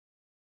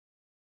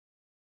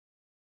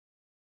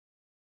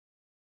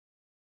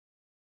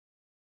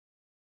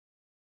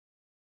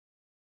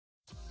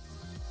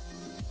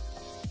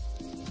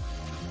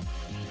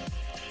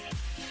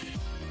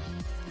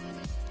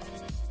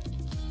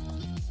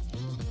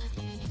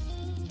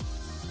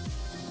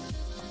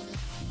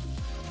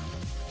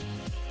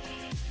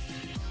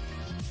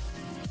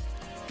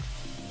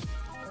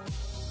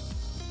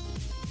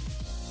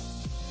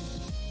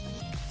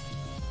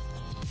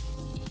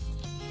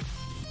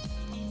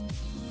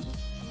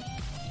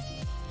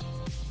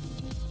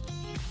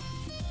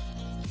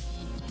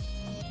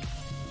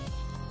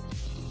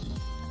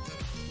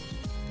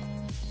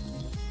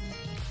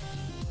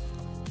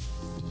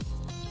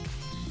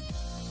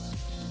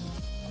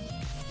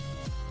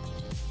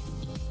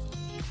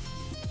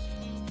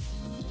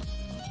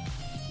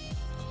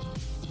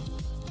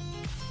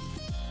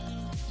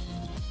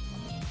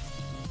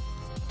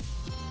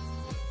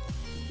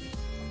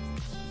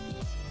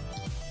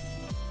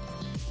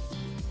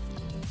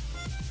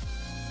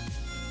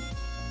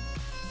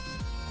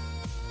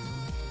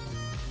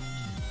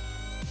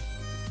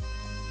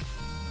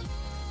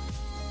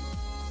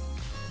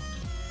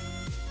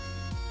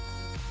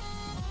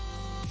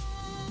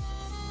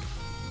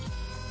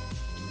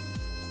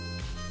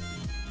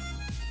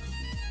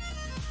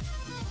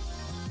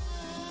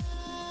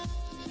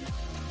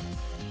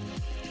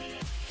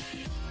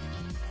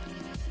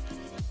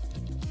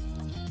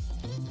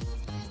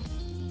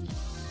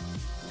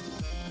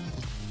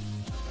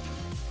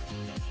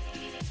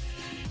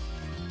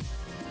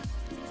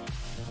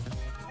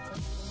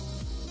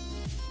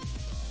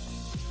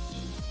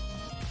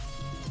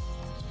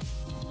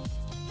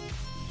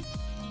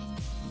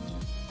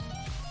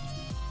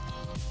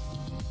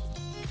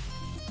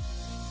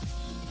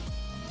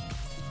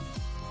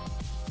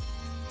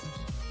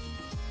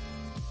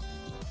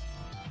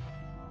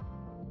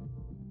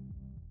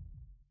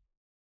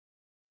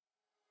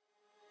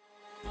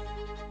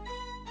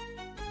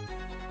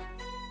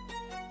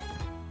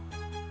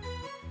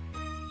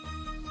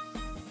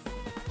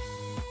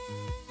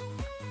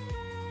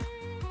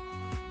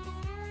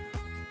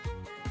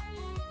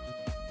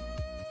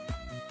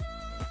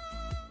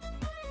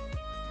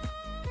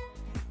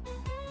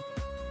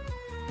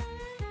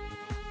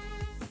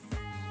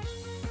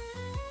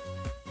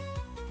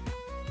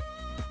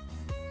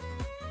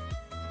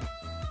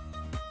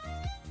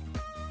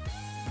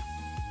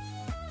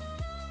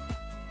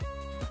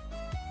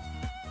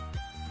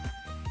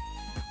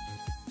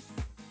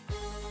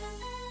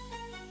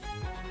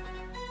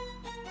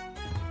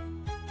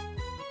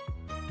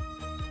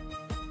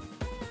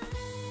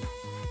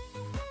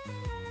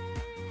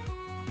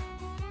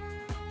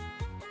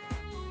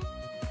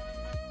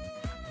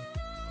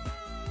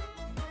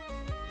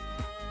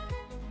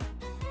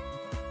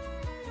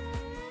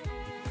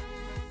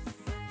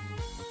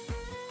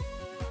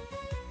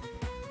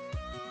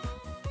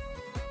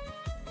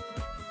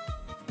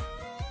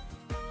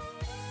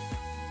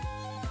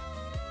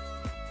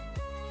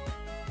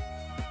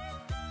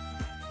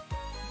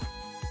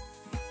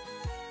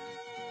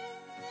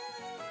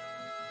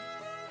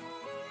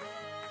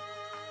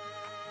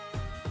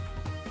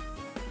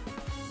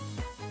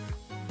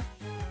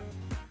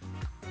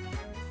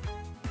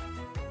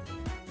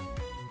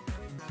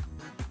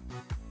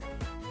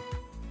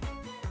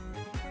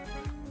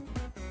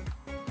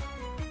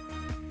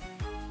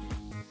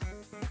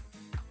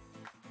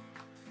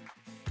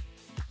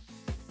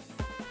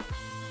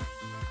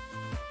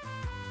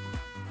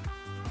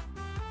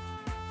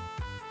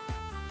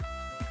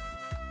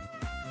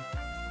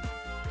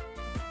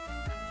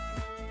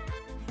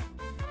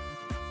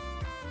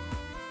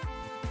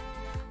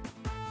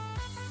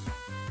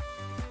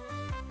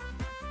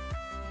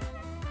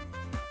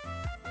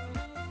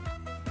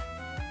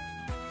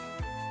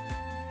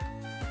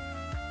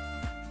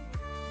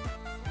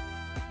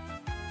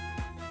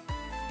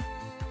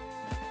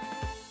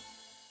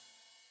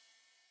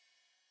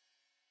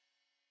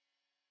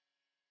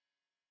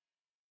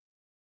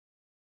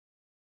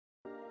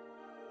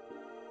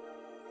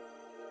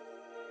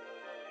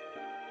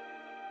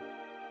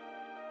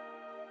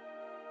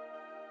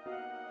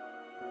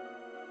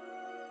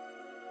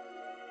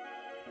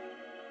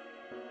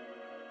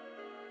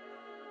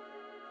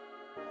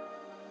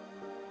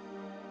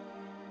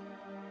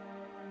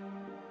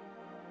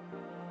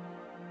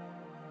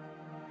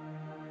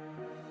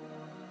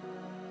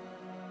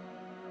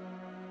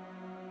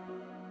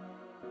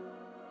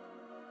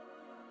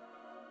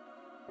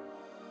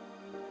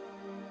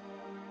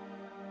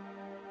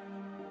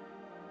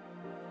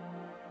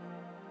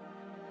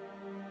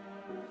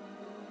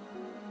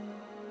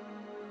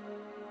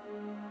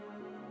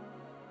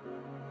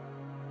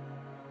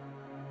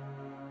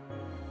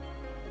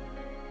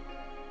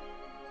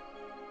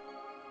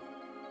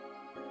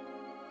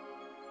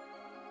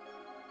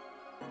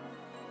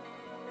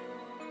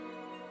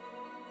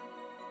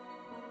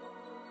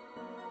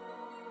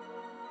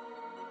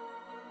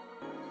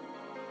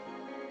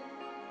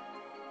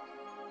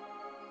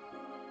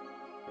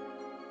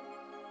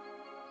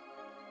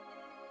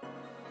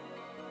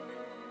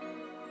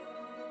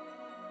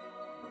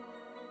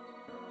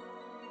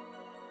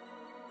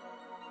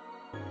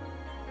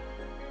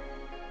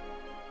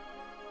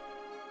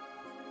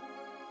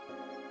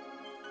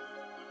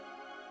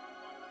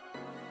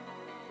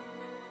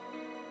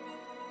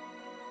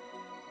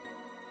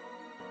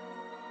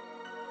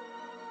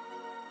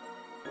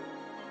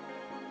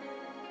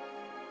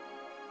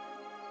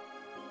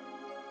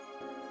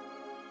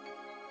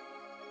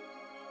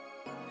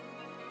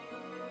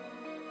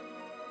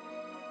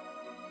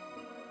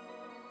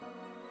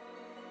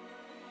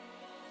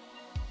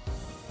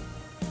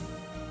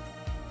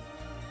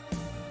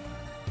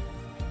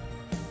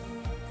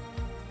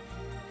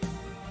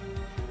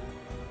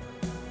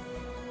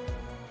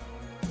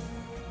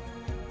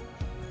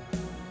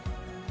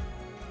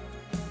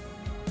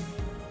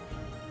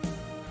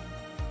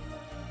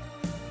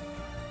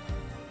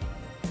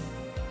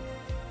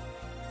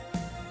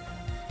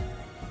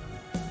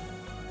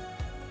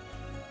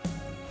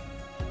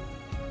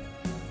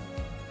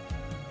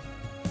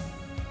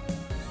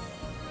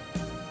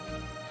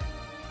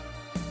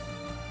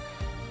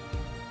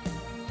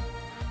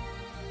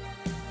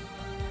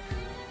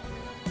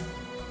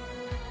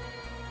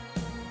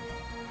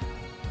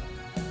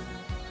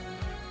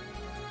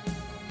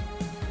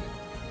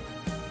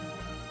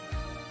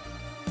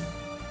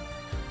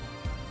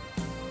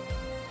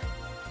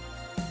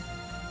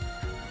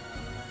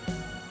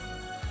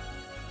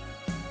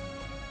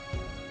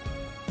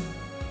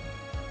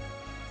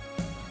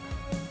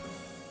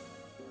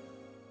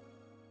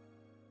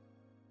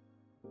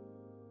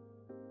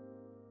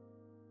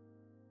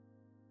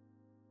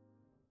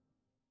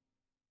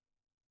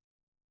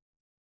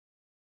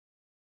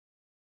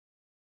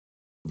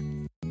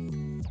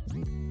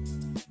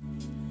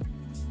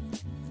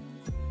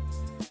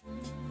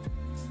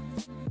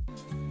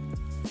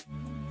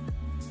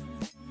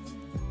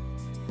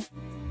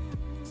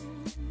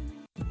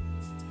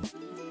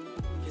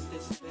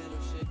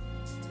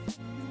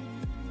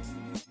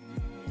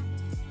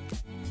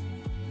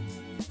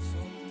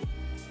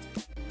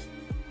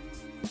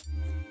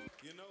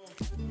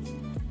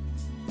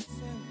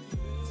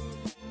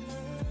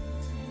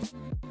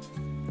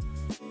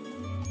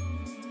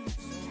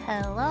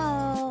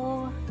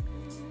Hello.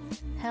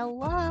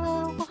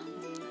 Hello.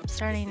 I'm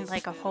starting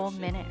like a whole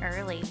minute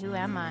early. Who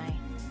am I?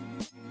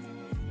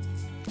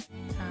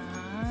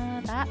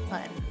 That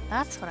button.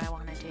 That's what I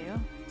want to do.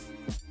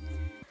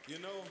 You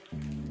know,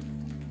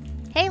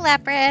 Hey,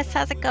 Lapras.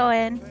 How's it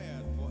going?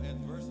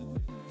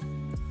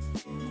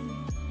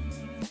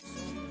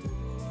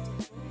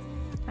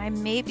 I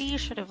maybe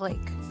should have like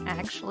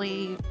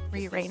actually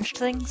rearranged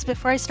things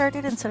before I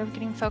started instead of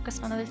getting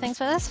focused on other things,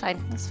 but that's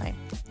fine. That's fine.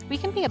 We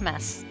can be a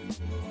mess.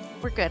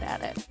 We're good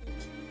at it.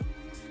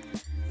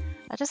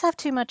 I just have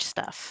too much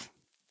stuff.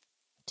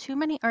 Too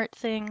many art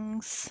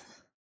things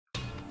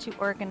to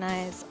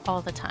organize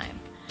all the time.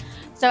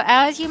 So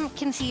as you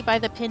can see by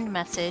the pinned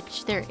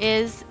message, there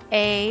is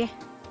a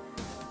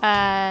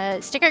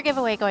sticker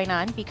giveaway going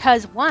on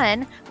because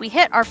 1, we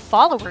hit our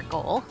follower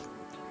goal,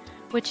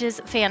 which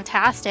is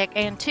fantastic,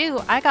 and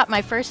 2, I got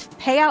my first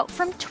payout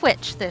from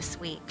Twitch this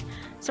week.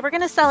 So we're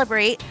going to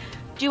celebrate.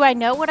 Do I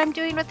know what I'm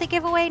doing with the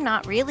giveaway?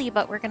 Not really,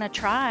 but we're going to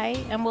try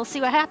and we'll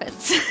see what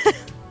happens.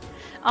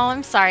 Oh,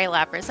 I'm sorry,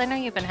 Lapras. I know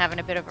you've been having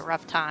a bit of a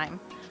rough time.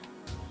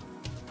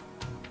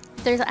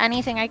 If there's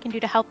anything I can do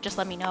to help, just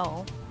let me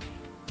know.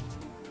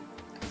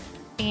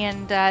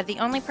 And the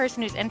only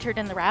person who's entered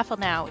in the raffle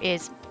now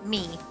is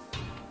me,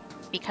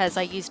 because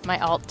I used my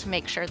alt to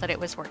make sure that it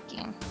was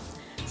working.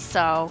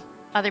 So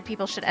other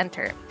people should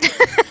enter.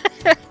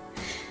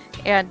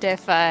 And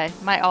if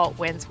my alt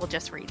wins, we'll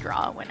just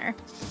redraw a winner.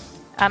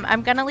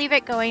 I'm going to leave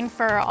it going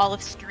for all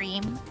of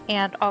stream,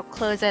 and I'll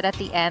close it at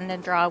the end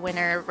and draw a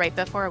winner right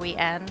before we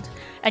end.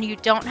 And you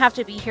don't have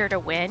to be here to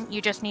win.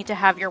 You just need to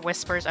have your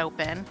whispers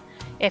open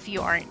if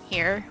you aren't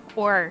here,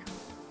 or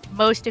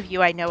most of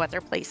you I know other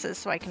places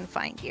so I can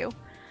find you.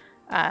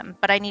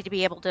 But I need to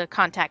be able to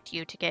contact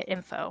you to get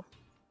info.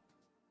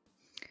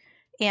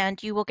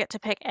 And you will get to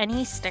pick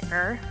any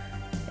sticker,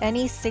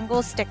 any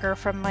single sticker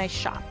from my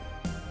shop.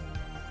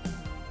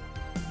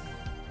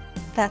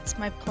 That's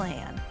my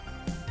plan.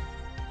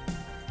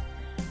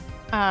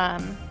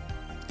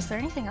 Is there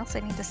anything else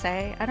I need to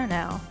say? I don't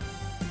know.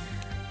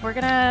 We're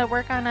gonna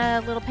work on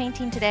a little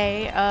painting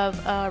today of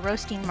a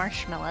roasting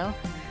marshmallow,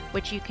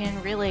 which you can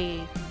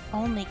really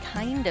only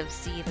kind of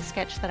see the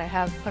sketch that I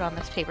have put on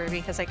this paper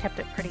because I kept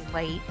it pretty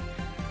light.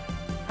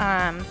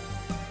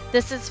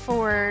 This is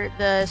for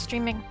the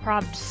streaming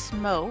prompt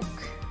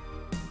smoke,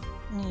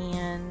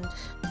 and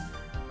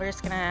we're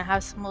just gonna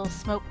have some little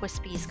smoke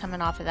wispies coming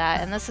off of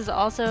that. And this is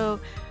also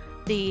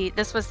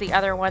this was the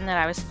other one that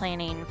I was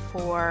planning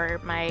for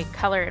my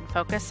color and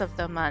focus of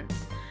the month.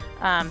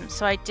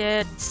 So I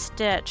did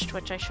stitched,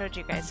 which I showed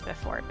you guys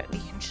before, but we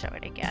can show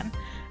it again.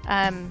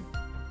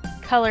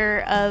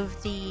 Color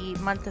of the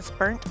month is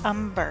burnt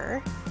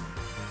umber.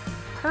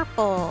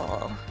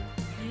 Purple.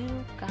 You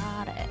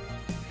got it.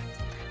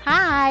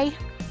 Hi.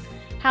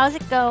 How's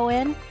it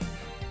going?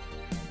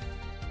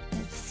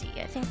 Let's see.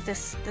 I think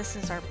this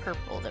is our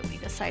purple that we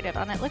decided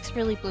on. It looks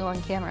really blue on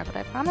camera, but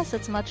I promise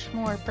it's much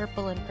more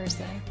purple in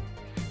person.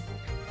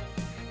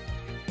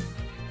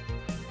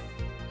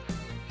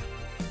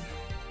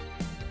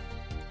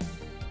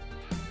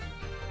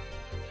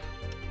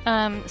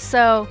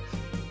 So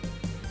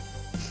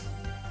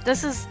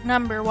this is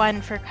number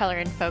 1 for color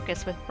and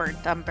focus with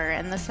burnt umber,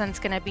 and this one's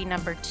gonna be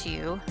number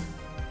 2.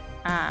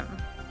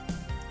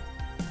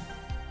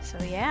 So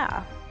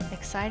yeah,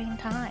 exciting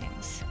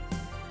times.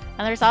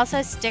 And there's also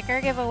a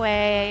sticker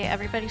giveaway.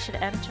 Everybody should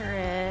enter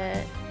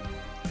it.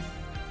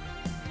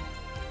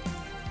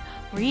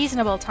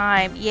 Reasonable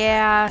time.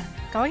 Yeah,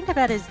 going to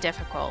bed is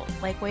difficult.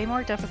 Like way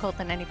more difficult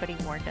than anybody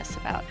warned us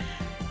about.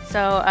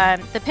 So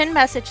the pinned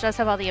message does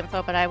have all the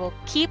info, but I will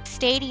keep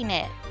stating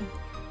it.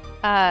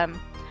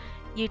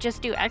 You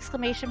just do !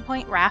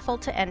 raffle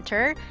to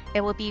enter.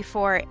 It will be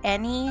for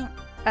any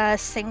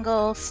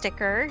single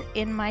sticker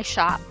in my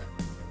shop.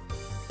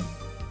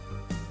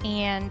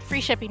 And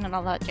free shipping and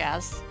all that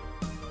jazz.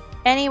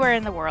 Anywhere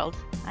in the world,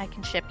 I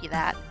can ship you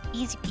that.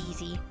 Easy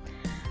peasy.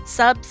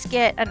 Subs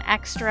get an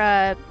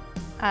extra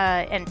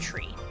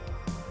entry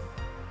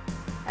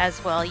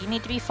as well. You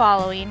need to be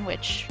following,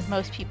 which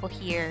most people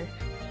here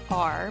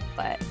are,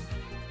 but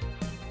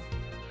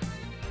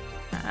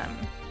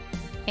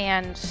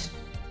and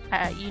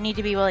you need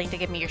to be willing to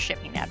give me your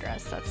shipping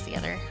address. That's the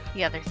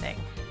other thing.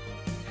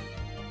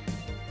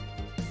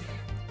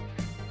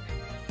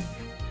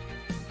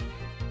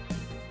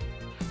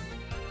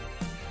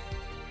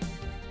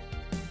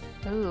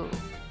 Ooh.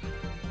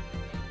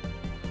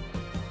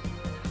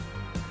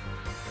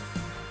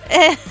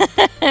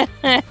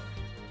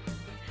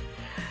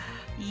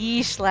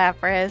 Yeesh,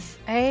 Lapras.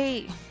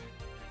 Hey.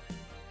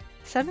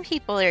 Some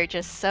people are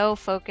just so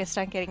focused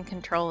on getting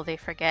control they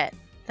forget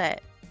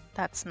that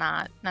that's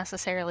not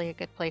necessarily a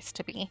good place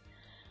to be.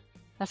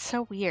 That's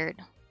so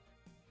weird.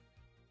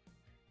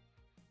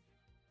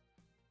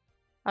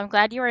 I'm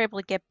glad you were able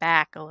to get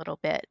back a little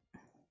bit,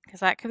 because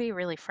that could be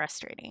really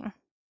frustrating.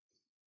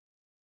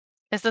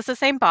 Is this the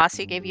same boss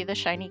who gave you the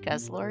shiny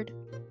Guzzlord?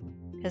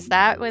 Because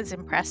that was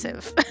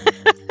impressive.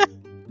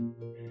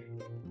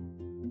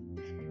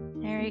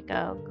 There you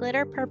go.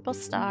 Glitter purple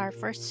star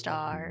for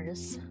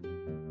stars.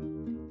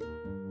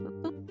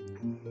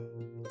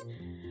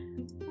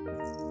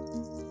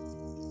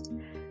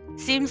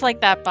 seems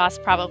like that boss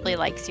probably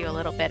likes you a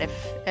little bit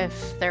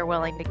if they're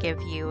willing to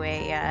give you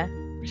a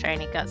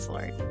shiny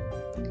Guzzlord.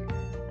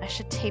 I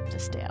should tape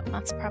this down.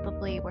 That's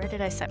probably... Where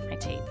did I set my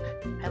tape?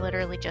 I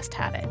literally just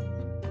had it.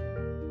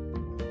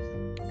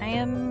 I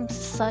am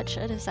such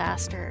a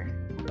disaster.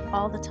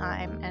 All the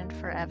time and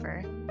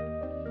forever.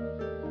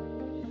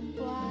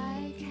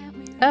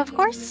 Of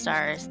course,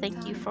 stars.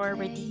 Thank you for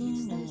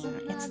redeeming.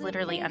 It's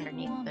literally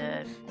underneath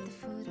the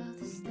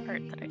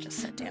part that I just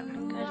set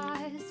down. Good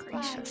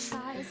gracious.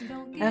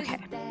 Okay.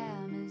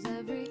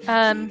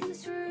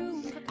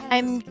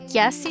 I'm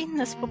guessing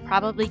this will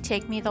probably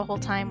take me the whole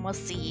time. We'll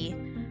see.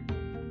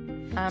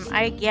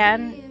 I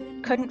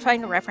again couldn't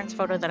find a reference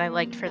photo that I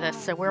liked for this,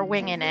 so we're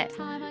winging it.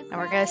 And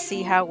we're gonna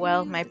see how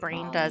well my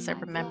brain does at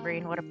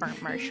remembering what a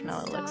burnt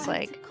marshmallow looks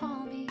like.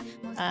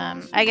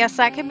 I guess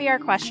that can be our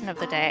question of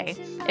the day.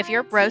 If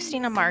you're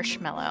roasting a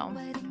marshmallow,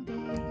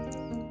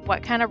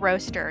 what kind of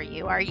roaster are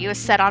you? Are you a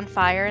set on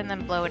fire and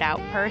then blow it out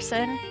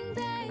person?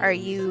 Are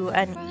you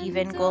an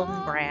even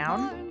golden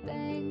brown?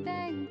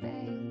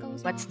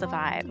 What's the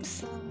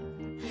vibes?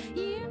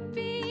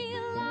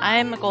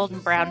 I'm a golden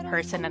brown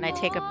person and I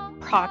take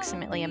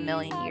approximately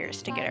 1,000,000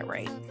 years to get it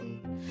right.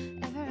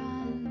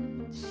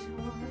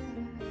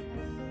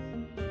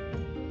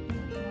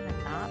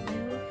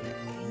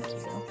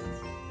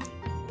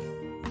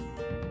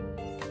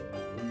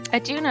 I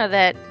do know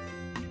that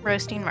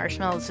roasting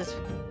marshmallows is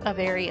a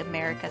very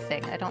America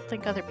thing. I don't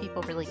think other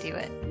people really do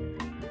it.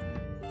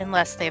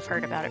 Unless they've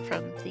heard about it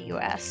from the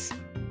US.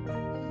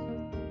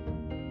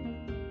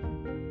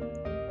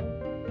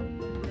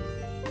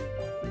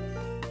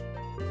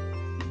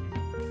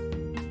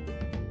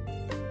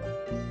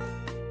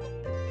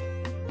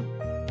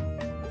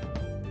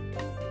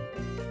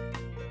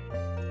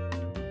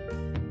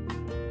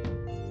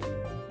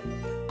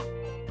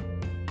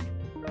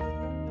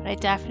 I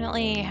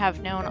definitely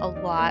have known a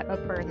lot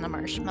of burn the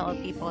marshmallow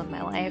people in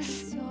my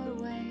life.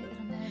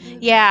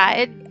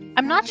 Yeah,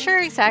 I'm not sure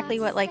exactly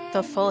what like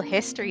the full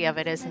history of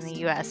it is in the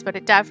US, but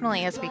it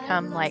definitely has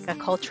become like a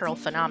cultural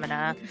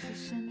phenomena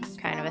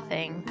kind of a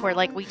thing where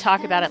like we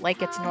talk about it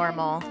like it's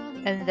normal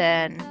and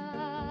then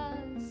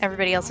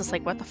everybody else is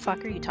like, what the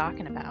fuck are you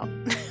talking about?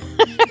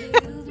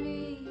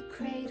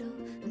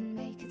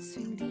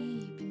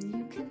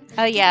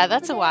 Oh yeah,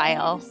 that's a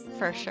while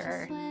for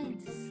sure.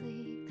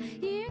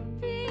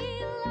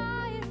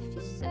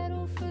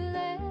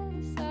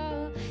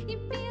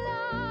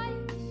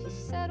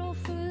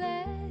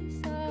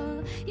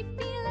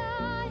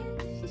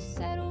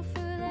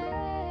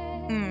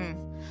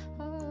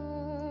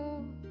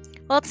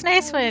 Well, it's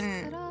nice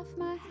when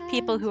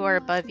people who are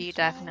above you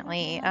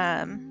definitely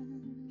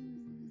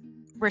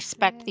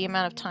respect the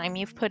amount of time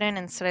you've put in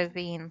instead of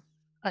being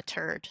a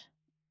turd.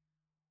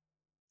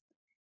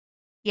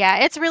 Yeah,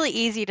 it's really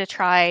easy to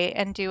try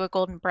and do a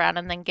golden brown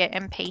and then get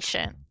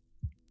impatient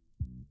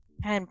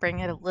and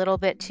bring it a little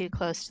bit too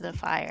close to the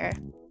fire.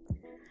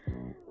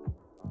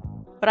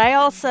 But I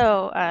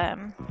also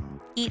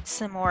eat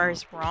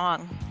s'mores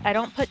wrong. I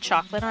don't put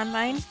chocolate on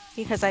mine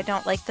because I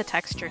don't like the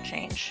texture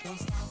change.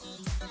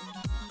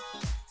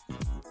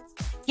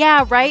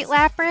 Yeah, right,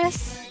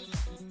 Lapras?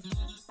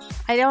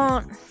 I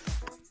don't...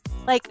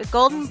 Like, a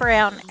golden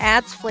brown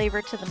adds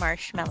flavor to the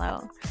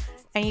marshmallow.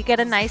 And you get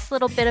a nice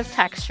little bit of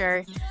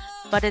texture,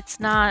 but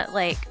it's not,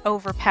 like,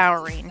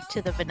 overpowering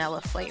to the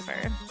vanilla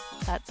flavor.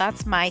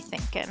 That's my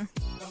thinking.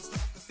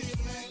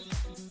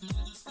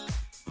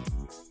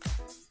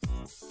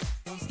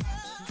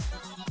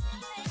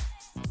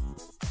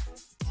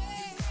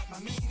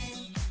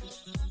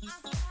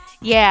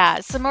 Yeah,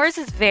 s'mores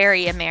is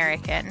very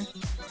American.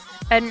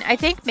 And I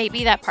think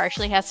maybe that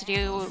partially has to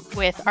do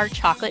with our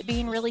chocolate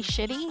being really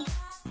shitty,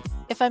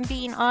 if I'm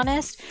being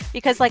honest.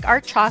 Because, like, our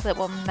chocolate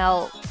will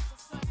melt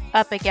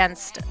up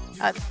against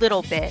a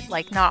little bit,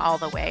 like, not all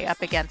the way,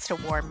 up against a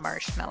warm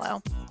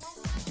marshmallow.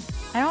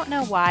 I don't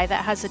know why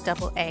that has a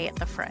double A at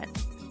the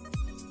front.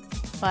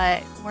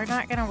 But we're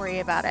not going to worry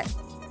about it.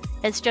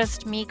 It's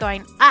just me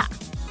going, ah,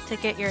 to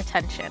get your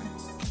attention.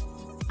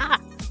 Ah,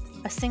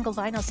 a single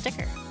vinyl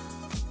sticker.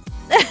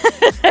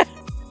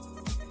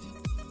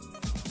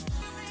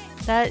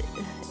 That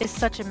is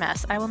such a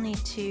mess. I will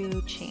need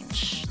to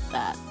change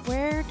that.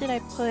 Where did I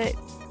put?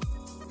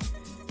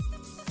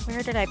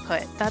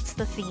 That's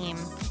the theme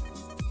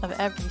of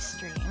every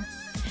stream.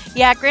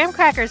 Yeah, graham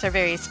crackers are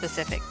very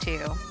specific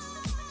too.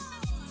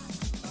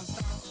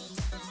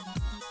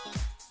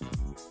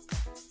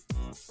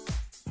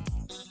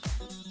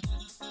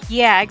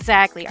 Yeah,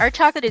 exactly. Our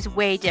chocolate is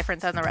way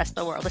different than the rest of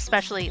the world,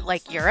 especially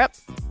like Europe.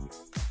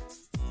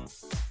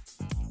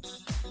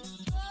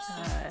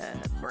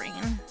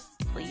 Brain.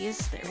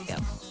 Please. There we go.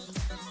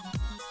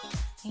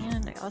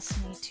 And I also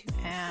need to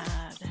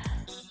add...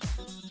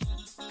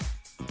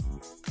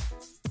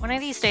 One of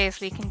these days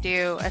we can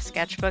do a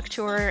sketchbook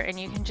tour and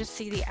you can just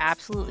see the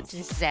absolute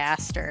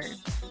disaster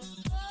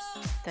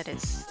that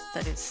is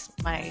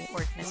my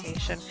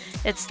organization.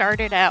 It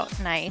started out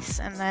nice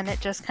and then it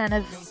just kind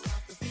of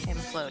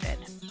imploded.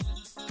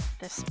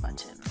 This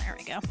button, there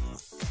we go.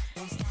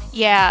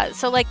 Yeah,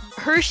 so like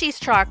Hershey's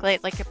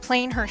chocolate, like a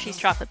plain Hershey's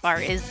chocolate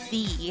bar is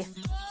the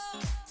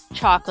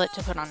chocolate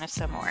to put on a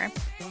s'more.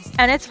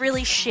 And it's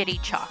really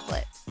shitty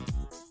chocolate.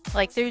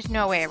 Like there's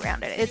no way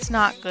around it. It's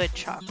not good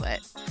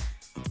chocolate.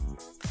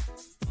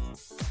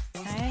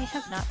 I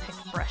have not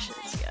picked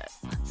brushes yet.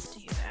 Let's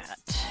do that.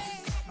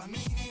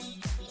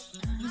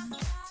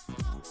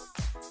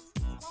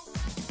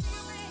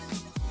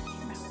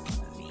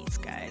 These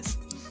guys.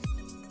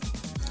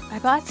 I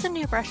bought some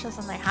new brushes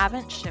and they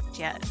haven't shipped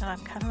yet, and I'm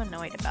kind of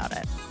annoyed about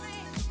it.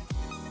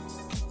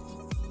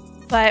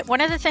 But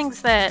one of the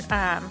things that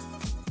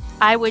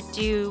I would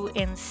do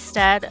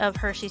instead of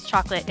Hershey's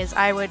chocolate is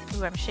I would...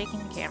 Ooh, I'm shaking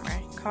the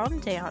camera. Calm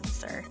down,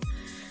 sir.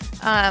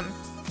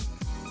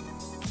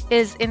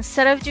 Is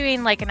instead of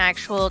doing like an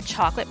actual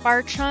chocolate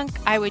bar chunk,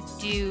 I would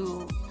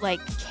do like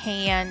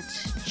canned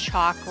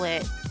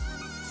chocolate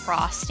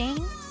frosting.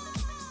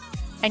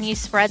 And you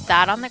spread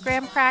that on the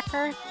graham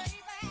cracker.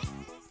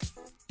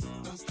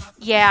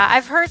 Yeah,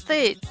 I've heard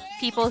that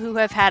people who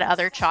have had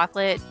other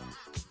chocolate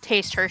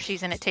taste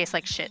Hershey's and it tastes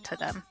like shit to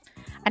them.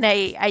 And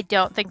I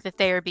don't think that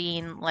they are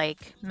being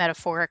like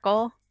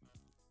metaphorical.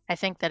 I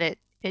think that it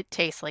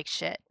tastes like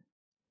shit.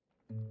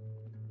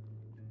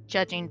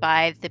 Judging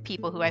by the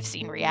people who I've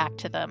seen react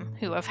to them,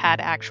 who have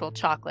had actual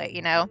chocolate,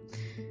 you know?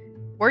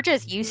 We're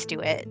just used to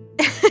it.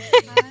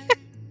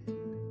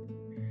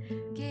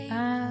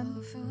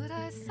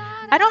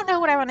 I don't know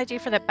what I want to do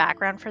for the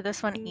background for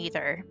this one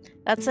either.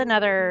 That's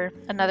another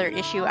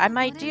issue. I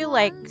might do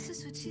like,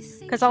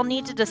 because I'll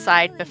need to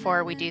decide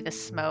before we do the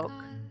smoke.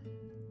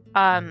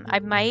 I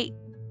might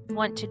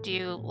want to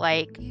do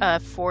like a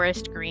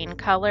forest green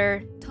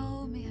color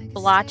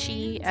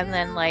blotchy and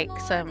then like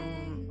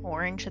some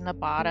orange in the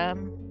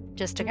bottom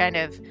just to kind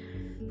of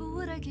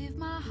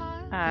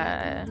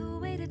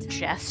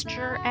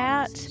gesture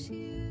at,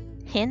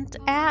 hint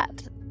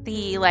at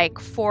the like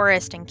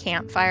forest and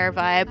campfire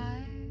vibe.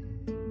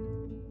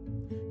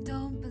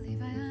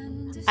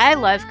 I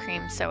love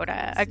cream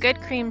soda. A good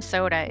cream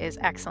soda is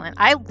excellent.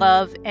 I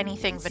love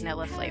anything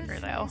vanilla flavor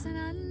though.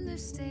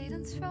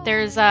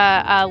 There's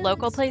a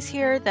local place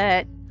here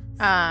that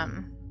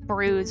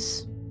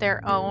brews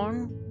their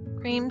own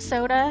cream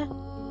soda.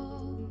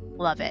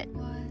 Love it.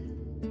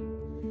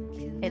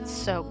 It's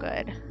so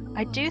good.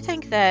 I do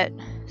think that,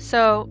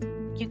 so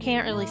you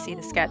can't really see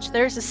the sketch.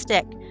 There's a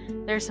stick.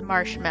 There's a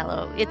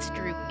marshmallow. It's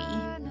droopy.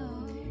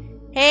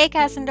 Hey,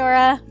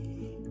 Cassandora.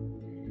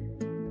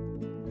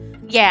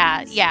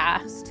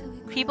 Yeah.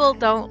 People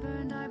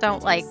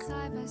don't like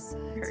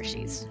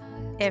Hershey's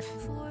if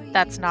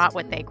that's not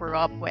what they grew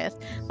up with.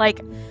 Like,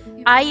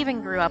 I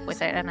even grew up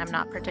with it and I'm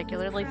not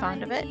particularly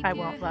fond of it. I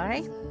won't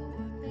lie.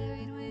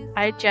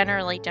 I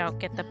generally don't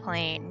get the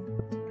plain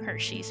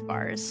Hershey's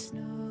bars.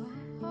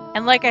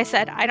 And like I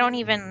said, I don't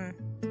even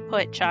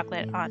put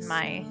chocolate on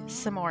my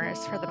s'mores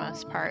for the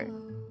most part.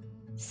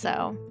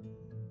 So,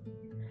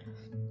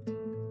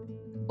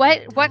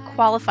 what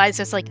qualifies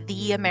as like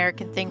the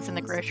American things in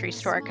the grocery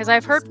store? Because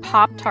I've heard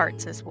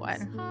Pop-Tarts is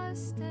one.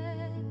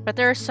 But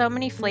there are so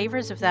many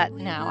flavors of that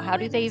now. How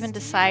do they even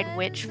decide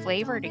which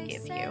flavor to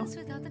give you?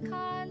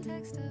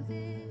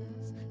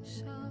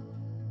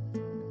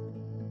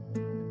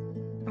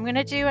 I'm going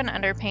to do an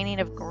underpainting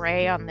of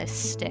gray on this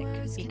stick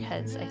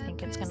because I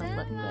think it's going to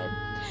look good.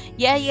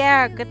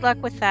 Yeah, good luck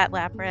with that,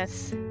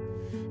 Lapras.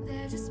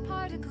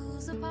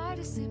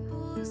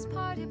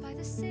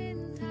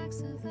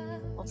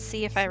 We'll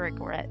see if I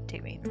regret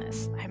doing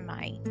this. I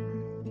might.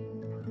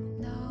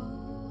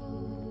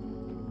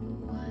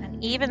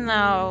 And even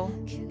though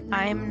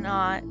I'm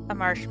not a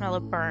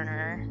marshmallow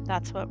burner,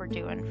 that's what we're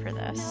doing for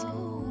this.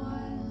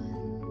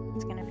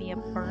 It's going to be a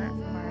burnt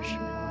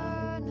marshmallow.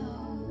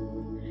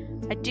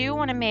 I do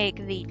want to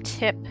make the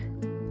tip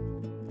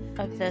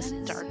of this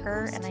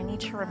darker, and I need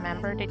to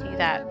remember to do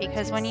that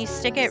because when you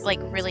stick it like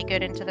really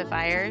good into the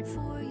fire,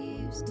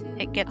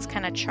 it gets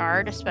kind of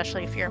charred,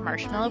 especially if you're a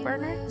marshmallow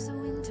burner.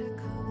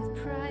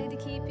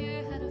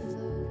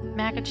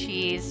 Mac and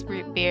cheese,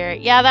 root beer.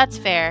 Yeah, that's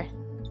fair.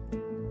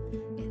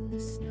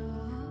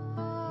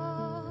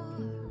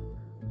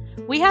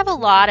 We have a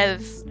lot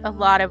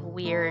of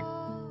weird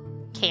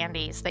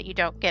candies that you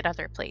don't get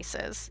other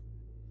places.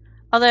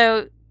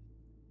 Although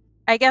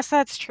I guess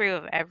that's true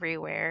of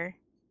everywhere.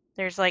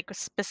 There's like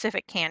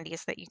specific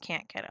candies that you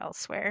can't get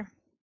elsewhere.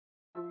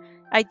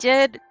 I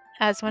did,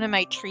 as one of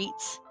my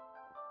treats,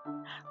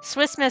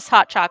 Swiss Miss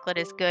hot chocolate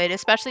is good,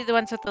 especially the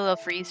ones with the little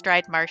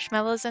freeze-dried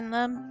marshmallows in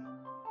them.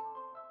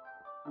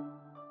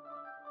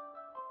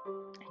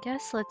 I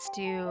guess let's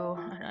do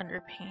an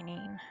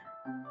underpainting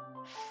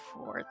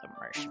for the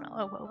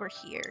marshmallow over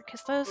here,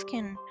 because those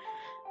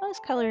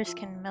colors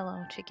can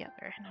mellow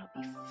together and it'll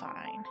be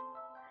fine.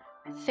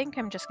 I think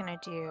I'm just gonna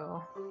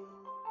do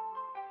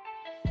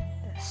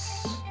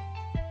this.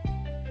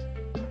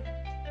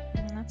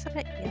 And that's a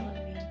bit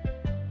yellowy.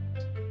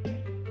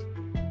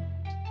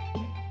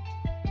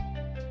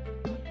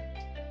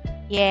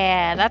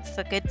 Yeah, that's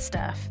the good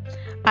stuff.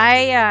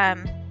 I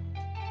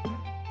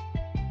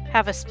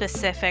have a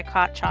specific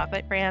hot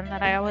chocolate brand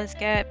that I always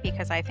get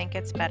because I think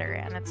it's better,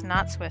 and it's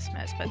not Swiss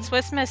Miss, but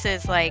Swiss Miss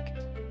is like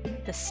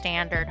the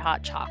standard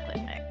hot chocolate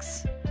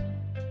mix.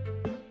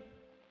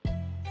 I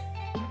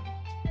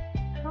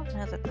don't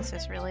know that this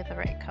is really the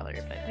right color,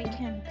 but we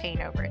can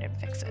paint over it and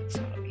fix it,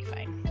 so it'll be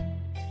fine.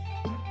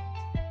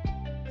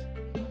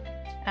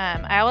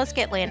 I always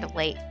get Land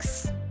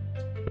O'Lakes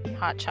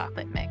hot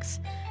chocolate mix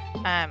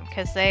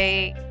because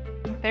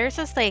theirs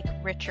is like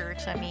richer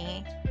to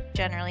me,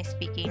 generally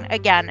speaking.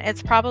 Again,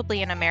 it's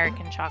probably an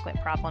American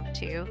chocolate problem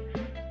too,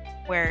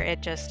 where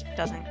it just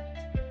doesn't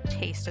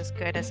taste as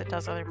good as it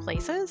does other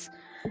places.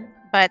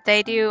 But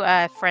they do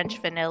a French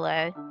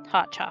vanilla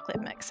hot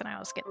chocolate mix, and I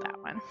always get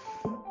that one.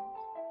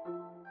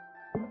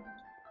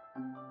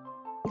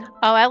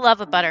 Oh, I love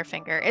a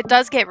Butterfinger. It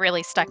does get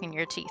really stuck in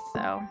your teeth,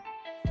 though.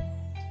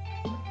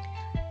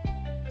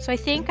 So I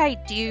think I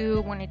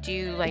do want to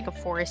do like a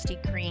foresty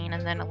green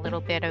and then a little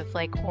bit of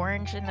like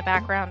orange in the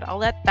background. I'll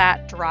let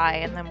that dry,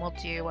 and then we'll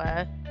do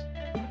a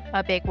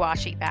big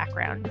washy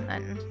background, and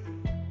then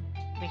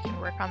we can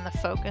work on the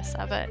focus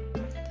of it.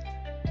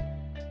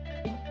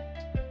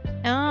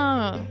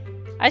 Oh,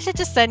 I should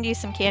just send you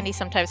some candy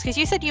sometimes, because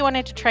you said you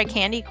wanted to try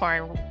candy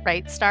corn,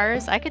 right,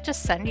 Stars? I could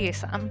just send you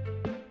some.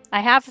 I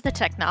have the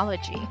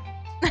technology.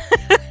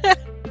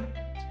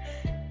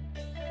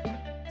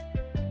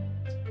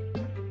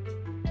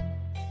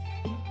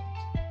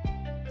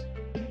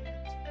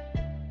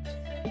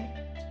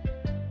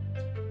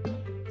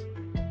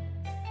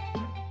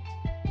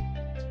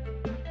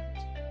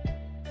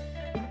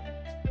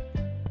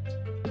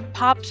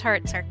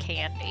 Pop-Tarts are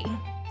candy.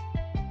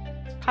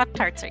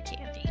 Pop-Tarts are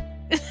candy.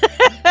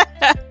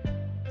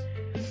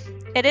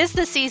 It is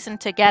the season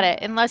to get it,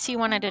 unless you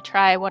wanted to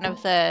try one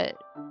of the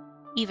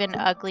even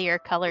uglier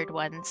colored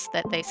ones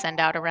that they send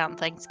out around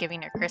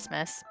Thanksgiving or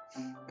Christmas.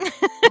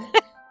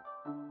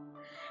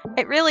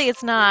 It really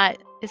is not,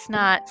 it's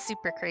not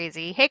super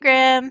crazy. Hey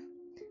Grim!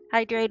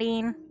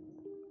 Hydrating.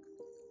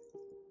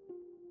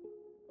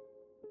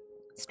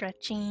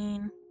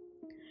 Stretching.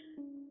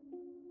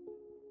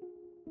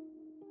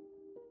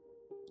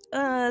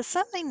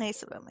 Something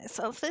nice about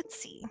myself.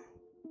 Let's see.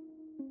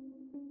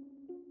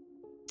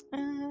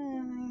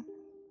 I'm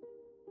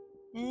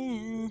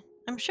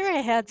sure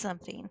I had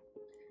something.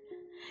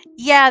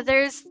 Yeah,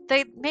 they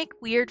make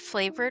weird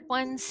flavored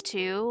ones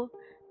too,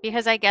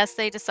 because I guess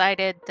they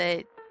decided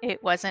that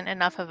it wasn't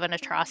enough of an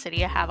atrocity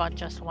to have on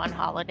just one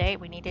holiday.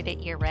 We needed it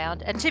year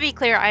round. And to be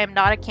clear, I am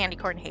not a candy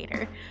corn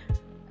hater.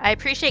 I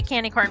appreciate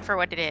candy corn for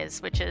what it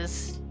is, which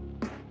is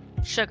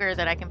sugar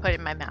that I can put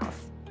in my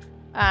mouth.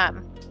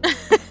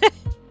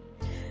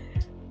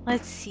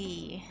 Let's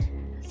see.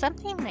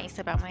 Something nice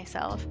about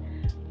myself.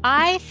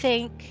 I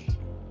think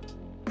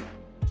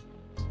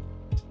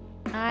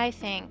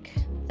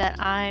that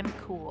I'm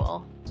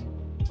cool.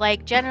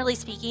 Like, generally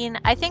speaking,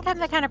 I think I'm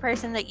the kind of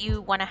person that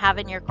you want to have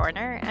in your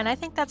corner, and I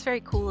think that's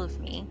very cool of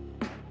me.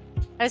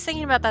 I was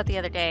thinking about that the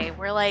other day.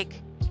 We're like,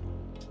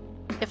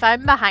 if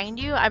I'm behind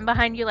you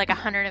like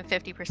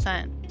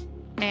 150%,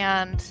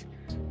 and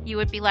you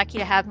would be lucky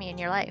to have me in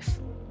your life.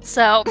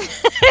 So,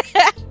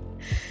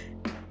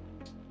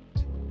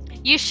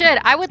 you should.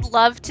 I would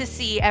love to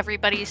see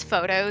everybody's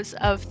photos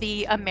of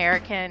the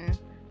American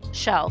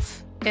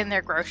shelf in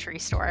their grocery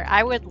store.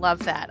 I would love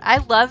that. I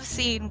love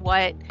seeing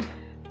what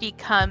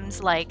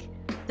becomes like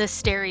the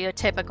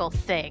stereotypical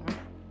thing.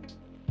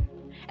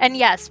 And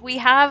yes, we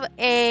have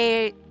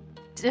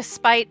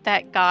despite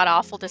that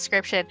god-awful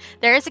description,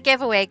 there is a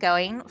giveaway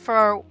going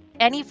for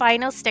any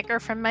vinyl sticker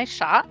from my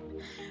shop.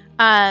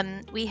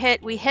 We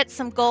hit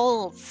some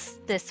goals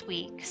this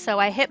week. So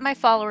I hit my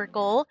follower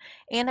goal,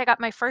 and I got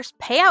my first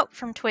payout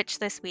from Twitch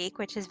this week,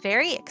 which is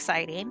very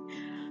exciting.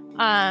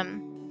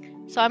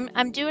 So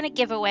I'm doing a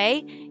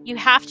giveaway. You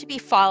have to be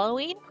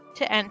following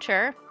to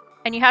enter,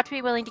 and you have to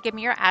be willing to give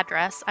me your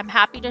address. I'm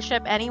happy to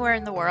ship anywhere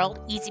in the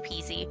world, easy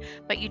peasy,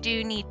 but you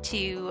do need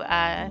to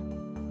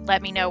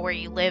let me know where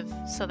you live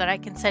so that I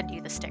can send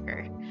you the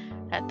sticker.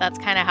 That's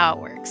kind of how it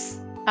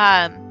works.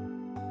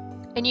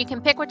 And you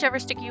can pick whichever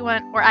sticker you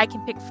want, or I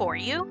can pick for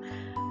you.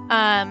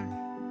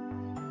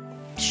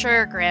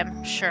 Sure,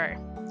 Grim, sure.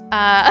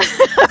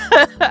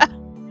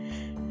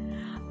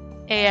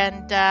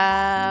 And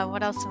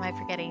what else am I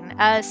forgetting?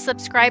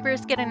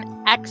 Subscribers get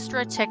an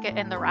extra ticket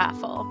in the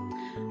raffle.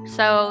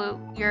 So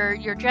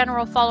your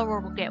general follower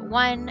will get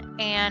 1,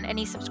 and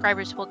any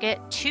subscribers will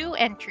get 2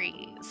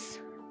 entries.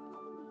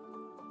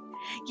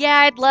 Yeah,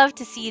 I'd love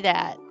to see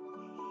that.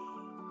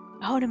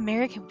 Oh, an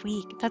American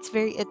week. That's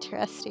very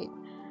interesting.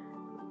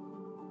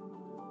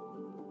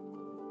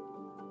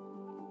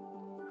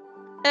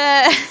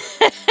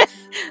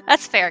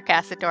 That's fair,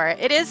 Casadora.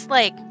 It is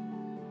like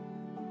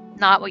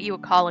not what you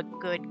would call a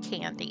good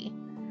candy.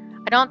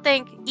 I don't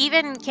think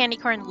even candy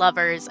corn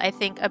lovers, I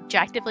think,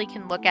 objectively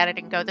can look at it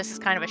and go, this is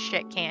kind of a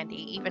shit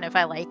candy, even if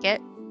I like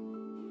it.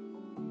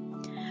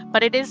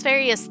 But it is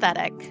very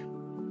aesthetic.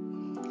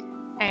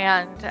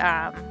 And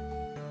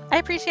I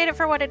appreciate it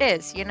for what it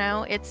is, you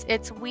know?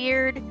 It's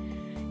weird.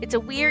 It's a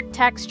weird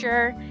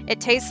texture. It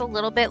tastes a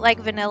little bit like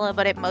vanilla,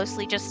 but it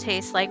mostly just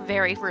tastes like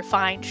very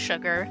refined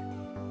sugar.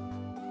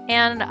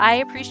 And I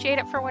appreciate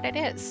it for what it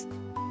is.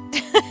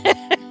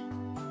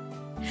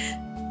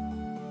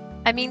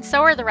 I mean,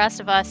 so are the rest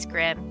of us,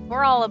 Grim.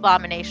 We're all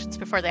abominations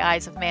before the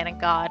eyes of man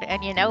and God.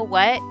 And you know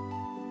what?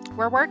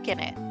 We're working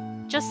it.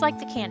 Just like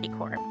the candy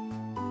corn.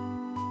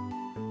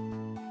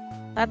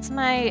 That's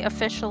my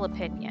official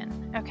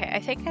opinion. Okay, I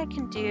think I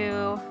can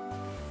do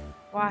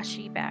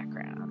washy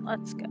background.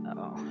 Let's go.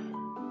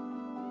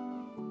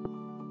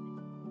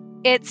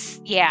 It's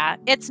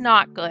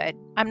not good.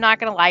 I'm not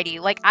gonna lie to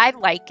you. Like, I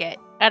like it,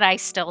 and I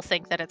still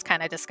think that it's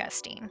kind of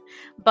disgusting.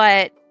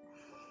 But,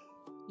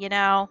 you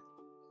know,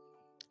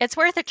 it's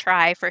worth a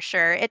try for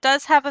sure. It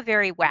does have a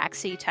very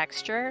waxy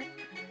texture,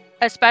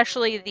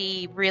 especially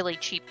the really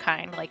cheap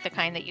kind, like the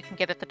kind that you can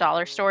get at the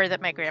dollar store that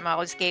my grandma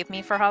always gave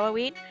me for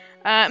Halloween.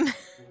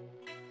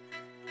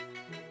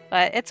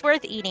 But it's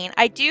worth eating.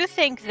 I do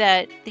think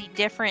that the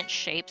different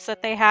shapes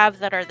that they have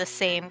that are the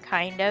same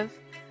kind of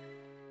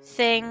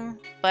thing,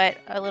 but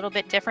a little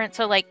bit different.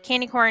 So like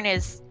candy corn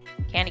is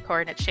candy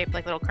corn. It's shaped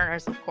like little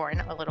kernels of corn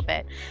a little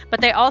bit.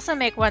 But they also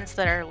make ones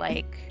that are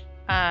like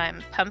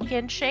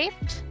pumpkin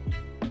shaped.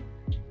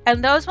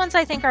 And those ones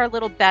I think are a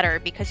little better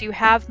because you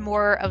have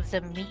more of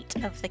the meat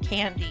of the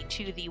candy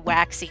to the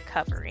waxy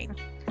covering.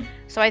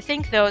 So I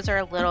think those are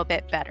a little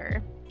bit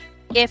better.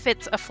 If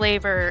it's a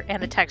flavor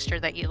and a texture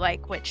that you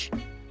like, which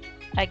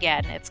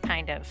again, it's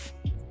kind of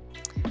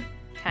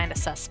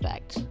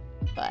suspect,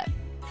 but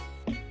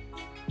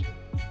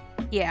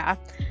yeah.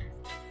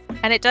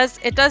 And it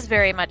does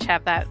very much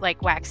have that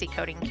like waxy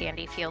coating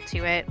candy feel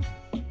to it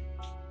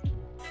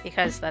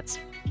because that's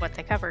what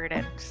they cover it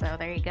in. So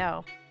there you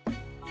go.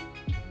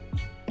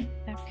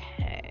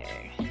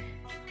 Okay.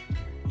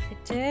 I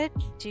did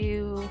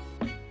do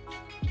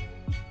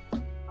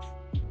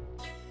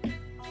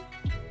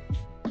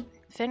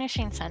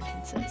finishing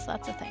sentences.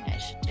 That's a thing I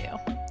should do.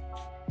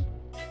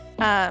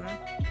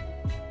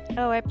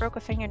 Oh, I broke a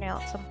fingernail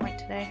at some point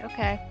today.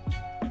 Okay.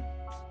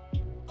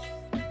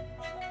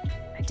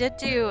 I did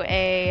do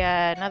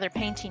another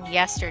painting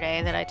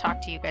yesterday that I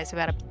talked to you guys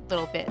about a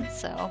little bit,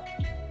 so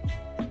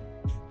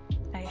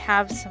I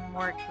have some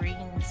more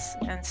greens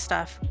and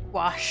stuff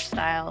wash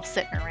style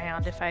sitting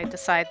around if I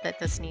decide that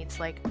this needs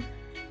like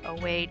a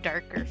way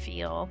darker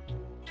feel.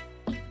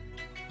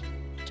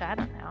 Which I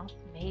don't know,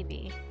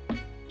 maybe.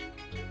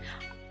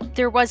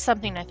 There was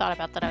something I thought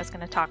about that I was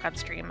going to talk on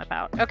stream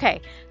about.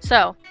 Okay,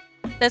 so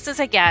this is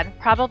again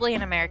probably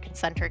an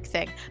American-centric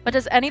thing, but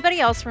does anybody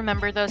else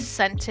remember those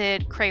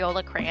scented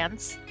Crayola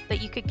crayons that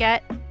you could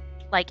get,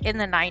 like in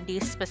the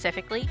 90s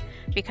specifically?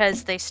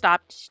 Because they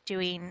stopped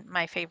doing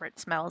my favorite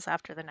smells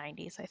after the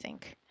 90s, I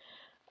think.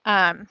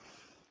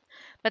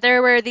 But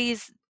there were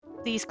these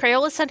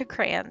Crayola scented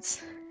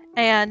crayons,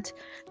 and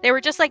they were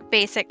just like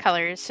basic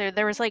colors. So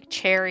there was like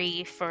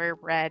cherry for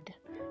red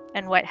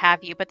and what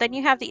have you. But then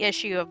you have the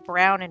issue of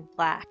brown and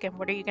black, and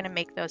what are you going to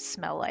make those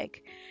smell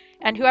like?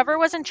 And whoever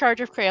was in charge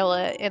of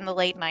Crayola in the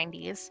late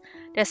 90s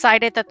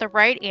decided that the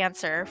right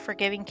answer for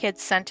giving kids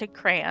scented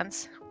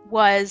crayons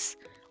was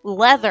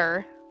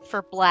leather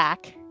for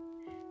black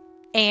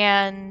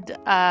and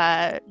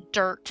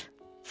dirt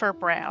for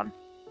brown.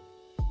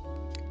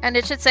 And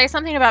it should say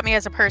something about me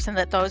as a person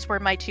that those were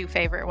my two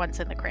favorite ones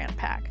in the crayon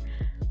pack.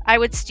 I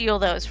would steal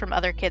those from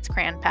other kids'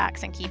 crayon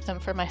packs and keep them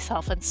for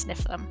myself and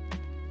sniff them.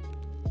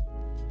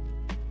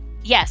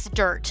 Yes,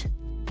 dirt.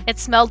 It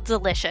smelled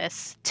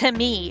delicious. To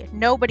me,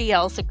 nobody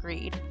else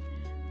agreed.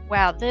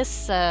 Wow,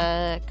 this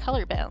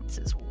color balance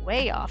is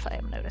way off, I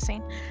am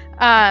noticing.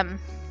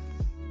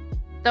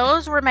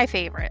 Those were my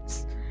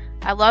favorites.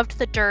 I loved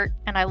the dirt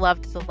and I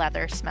loved the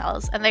leather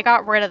smells. And they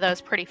got rid of those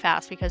pretty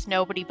fast because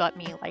nobody but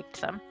me liked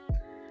them.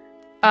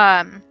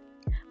 But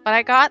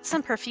I got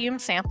some perfume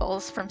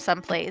samples from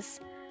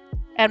someplace.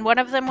 And one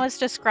of them was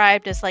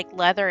described as like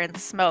leather and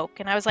smoke.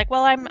 And I was like,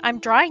 well, I'm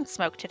drying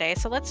smoke today,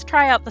 so let's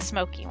try out the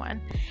smoky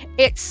one.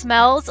 It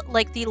smells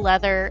like the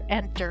leather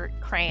and dirt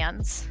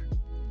crayons.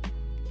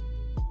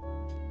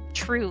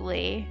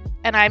 Truly.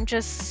 And I'm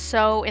just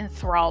so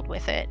enthralled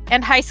with it.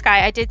 And hi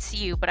Sky, I did see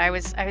you, but I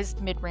was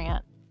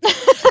mid-rant.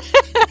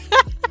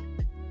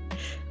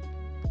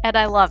 And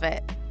I love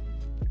it.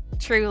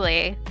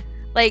 Truly.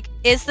 Like,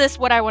 is this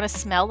what I want to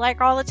smell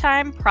like all the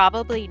time?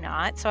 Probably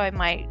not. So I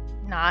might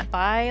not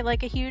buy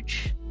like a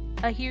huge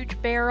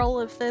barrel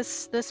of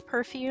this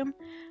perfume,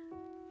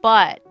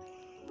 but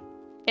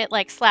it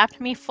like slapped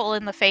me full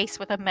in the face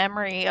with a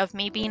memory of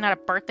me being at a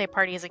birthday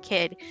party as a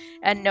kid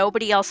and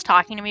nobody else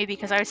talking to me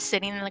because I was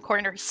sitting in the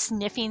corner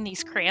sniffing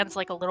these crayons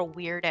like a little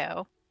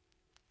weirdo.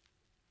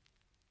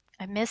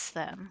 I miss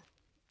them.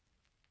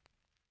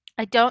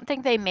 I don't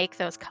think they make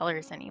those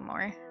colors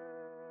anymore.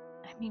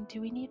 I mean,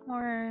 do we need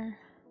more?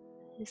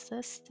 Is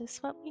this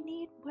what we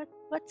need?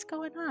 What's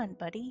going on,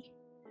 buddy?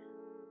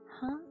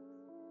 Huh?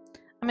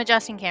 I'm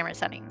adjusting camera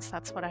settings.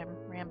 That's what I'm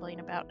rambling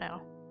about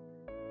now.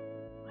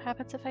 What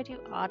happens if I do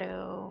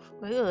auto?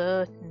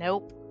 Ugh,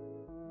 nope.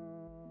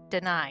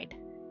 Denied.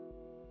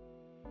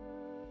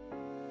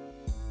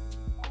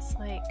 So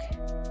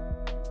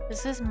like,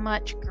 this is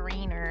much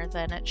greener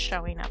than it's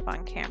showing up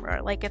on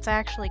camera. Like, it's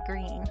actually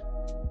green.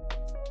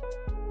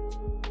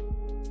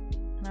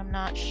 And I'm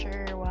not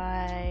sure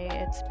why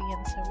it's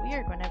being so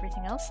weird when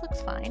everything else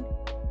looks fine.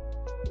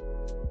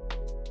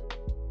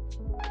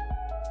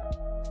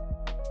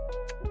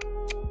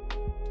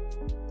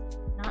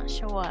 Not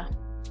sure.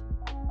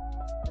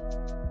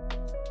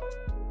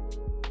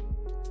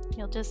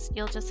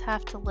 You'll just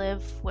have to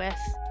live with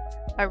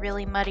a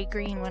really muddy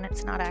green when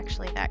it's not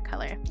actually that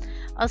color.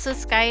 Also,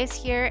 Sky is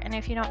here, and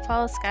if you don't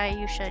follow Sky,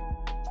 you should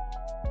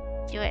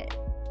do it.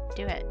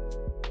 Do it.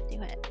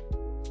 Do it.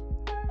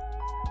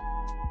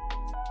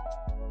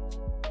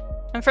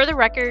 And for the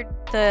record,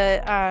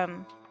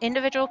 the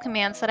individual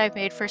commands that I've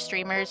made for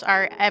streamers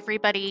are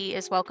everybody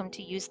is welcome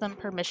to use them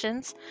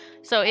permissions.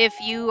 So if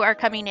you are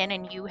coming in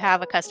and you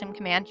have a custom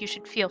command, you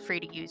should feel free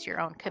to use your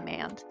own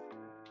command.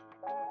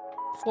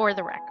 For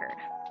the record.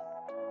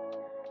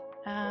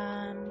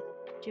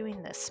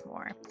 Doing this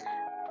more.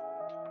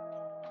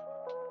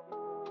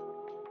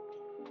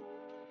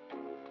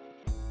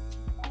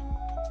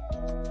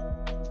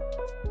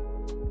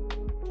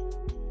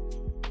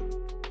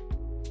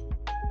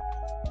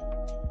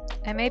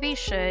 I maybe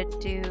should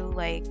do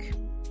like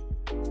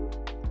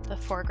the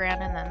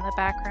foreground and then the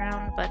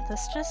background, but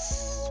this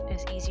just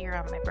is easier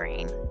on my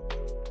brain.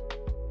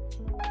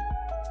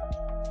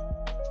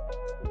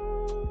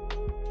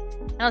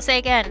 And I'll say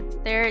again,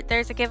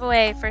 there's a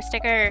giveaway for a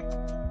sticker.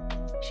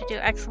 You should do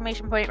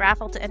exclamation point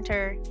raffle to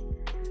enter.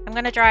 I'm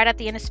gonna draw it at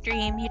the end of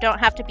stream. You don't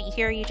have to be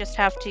here, you just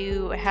have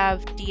to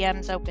have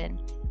DMs open.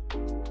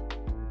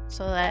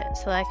 So that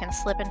I can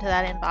slip into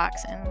that inbox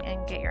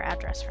and get your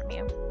address from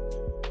you.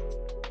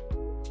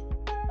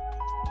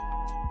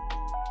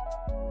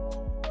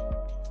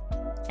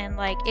 And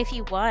like, if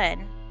you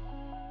won,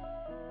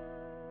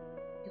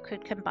 you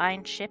could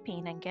combine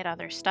shipping and get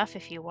other stuff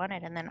if you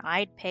wanted, and then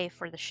I'd pay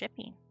for the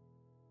shipping.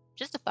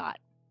 Just a thought.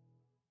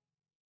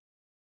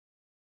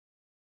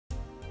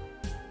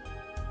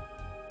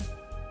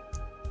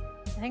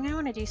 I think I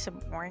want to do some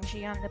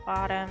orangey on the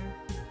bottom.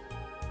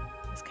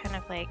 It's kind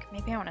of like,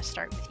 maybe I want to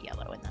start with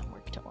yellow and then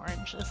work to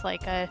orange. It's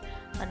like a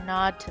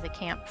nod to the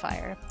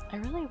campfire. I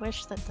really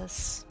wish that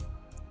this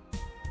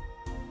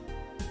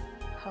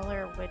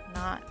color would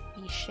not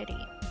be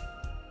shitty.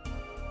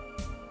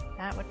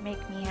 That would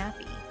make me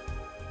happy.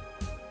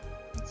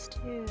 Let's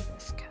do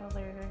this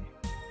color.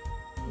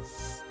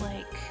 It's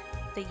like,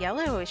 the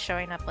yellow is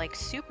showing up like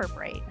super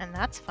bright, and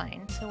that's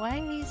fine. So why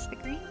is the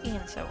green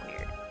being so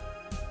weird?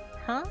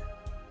 Huh?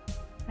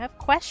 I have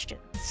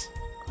questions.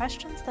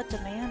 Questions that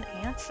demand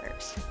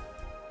answers.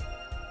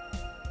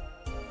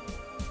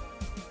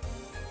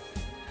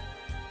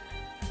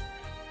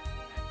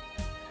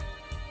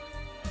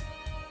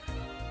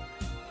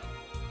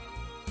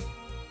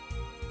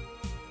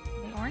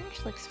 The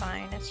orange looks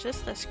fine. It's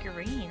just this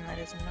green that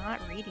is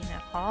not reading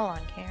at all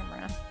on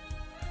camera.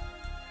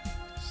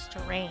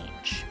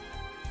 Strange.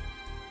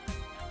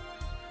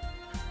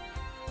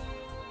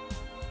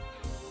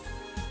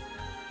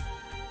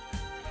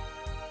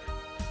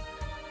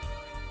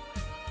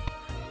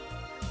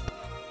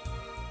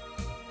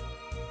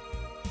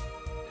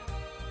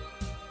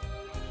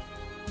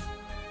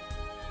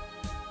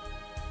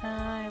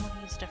 I want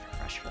to use a different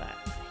brush for that.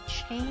 I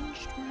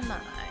changed my mind.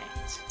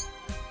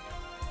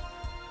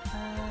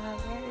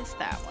 Where is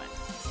that one?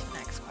 That's the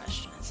next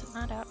question. Is it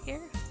not out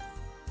here?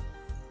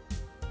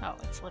 Oh,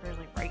 it's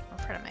literally right in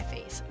front of my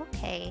face.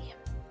 Okay.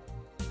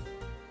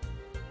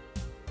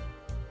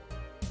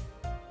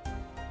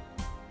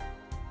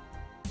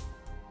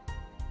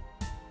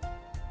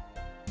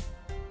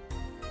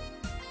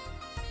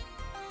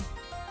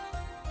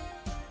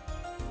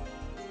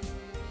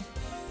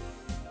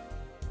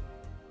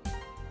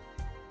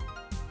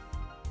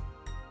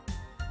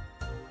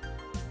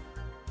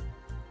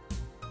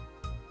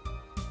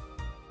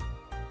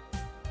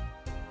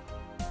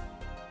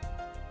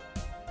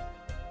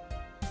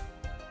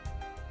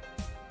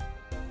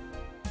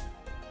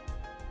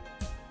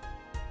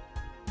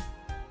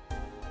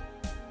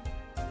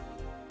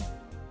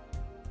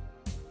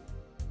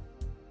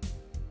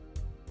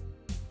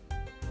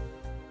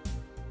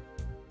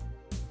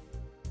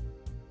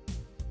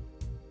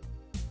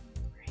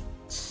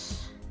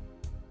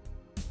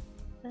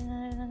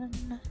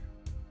 Then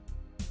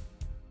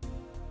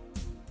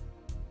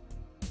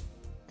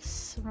the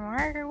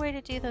smarter way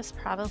to do this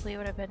probably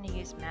would have been to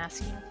use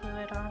masking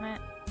fluid on it,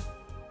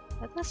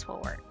 but this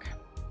will work.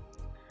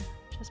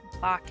 Just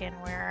block in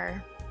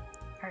where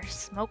our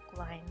smoke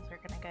lines are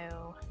gonna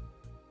go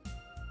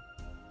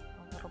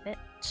a little bit.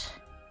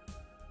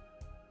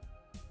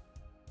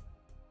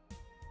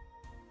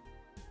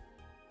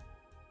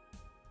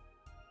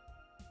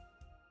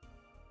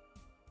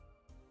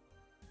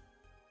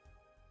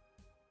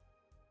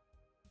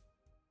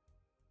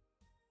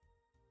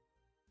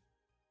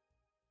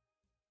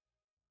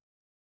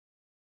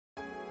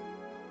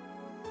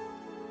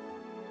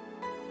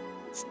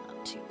 It's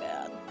not too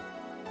bad.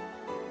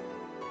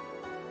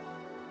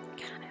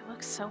 God, it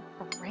looks so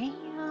brown.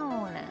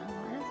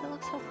 Why does it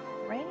look so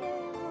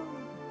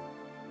brown?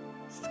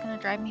 gonna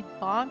drive me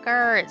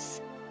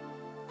bonkers.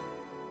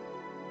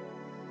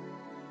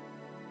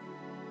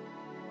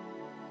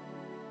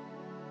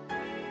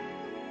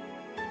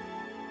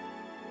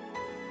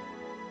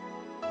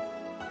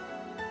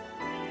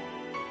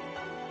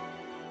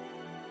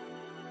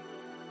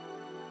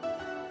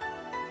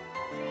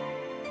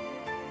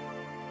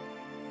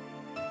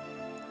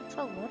 That's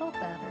a little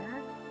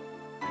better.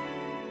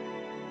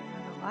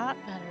 Not a lot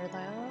better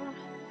though.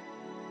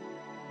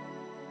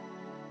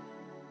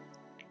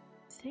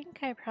 I think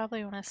I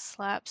probably want to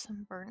slap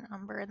some burnt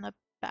umber in the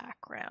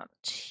background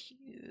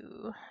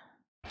too.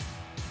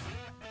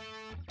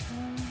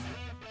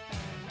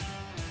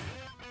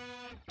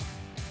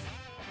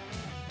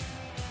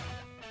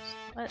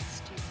 Let's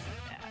do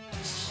that.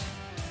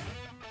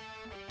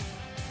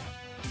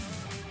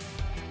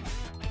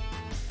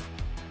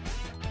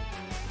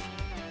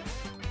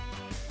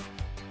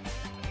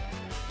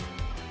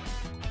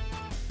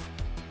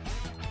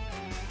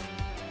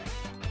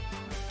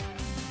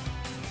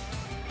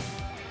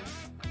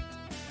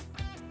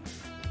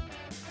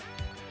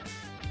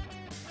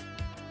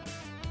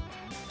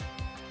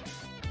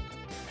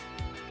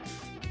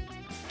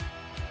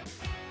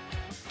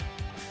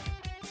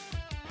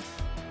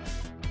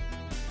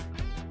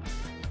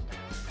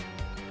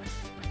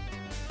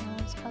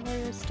 Those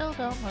colors still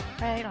don't look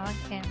right on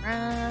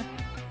camera,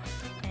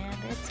 and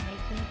it's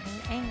making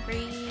me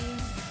angry.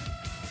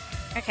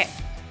 Okay,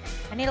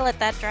 I need to let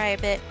that dry a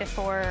bit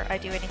before I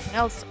do anything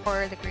else,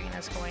 or the green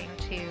is going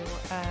to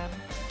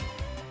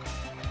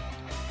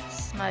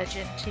smudge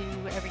into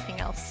everything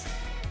else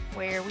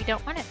where we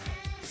don't want it.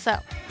 So,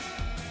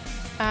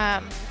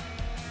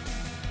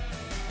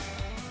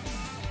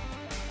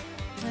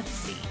 let's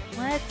see.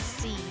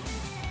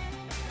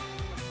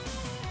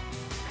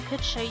 I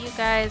could show you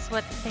guys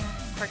what the thing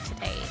for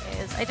today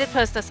is. I did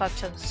post this on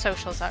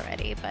socials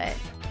already, but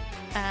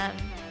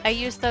I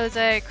used those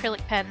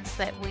acrylic pens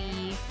that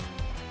we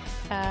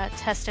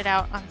tested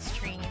out on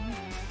stream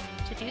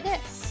to do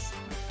this.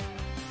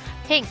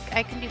 Pink,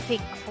 I can do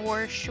pink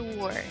for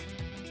sure.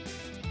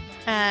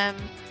 The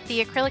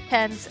acrylic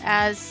pens,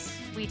 as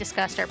we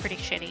discussed, are pretty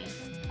shitty.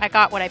 I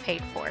got what I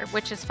paid for,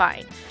 which is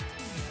fine.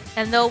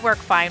 And they'll work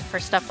fine for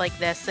stuff like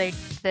this.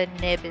 The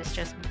nib is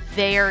just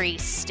very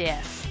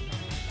stiff.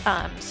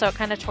 So it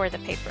kind of tore the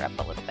paper up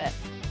a little bit.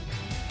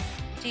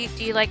 Do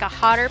you like a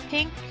hotter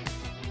pink,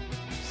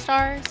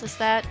 Stars? Is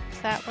that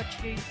what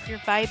you're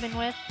vibing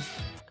with?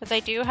 Because I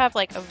do have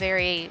like a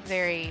very,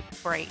 very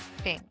bright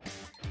pink.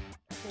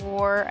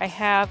 Or I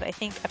have, I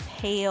think, a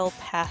pale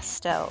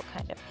pastel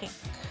kind of pink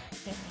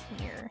in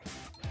here.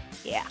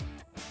 Yeah.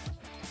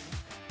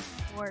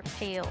 Or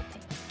pale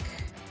pink.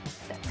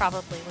 That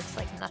probably looks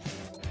like nothing.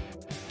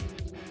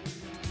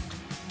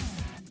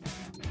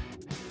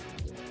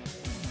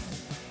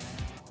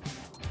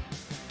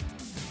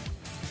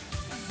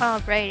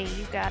 Alrighty,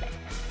 you got it.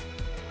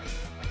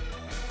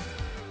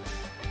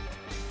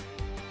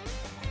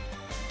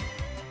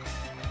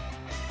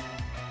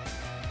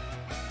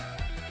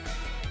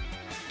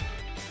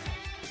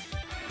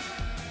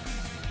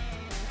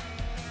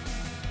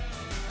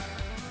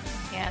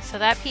 Yeah, so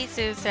that piece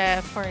is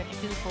for an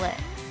ooblet.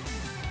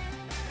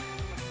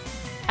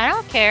 I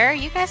don't care.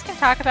 You guys can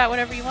talk about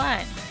whatever you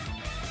want.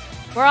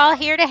 We're all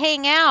here to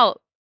hang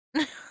out.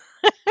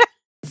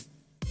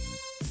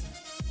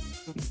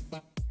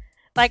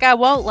 Like, I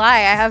won't lie,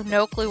 I have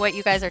no clue what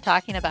you guys are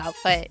talking about,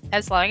 but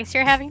as long as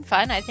you're having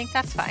fun, I think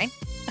that's fine.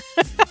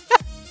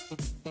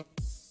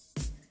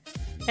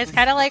 It's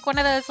kind of like one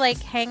of those, like,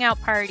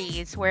 hangout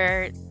parties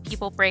where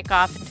people break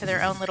off into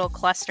their own little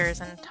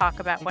clusters and talk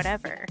about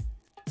whatever.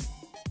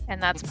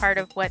 And that's part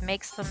of what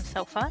makes them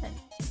so fun.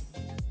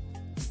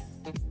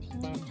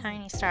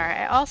 Tiny star.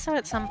 I also,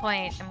 at some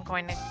point, am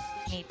going to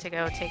need to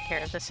go take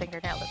care of this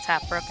fingernail that's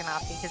half broken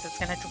off because it's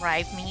going to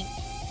drive me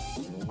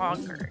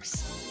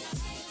bonkers.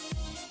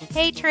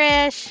 Hey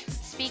Trish!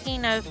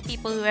 Speaking of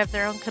people who have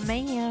their own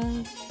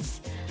commands.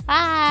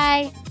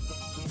 Hi!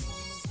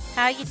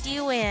 How you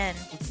doing?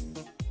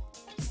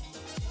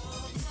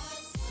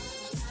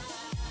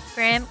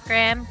 Graham,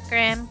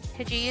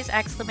 could you use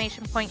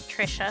exclamation point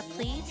Trisha,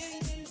 please?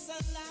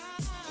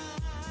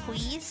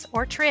 Please?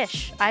 Or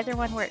Trish. Either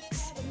one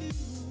works.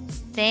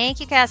 Thank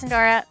you,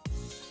 Cassandora.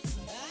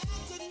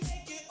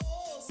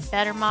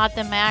 Better mod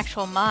than my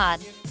actual mod.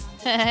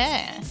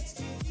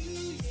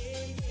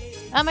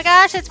 Oh my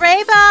gosh, it's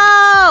Rainbow!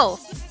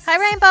 Hi,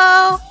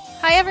 Rainbow!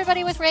 Hi,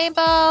 everybody with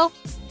Rainbow!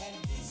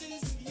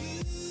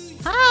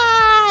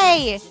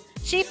 Hi!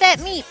 Sheep that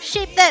meep!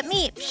 Sheep that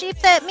meep! Sheep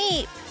that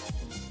meep!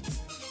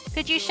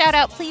 Could you shout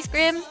out, please,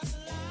 Grim?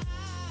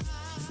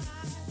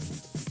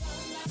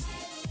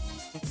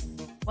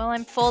 While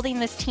I'm folding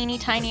this teeny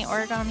tiny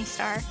origami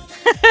star.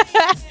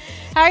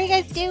 How are you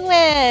guys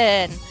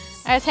doing?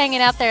 I was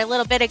hanging out there a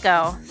little bit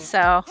ago,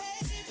 so...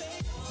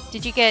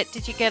 Did you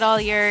get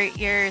all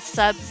your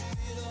subs?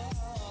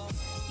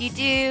 You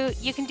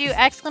can do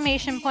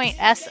exclamation point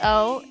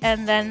SO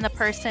and then the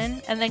person,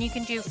 and then you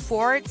can do /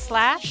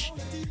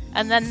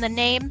 and then the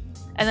name,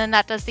 and then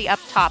that does the up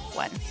top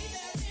one.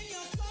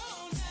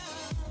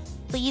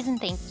 Please and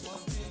thank you.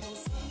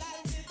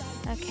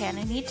 Okay, and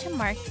I need to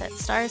mark that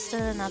stars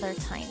did another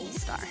tiny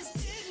star.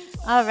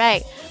 All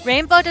right,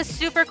 Rainbow does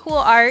super cool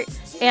art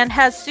and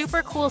has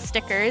super cool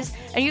stickers,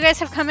 and you guys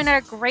have come in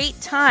at a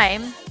great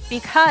time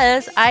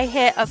because I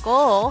hit a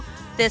goal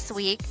this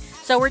week.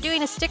 So we're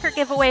doing a sticker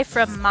giveaway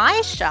from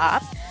my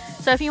shop.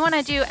 So if you want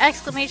to do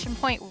exclamation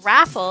point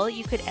raffle,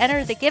 you could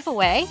enter the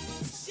giveaway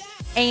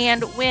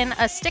and win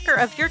a sticker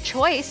of your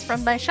choice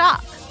from my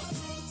shop.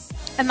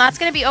 And that's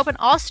going to be open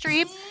all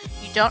stream.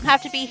 You don't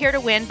have to be here to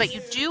win, but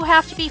you do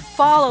have to be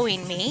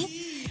following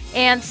me.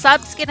 And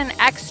subs get an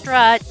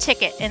extra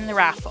ticket in the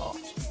raffle.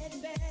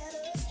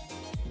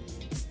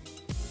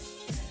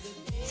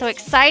 So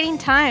exciting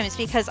times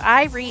because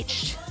I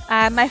reached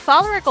my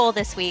follower goal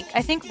this week.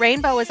 I think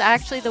Rainbow was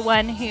actually the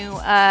one who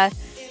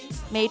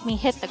made me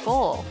hit the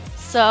goal.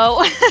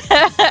 So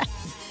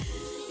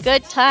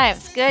good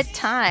times, good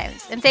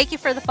times. And thank you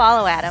for the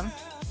follow, Adam.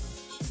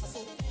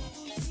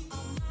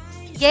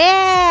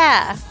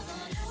 Yeah!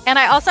 And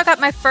I also got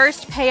my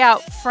first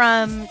payout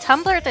from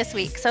Tumblr this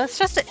week. So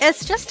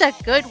it's just a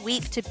good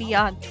week to be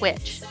on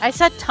Twitch. I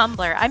said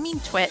Tumblr, I mean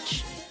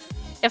Twitch.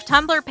 If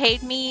Tumblr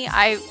paid me,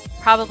 I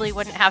probably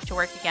wouldn't have to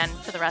work again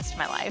for the rest of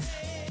my life.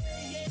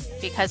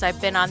 Because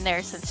I've been on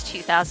there since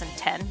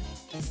 2010.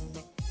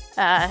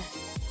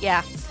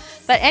 Yeah.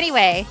 But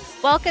anyway,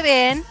 welcome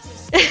in.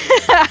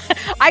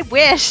 I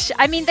wish.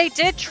 I mean, they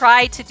did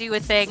try to do a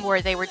thing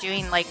where they were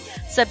doing like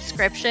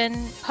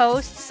subscription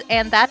posts,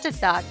 and that did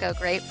not go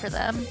great for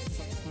them.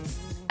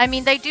 I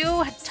mean, they do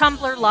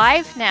Tumblr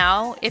Live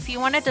now. If you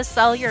wanted to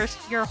sell your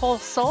whole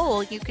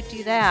soul, you could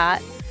do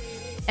that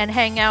and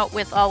hang out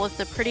with all of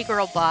the pretty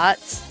girl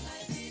bots.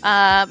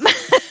 I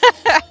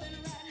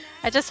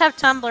just have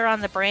Tumblr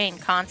on the brain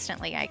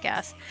constantly, I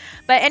guess.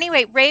 But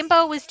anyway,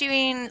 Rainbow was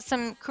doing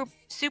some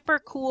super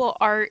cool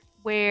art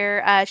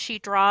where she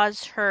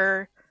draws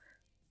her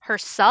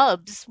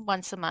subs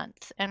once a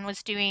month, and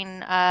was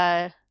doing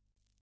the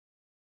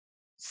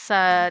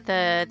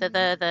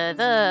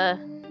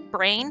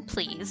brain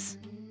please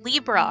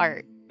Libra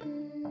art,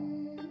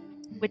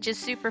 which is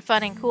super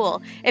fun and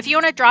cool. If you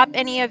want to drop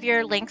any of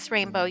your links,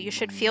 Rainbow, you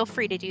should feel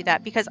free to do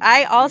that, because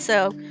I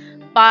also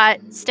bought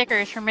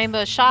stickers from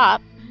Rainbow's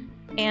shop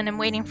and I'm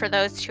waiting for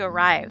those to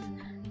arrive.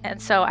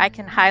 And so I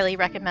can highly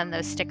recommend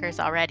those stickers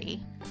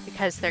already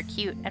because they're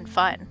cute and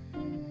fun.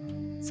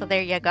 So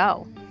there you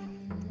go.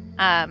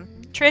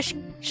 Trish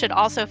should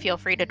also feel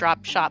free to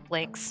drop shop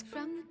links.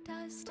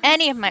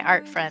 Any of my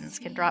art friends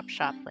can drop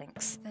shop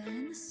links.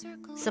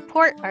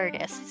 Support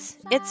artists.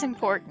 It's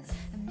important.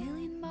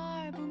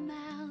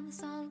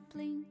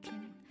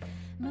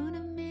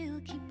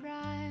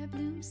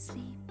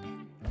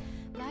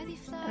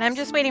 And I'm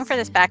just waiting for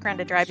this background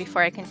to dry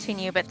before I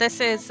continue, but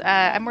this is,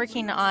 I'm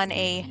working on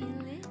a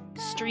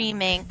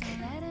Stream Ink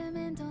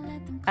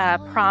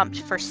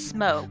prompt for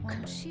Smoke.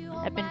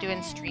 I've been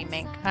doing Stream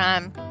Ink.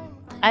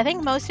 I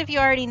think most of you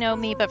already know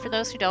me, but for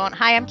those who don't,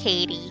 hi, I'm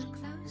Katie.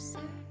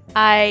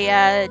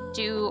 I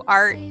do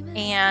art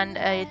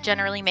and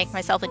generally make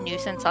myself a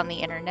nuisance on the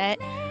internet.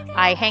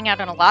 I hang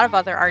out on a lot of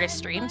other artist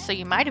streams, so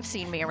you might have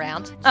seen me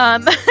around.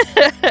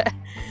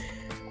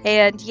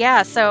 And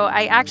yeah, so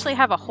I actually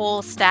have a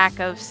whole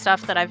stack of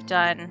stuff that I've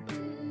done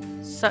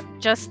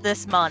just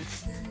this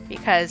month,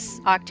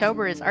 because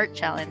October is Art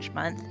Challenge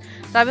month.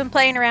 So I've been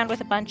playing around with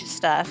a bunch of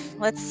stuff.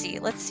 Let's see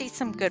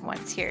some good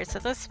ones here. So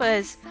this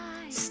was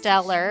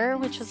Stellar,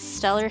 which was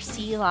Stellar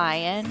Sea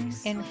Lion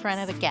in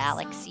front of a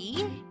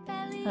galaxy.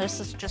 This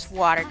is just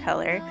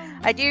watercolor.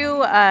 I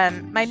do,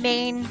 my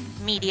main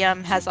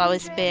medium has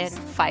always been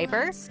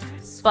fiber,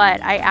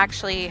 but I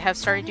actually have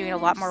started doing a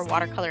lot more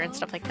watercolor and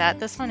stuff like that.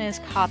 This one is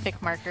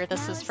Copic marker.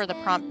 This is for the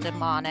prompt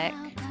Demonic.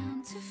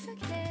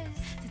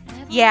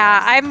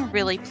 Yeah, I'm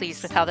really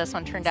pleased with how this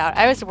one turned out.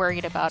 I was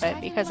worried about it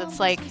because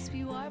it's like,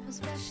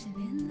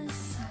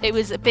 it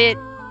was a bit,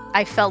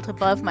 I felt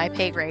above my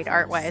pay grade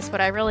art-wise,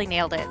 but I really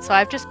nailed it. So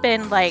I've just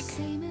been like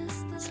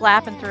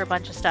slapping through a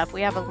bunch of stuff.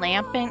 We have a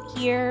lampant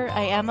here.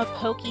 I am a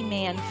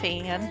Pokemon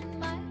fan.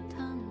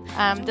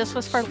 This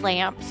was for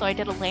lamp, so I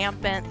did a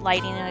lampant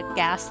lighting a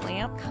gas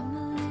lamp.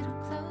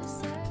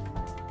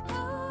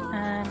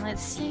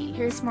 Let's see,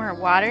 here's more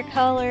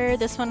watercolor.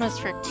 This one was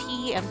for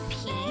Tea and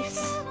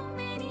Peace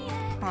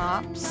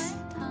prompts.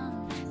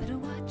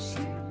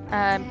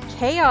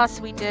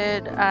 Chaos we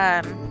did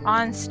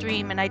on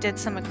stream, and I did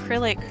some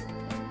acrylic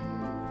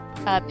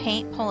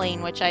paint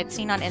pulling, which I'd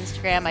seen on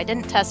Instagram. I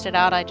didn't test it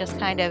out, I just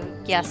kind of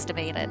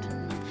guesstimated.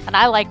 And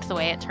I liked the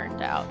way it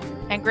turned out.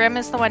 And Grim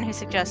is the one who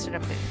suggested a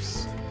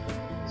moose.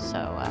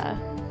 So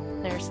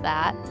there's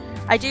that.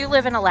 I do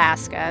live in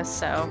Alaska,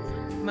 so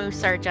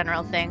moose are a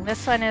general thing.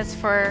 This one is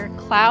for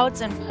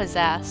Clouds and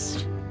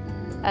Possessed,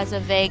 as a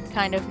vague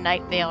kind of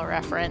Night Vale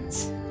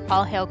reference.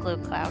 All hail Glue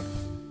Cloud.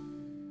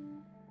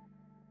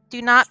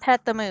 Do not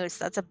pet the moose.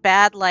 That's a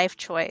bad life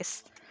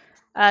choice.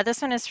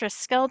 This one is for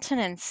Skeleton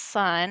and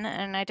Sun,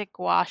 and I did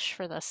gouache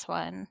for this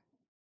one.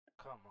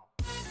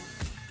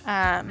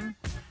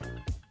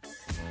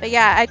 But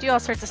yeah, I do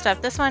all sorts of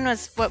stuff. This one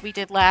was what we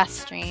did last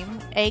stream.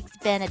 Eggs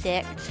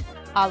Benedict.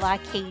 a la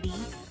Katie.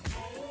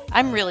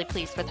 I'm really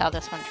pleased with how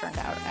this one turned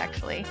out,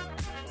 actually.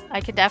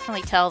 I could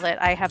definitely tell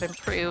that I have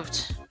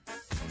improved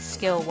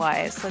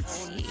skill-wise. Let's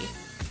see.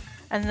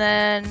 And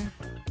then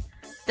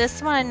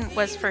this one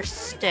was for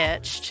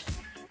stitched.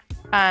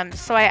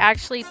 So I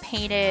actually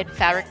painted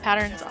fabric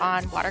patterns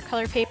on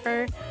watercolor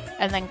paper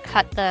and then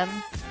cut them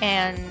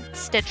and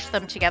stitched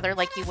them together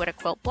like you would a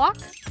quilt block.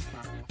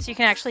 So you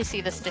can actually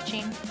see the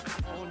stitching.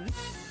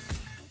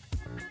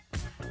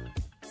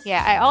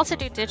 Yeah, I also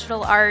do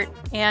digital art,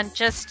 and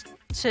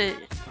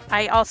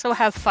I also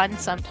have fun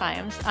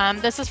sometimes.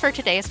 This is for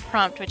today's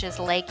prompt, which is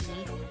leggy.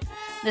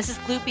 This is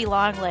Gloopy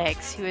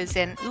Longlegs, who is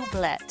in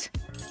Ooblet.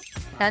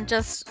 And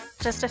just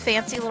a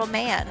fancy little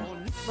man.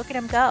 Look at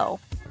him go.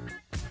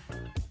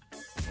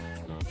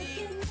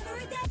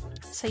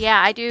 So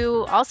yeah, I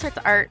do all sorts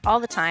of art all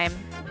the time,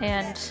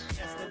 and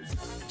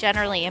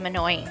generally am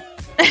annoying.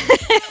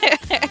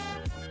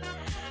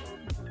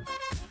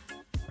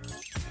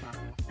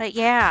 But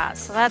yeah,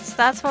 so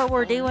that's what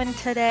we're doing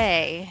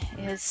today,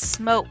 is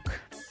smoke,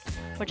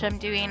 which I'm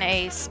doing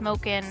a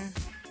smokin'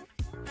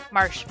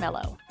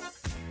 marshmallow.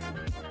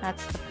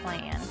 That's the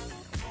plan.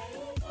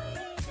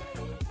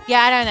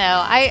 Yeah, I don't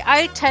know.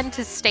 I tend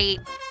to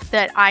state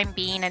that I'm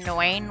being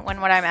annoying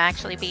when what I'm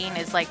actually being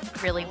is like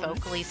really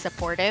vocally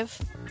supportive.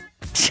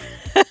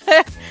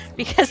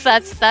 Because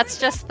that's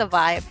just the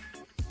vibe.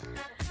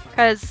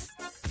 Because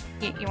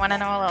you want to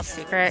know a little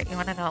secret? You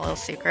want to know a little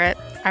secret?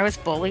 I was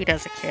bullied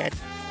as a kid.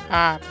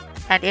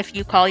 And if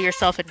you call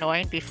yourself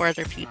annoying before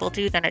other people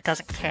do, then it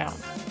doesn't count.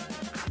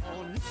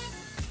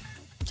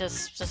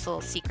 Just a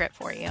little secret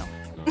for you.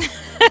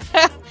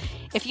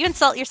 If you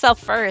insult yourself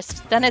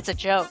first, then it's a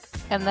joke.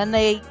 And then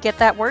they get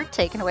that word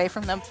taken away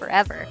from them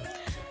forever.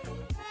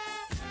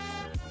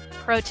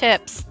 Pro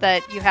tips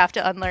that you have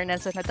to unlearn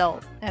as an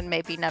adult and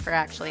maybe never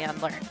actually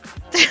unlearn.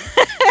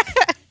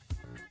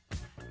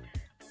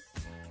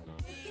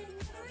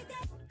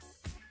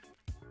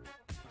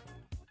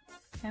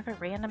 I have a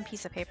random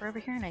piece of paper over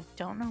here and I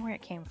don't know where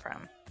it came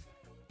from.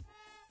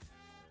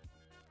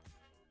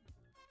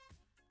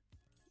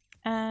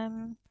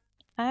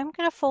 I'm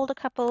gonna fold a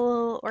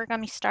couple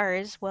origami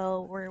stars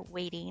while we're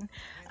waiting.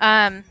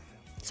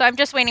 So I'm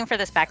just waiting for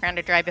this background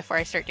to dry before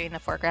I start doing the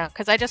foreground,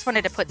 because I just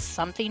wanted to put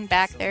something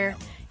back there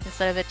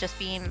instead of it just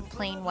being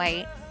plain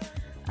white.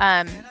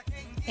 And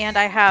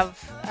I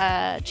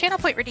have channel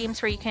point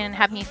redeems where you can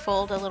have me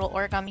fold a little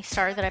origami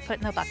star that I put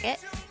in the bucket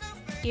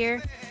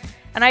here.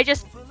 And I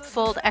just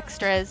fold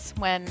extras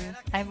when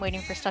I'm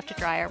waiting for stuff to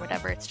dry or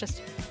whatever. It's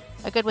just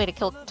a good way to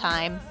kill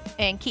time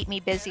and keep me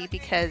busy,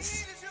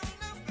 because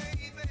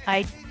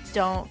I'm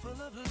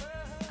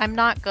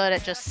not good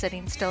at just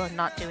sitting still and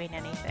not doing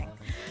anything.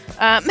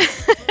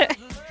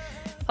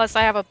 Plus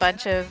I have a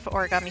bunch of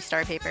origami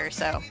star paper,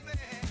 so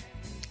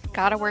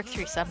gotta work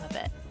through some of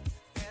it.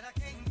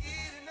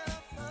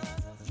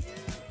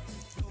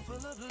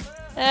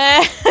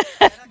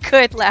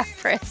 Good laugh,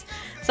 Chris.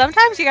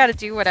 Sometimes you gotta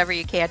do whatever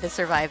you can to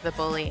survive the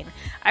bullying.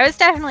 I was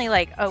definitely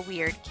like a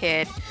weird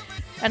kid,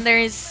 and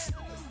there's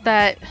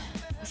this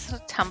is a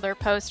Tumblr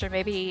post or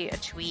maybe a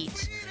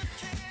tweet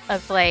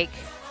of like,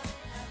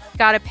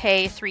 gotta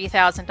pay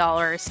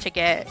 $3,000 to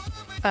get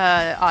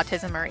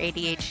autism or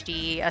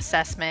ADHD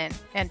assessment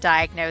and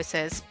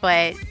diagnosis,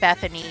 but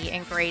Bethany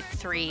in grade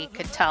 3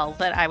 could tell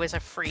that I was a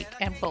freak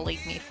and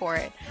bullied me for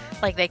it.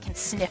 Like, they can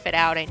sniff it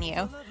out in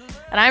you.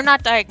 And I'm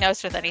not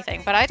diagnosed with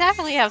anything, but I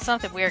definitely have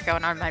something weird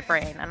going on in my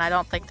brain, and I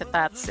don't think that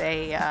that's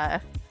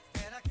a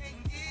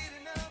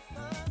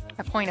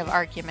point of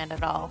argument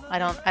at all. I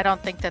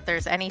don't think that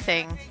there's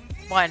anything,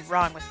 one,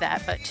 wrong with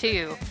that, but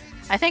two,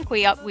 I think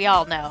we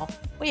all know.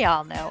 We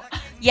all know.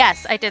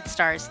 Yes, I did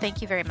stars.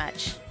 Thank you very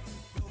much.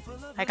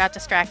 I got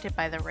distracted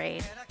by the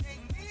raid.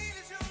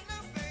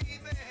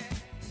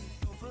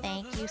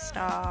 Thank you,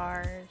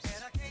 Stars.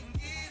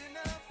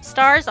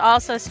 Stars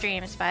also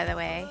streams, by the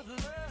way,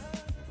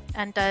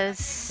 and does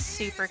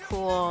super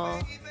cool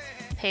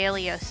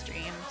paleo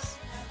streams.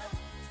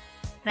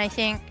 And I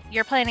think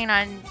you're planning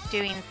on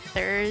doing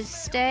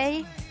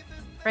Thursday,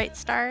 right,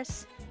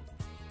 Stars?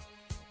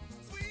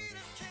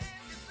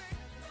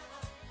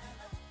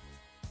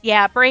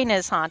 Yeah, Brain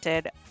is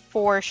haunted,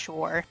 for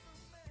sure.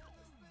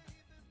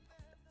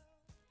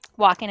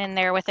 Walking in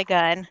there with a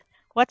gun.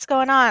 What's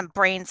going on?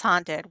 Brain's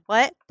haunted.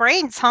 What?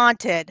 Brain's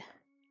haunted.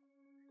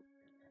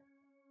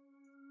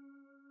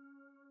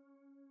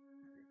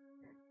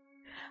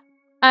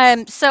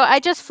 So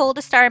I just fold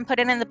a star and put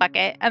it in the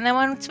bucket, and then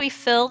once we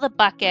fill the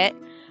bucket,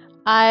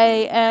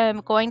 I am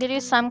going to do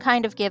some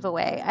kind of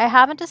giveaway. I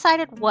haven't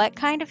decided what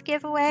kind of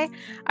giveaway.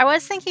 I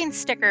was thinking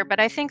sticker, but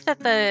I think that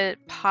the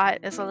pot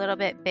is a little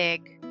bit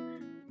big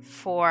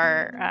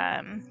for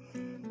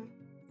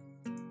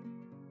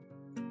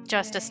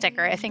just a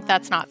sticker. I think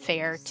that's not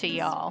fair to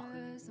y'all.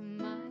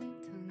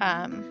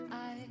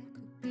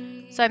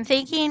 So I'm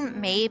thinking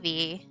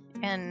maybe,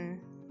 and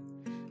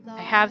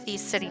I have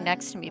these sitting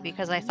next to me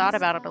because I thought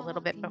about it a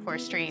little bit before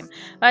stream,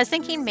 but I was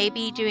thinking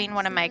maybe doing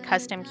one of my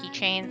custom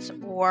keychains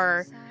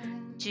or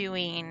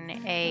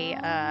doing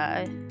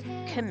a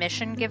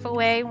commission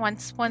giveaway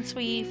once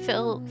we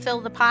fill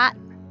the pot,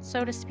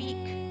 so to speak.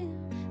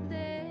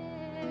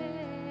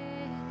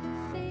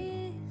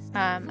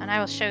 And I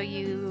will show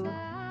you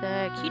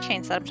the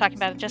keychains that I'm talking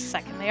about in just a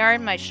second. They are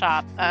in my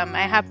shop.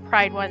 I have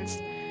Pride ones,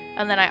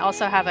 and then I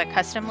also have a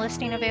custom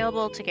listing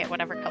available to get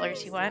whatever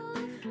colors you want.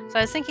 So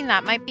I was thinking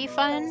that might be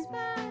fun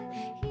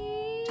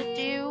to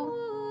do,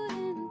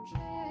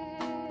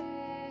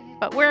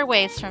 but we're a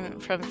ways from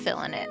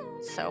filling it,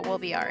 so we'll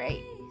be all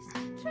right.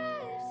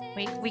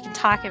 We can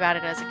talk about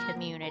it as a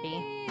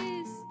community,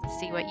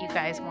 see what you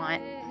guys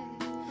want.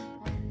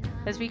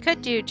 Because we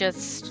could do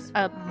just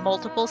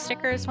multiple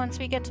stickers once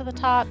we get to the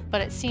top,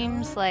 but it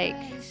seems like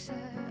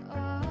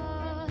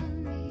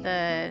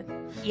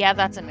yeah,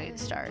 that's a mood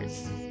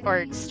stars.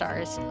 Or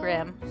stars,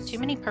 Grim. Too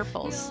many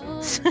purples.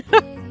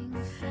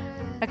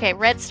 Okay,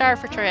 red star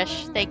for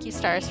Trish. Thank you,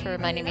 stars, for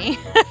reminding me.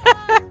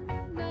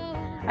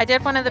 I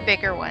did one of the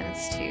bigger ones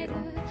too.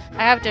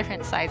 I have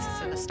different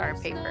sizes of the star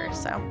paper,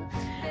 so.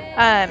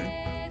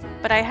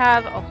 But I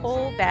have a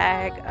whole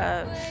bag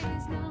of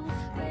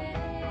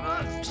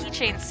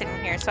keychains sitting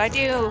here. So I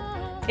do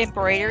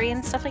embroidery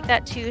and stuff like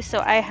that too. So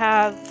I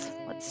have,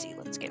 let's see,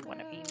 let's get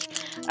one of each.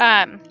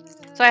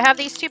 So I have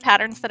these two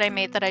patterns that I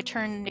made that I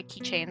turned into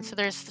keychains. So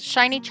there's the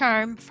Shiny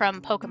Charm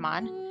from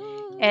Pokemon,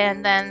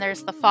 and then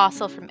there's the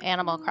Fossil from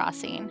Animal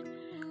Crossing.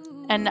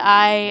 And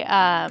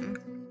I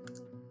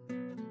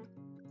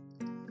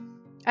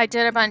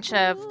did a bunch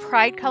of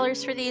Pride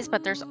colors for these,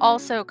 but there's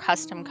also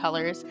custom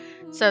colors.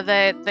 So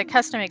the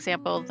custom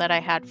example that I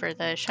had for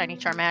the Shiny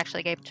Charm, I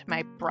actually gave to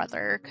my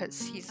brother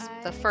because he's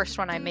the first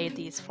one I made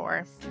these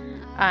for.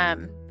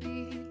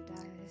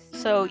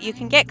 So you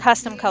can get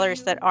custom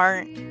colors that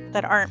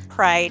aren't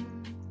Pride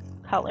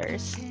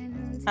colors.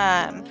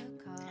 But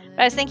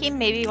I was thinking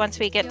maybe once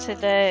we get to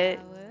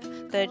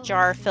the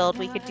jar filled,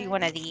 we could do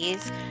one of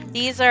these.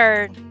 These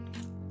are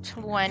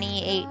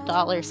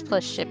 $28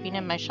 plus shipping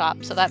in my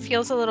shop, so that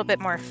feels a little bit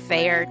more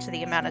fair to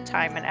the amount of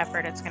time and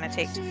effort it's going to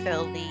take to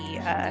fill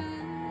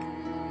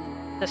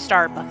the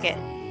star bucket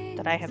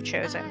that I have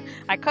chosen.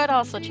 I could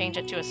also change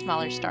it to a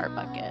smaller star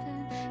bucket,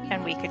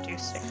 and we could do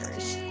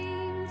stickers.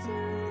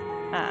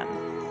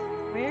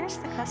 Where's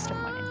the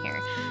custom one in here?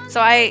 So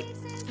I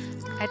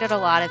did a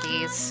lot of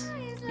these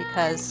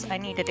because I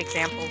needed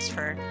examples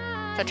for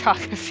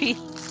photography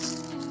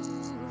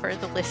for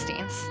the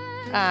listings.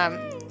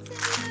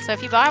 So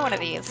if you buy one of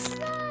these,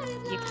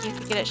 you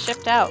could get it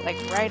shipped out like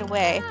right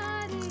away.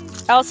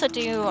 I also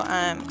do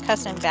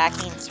custom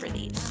backings for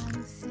these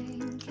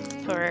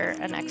for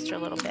an extra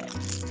little bit.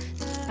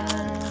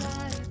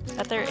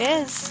 But there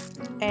is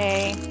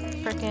a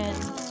freaking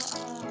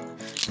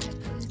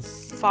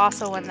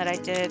Fossil one that I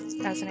did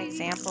as an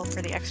example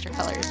for the extra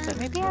colors, but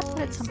maybe I'll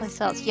put it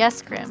someplace else.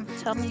 Yes, Grim,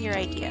 tell me your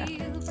idea.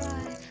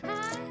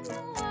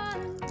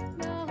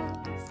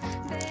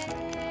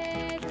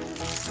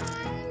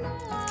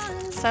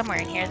 Somewhere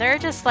in here. They're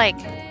just like,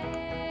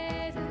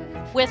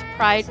 with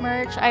Pride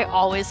merch, I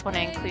always want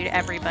to include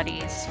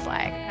everybody's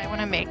flag. I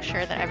want to make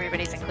sure that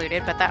everybody's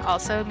included, but that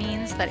also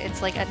means that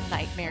it's like a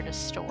nightmare to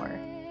store.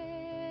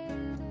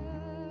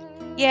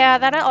 Yeah,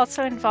 that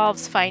also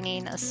involves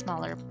finding a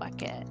smaller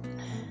bucket,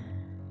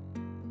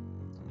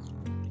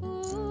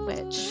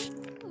 which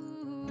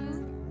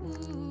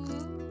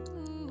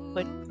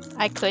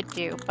I could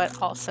do,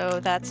 but also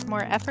that's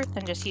more effort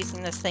than just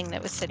using this thing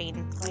that was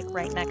sitting like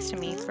right next to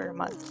me for a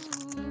month.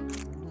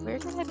 Where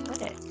did I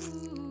put it?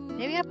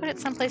 Maybe I put it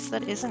someplace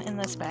that isn't in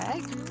this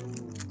bag?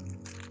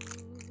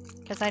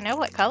 Because I know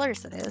what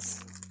colors it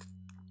is.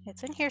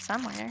 It's in here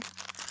somewhere,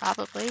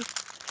 probably.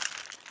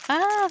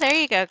 Oh, there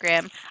you go,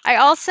 Grim. I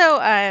also,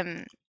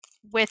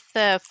 with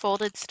the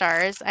folded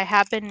stars, I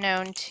have been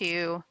known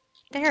to...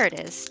 There it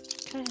is.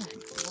 Good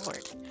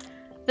Lord.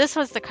 This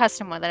was the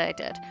custom one that I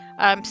did.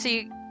 So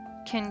you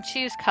can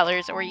choose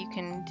colors, or you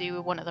can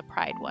do one of the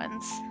Pride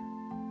ones.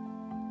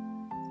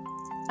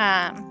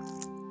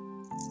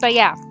 But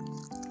yeah,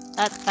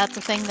 that's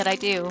a thing that I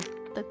do.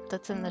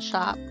 That's in the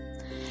shop.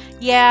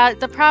 Yeah,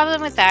 the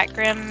problem with that,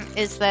 Grim,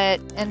 is that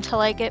until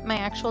I get my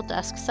actual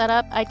desk set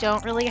up, I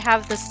don't really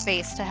have the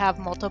space to have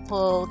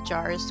multiple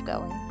jars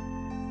going.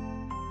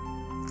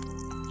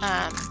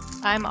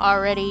 I'm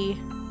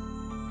already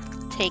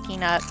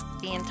taking up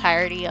the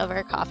entirety of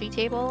our coffee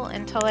table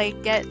until I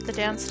get the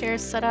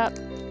downstairs set up.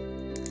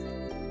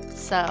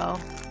 So,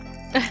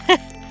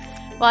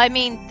 well, I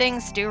mean,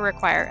 things do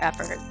require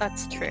effort,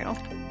 that's true.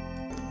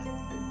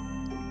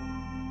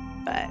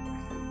 But,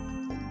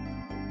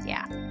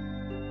 yeah.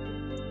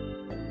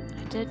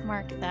 I did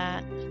mark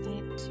that. I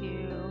need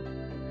to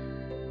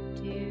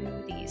do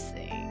these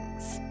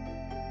things.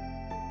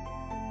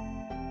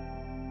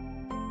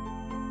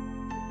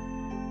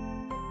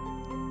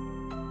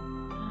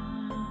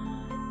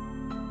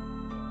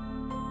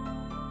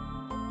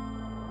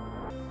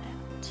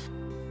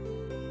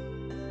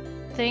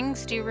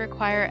 Things do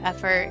require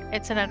effort.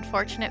 It's an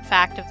unfortunate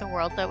fact of the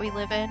world that we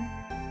live in.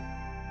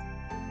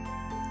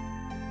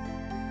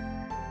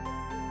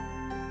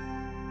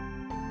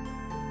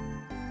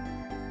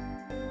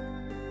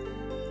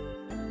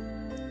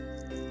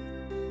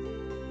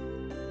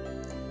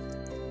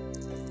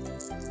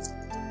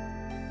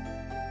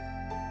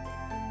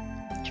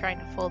 trying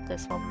to fold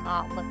this while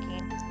not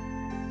looking.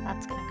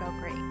 That's gonna go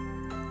great.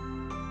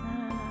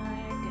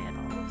 I did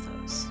all of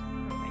those.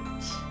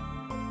 Alright.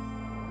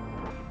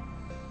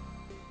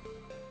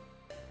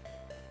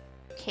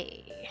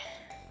 Okay.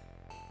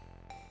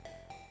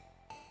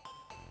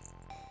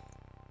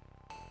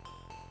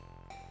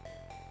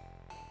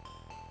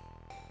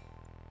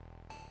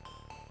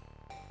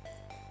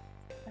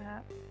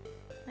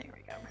 There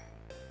we go.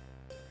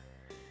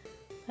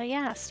 But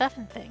yeah, stuff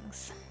and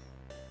things.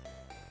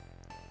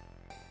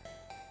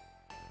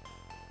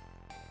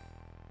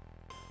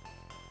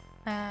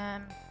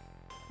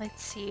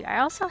 Let's see. I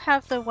also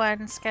have the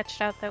one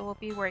sketched out that we'll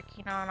be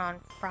working on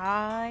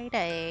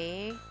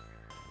Friday.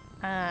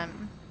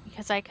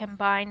 Because I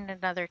combined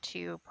another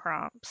 2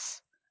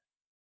 prompts.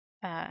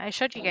 I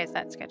showed you guys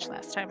that sketch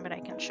last time, but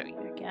I can show you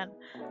again.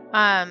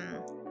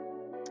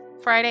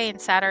 Friday and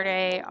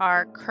Saturday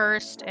are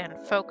Cursed and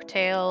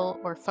Folktale,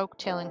 or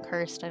Folktale and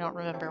Cursed. I don't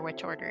remember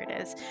which order it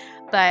is.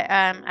 But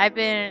I've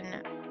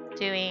been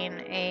doing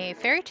a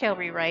fairy tale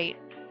rewrite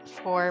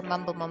for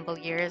Mumble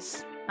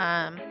years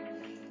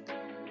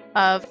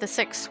of the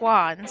 6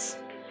 swans,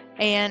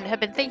 and have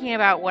been thinking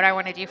about what I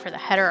want to do for the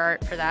header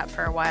art for that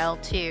for a while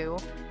too.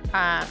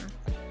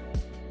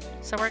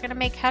 So we're going to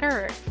make header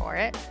art for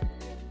it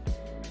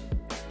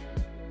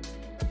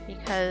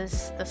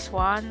because the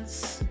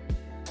swans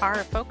are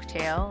a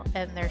folktale,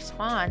 and they're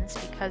swans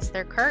because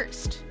they're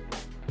cursed.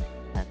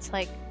 That's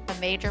like a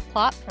major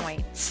plot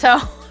point.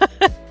 So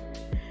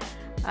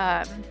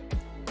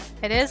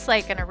it is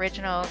like an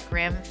original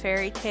Grimm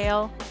fairy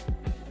tale,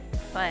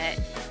 but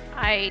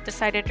I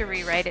decided to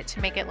rewrite it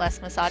to make it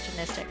less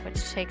misogynistic,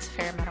 which takes a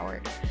fair amount of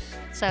work.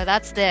 So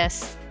that's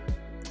this,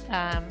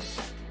 and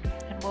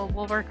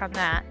we'll work on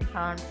that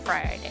on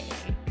Friday.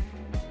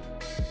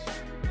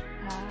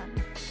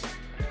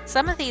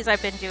 Some of these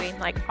I've been doing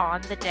like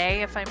on the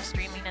day if I'm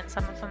streaming, and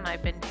some of them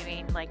I've been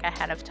doing like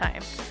ahead of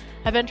time.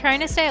 I've been trying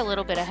to stay a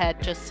little bit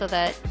ahead just so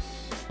that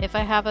if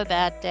I have a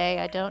bad day,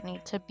 I don't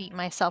need to beat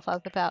myself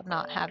up about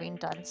not having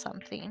done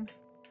something.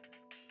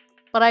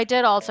 But I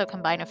did also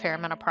combine a fair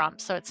amount of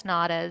prompts, so it's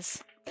not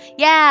as...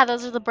 Yeah,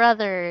 those are the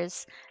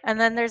brothers. And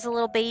then there's a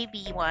little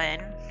baby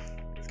one.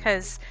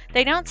 Because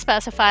they don't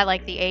specify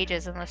like the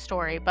ages in the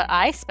story, but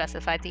I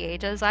specified the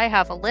ages. I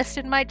have a list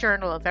in my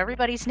journal of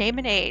everybody's name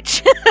and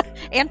age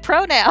and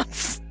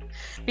pronouns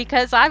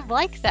because I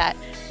like that.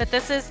 But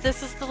this is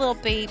the little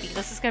baby.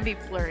 This is gonna be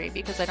blurry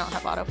because I don't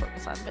have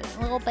autofocus on. But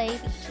little baby,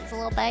 she's a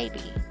little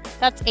baby.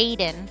 That's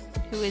Aiden,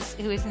 who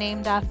is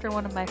named after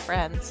one of my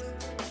friends.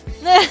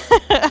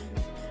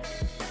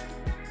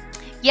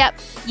 Yep.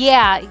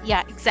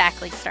 Yeah.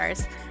 Exactly.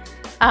 Stars.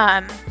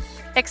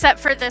 Except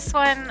for this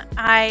one,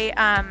 I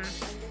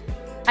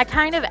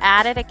kind of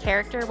added a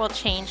character, well,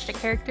 changed a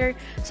character.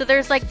 So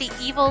there's like the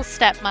evil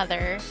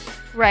stepmother,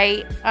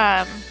 right?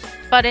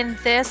 But in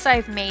this,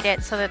 I've made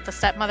it so that the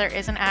stepmother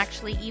isn't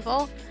actually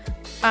evil.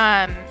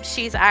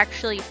 She's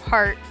actually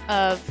part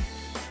of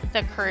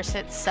the curse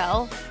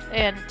itself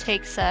and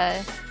takes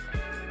and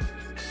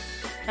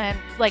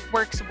like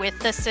works with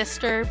the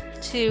sister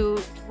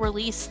to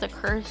release the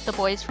curse, the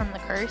boys from the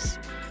curse.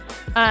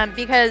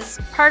 Because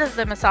part of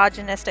the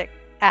misogynistic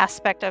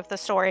aspect of the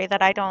story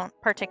that I don't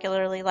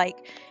particularly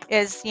like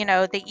is, you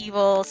know, the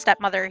evil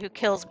stepmother who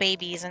kills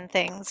babies and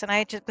things, and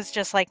I was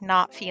just like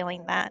not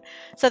feeling that.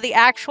 So the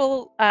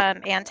actual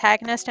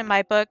antagonist in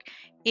my book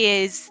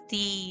is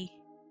the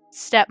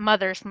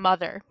stepmother's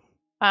mother,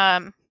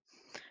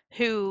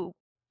 who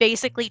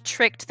basically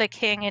tricked the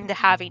king into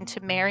having to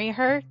marry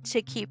her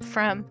to keep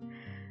from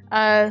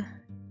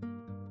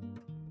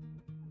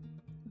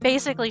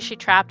basically she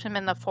trapped him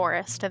in the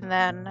forest, and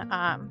then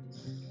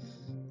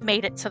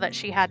made it so that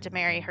she had to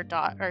marry her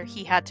daughter, or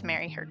he had to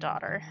marry her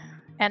daughter,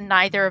 and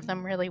neither of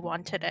them really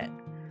wanted it.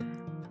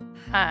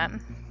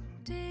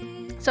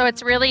 So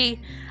it's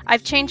really,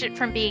 I've changed it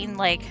from being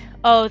like,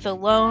 oh, the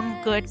lone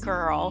good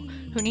girl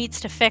who needs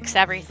to fix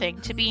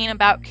everything, to being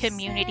about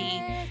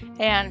community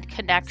and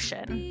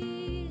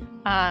connection,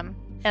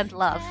 and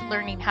love.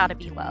 Learning how to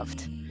be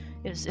loved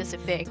is a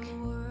big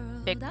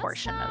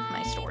portion of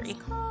my story,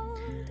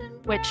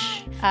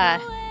 which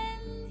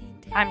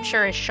I'm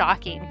sure is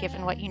shocking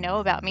given what you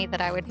know about me,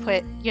 that I would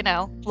put, you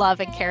know,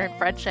 love and care and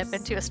friendship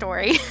into a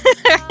story.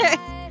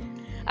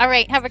 All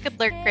right, have a good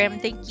lurk, Grim.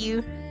 Thank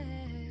you.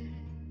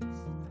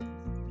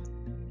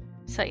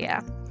 So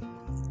yeah.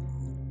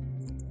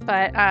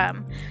 But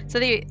so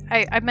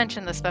I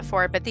mentioned this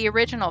before, but the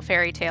original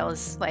fairy tale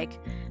is like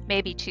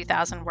maybe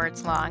 2,000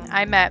 words long.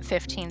 I'm at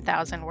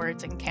 15,000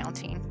 words and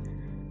counting.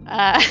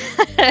 And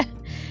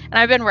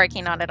I've been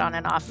working on it on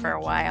and off for a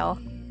while.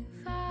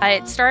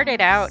 It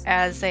started out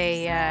as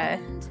the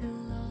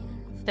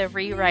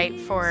rewrite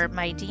for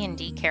my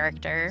D&D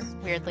character,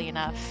 weirdly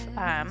enough.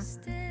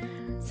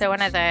 So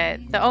one of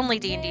the only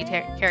D&D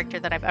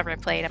character that I've ever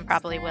played and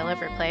probably will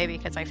ever play,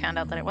 because I found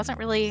out that it wasn't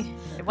really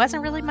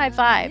my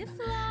vibe.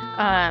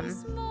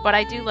 But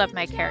I do love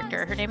my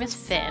character. Her name is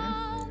Finn,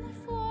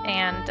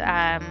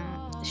 and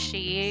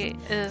she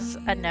is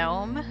a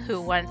gnome who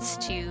wants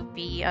to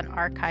be an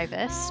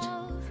archivist.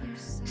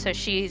 So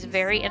she's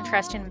very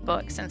interested in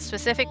books and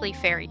specifically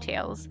fairy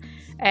tales.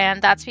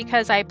 And that's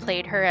because I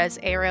played her as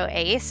Arrow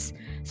Ace.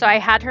 So I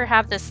had her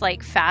have this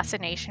like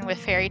fascination with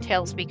fairy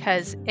tales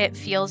because it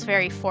feels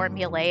very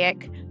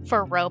formulaic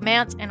for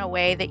romance in a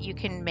way that you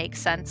can make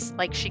sense,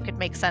 like she could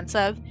make sense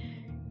of.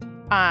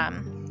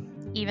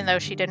 Even though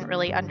she didn't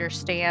really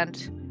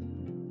understand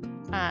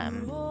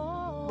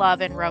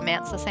love and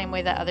romance the same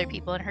way that other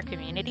people in her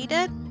community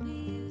did.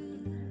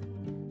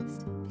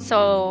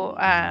 So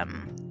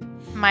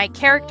my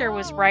character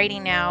was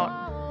writing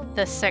out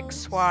the Six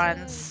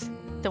Swans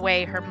the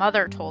way her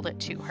mother told it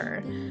to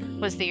her,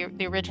 was the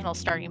original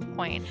starting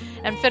point.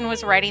 And Finn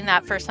was writing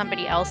that for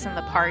somebody else in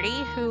the party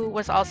who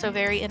was also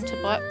very into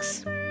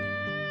books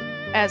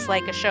as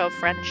like a show of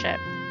friendship.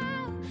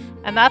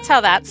 And that's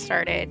how that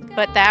started.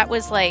 But that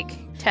was like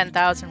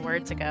 10,000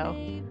 words ago.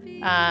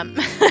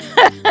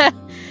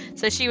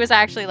 So she was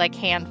actually like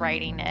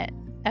handwriting it.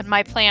 And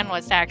my plan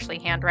was to actually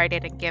handwrite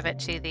it and give it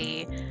to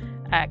the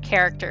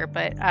character,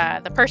 but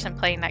the person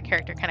playing that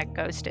character kind of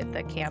ghosted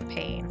the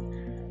campaign.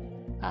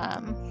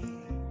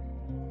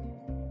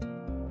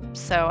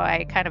 So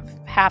I kind of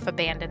half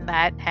abandoned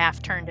that,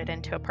 half turned it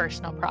into a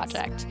personal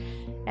project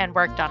and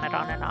worked on it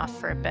on and off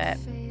for a bit.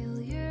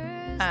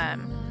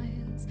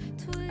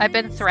 I've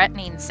been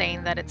threatening,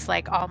 saying that it's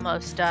like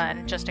almost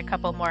done, just a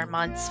couple more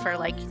months, for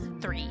like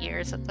 3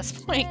 years at this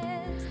point.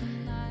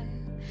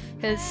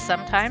 Because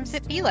sometimes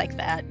it be like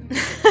that.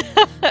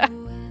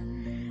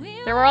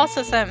 There were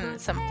also some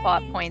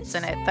plot points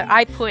in it that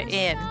I put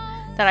in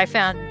that I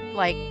found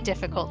like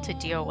difficult to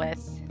deal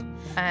with.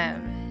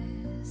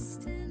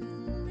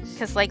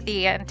 Because like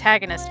the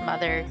antagonist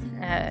mother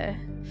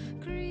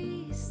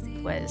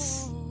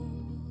was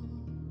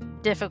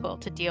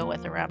difficult to deal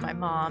with around my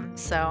mom,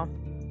 so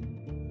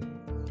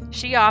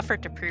she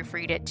offered to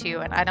proofread it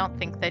too, and I don't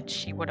think that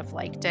she would have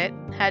liked it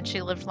had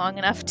she lived long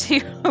enough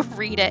to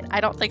read it. I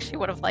don't think she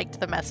would have liked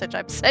the message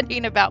I'm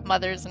sending about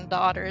mothers and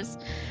daughters.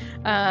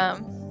 I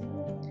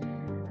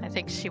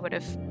think she would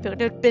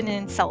have been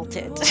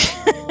insulted.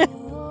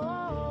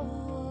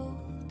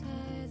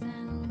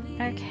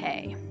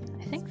 Okay,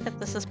 I think that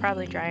this is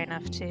probably dry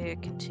enough to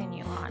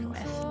continue on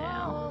with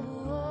now.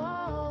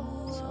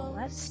 So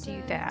let's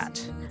do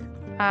that.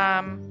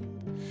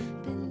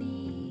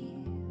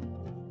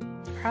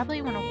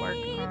 Probably want to work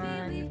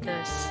on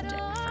the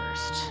stick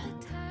first.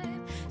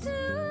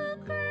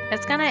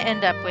 It's gonna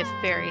end up with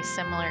very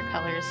similar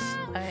colors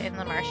in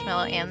the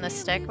marshmallow and the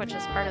stick, which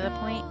is part of the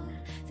point.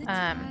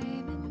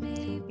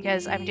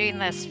 Because I'm doing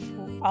this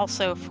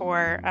also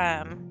for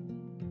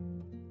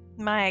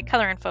my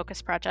Color and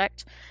Focus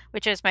project,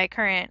 which is my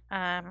current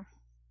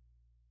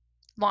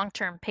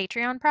long-term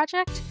Patreon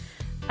project,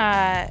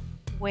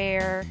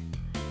 where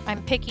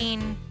I'm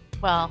picking,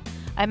 well,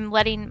 I'm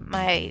letting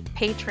my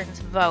patrons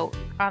vote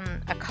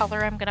on a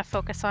color I'm going to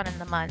focus on in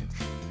the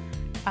month,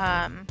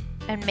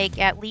 and make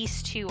at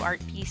least 2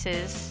 art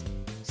pieces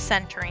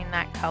centering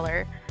that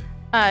color.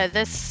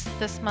 This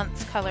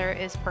month's color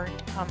is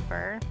Burnt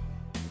Umber.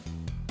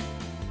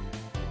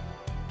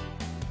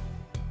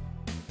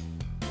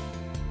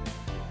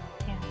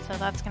 And so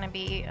that's going to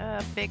be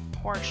a big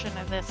portion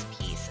of this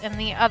piece. And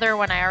the other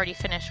one I already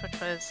finished, which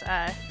was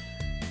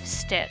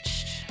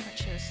Stitched,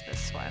 which is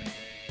this one.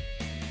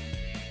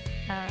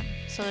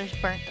 So there's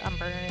Burnt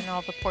Umber and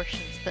all the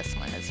portions this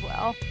one as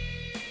well.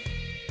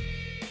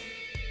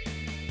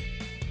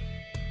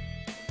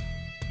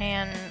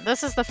 And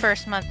this is the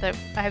first month that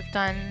I've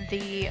done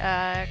the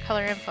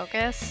Color and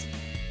Focus,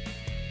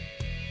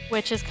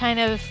 which is kind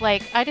of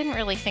like, I didn't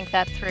really think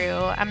that through,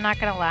 I'm not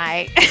gonna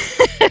lie.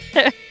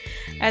 I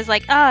was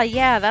like, oh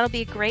yeah, that'll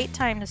be a great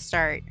time to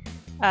start.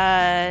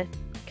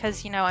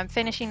 Because, you know, I'm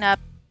finishing up,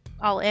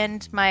 I'll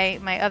end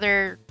my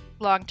other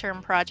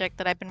long-term project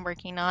that I've been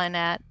working on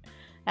at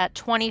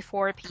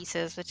 24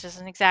 pieces, which is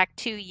an exact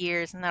 2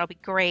 years, and that'll be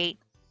great.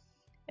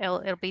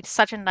 It'll be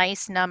such a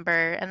nice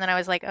number. And then I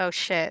was like, oh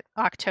shit,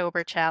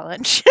 October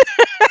challenge.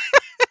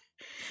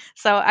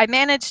 So I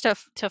managed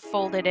to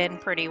fold it in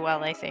pretty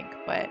well, I think.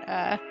 But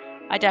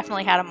I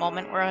definitely had a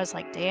moment where I was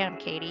like, damn,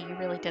 Katie, you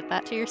really did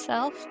that to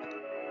yourself?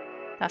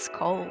 That's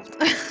cold.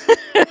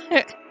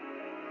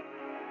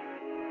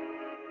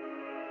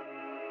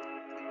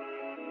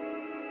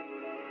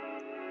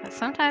 But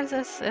sometimes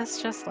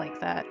it's just like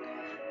that.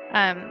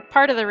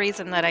 Part of the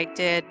reason that I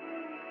did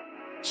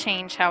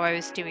change how I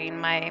was doing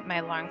my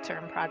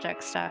long-term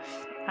project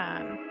stuff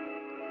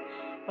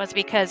was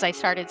because I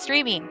started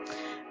streaming.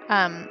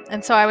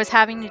 And so I was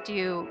having to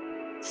do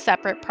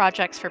separate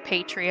projects for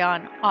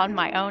Patreon on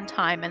my own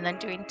time and then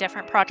doing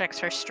different projects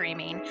for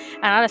streaming.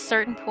 And at a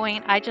certain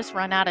point, I just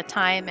run out of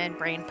time and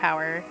brain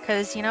power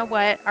because, you know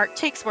what, art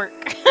takes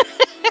work.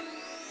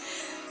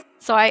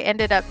 So I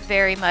ended up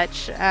very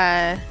much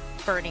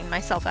burning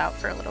myself out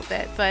for a little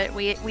bit, but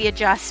we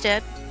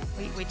adjusted,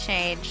 we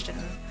changed, and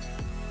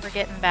we're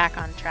getting back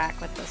on track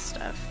with this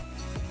stuff.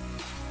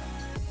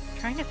 I'm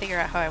trying to figure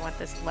out how I want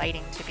this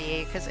lighting to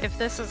be, because if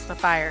this is the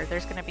fire,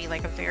 there's going to be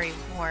like a very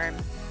warm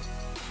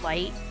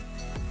light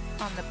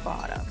on the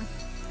bottom.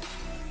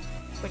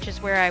 which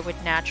is where I would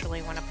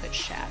naturally want to put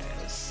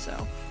shadows,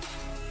 so.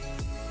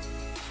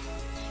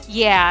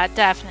 Yeah,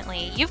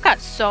 definitely. You've got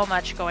so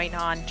much going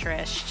on,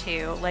 Trish,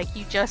 too. Like,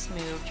 you just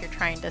moved, you're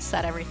trying to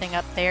set everything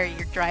up there,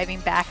 you're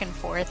driving back and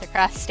forth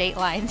across state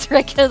lines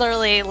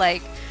regularly,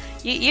 like,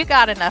 you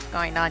got enough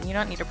going on. You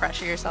don't need to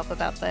pressure yourself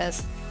about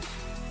this.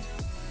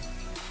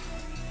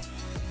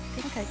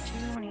 I think I do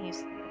want to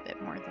use a little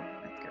bit more of the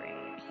wood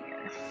grain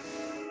here.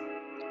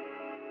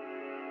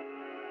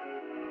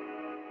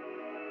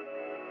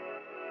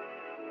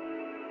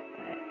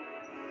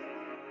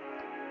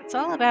 It's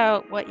all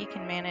about what you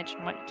can manage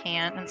and what you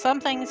can't, and some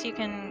things you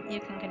can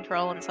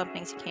control and some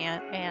things you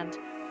can't, and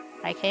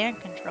I can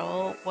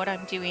control what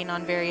I'm doing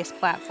on various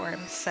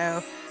platforms,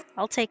 so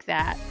I'll take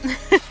that.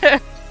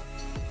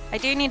 I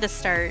do need to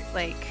start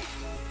like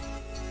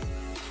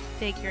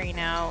figuring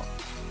out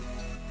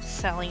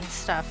selling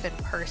stuff in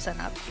person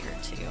up here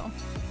too.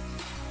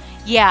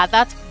 Yeah,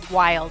 that's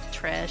wild,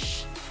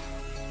 Trish.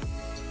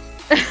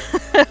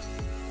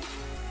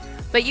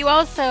 But you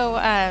also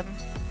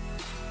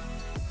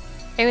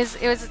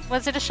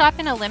was it a shop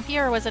in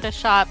Olympia or was it a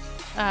shop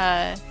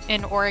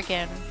in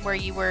Oregon where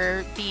you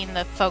were being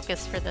the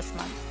focus for this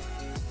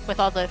month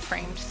with all the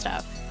framed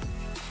stuff?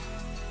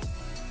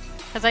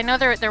 Because I know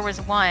there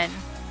was one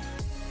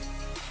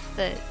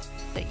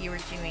that you were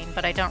doing,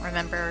 but I don't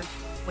remember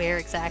where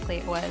exactly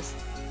it was.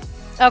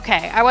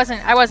 Okay, I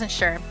wasn't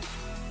sure.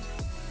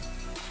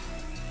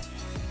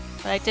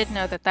 But I did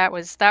know that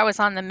was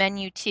on the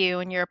menu too,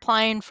 and you're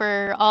applying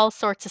for all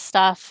sorts of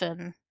stuff,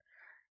 and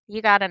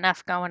you got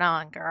enough going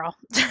on, girl.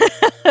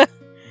 And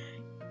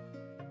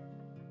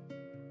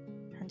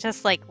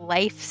just like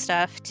life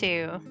stuff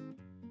too.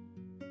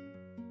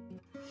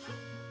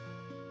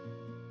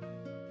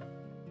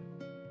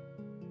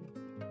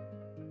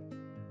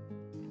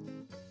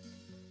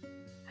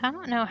 I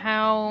don't know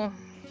how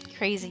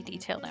crazy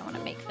detailed I want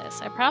to make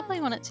this. I probably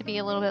want it to be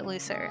a little bit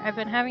looser. I've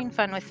been having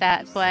fun with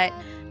that, but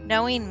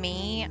knowing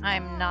me,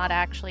 I'm not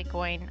actually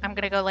going, I'm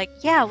going to go like,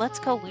 yeah, let's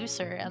go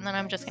looser, and then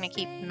I'm just going to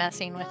keep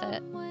messing with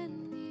it.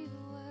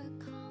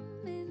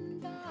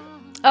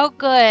 Oh,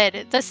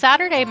 good. The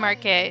Saturday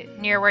market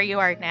near where you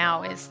are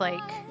now is like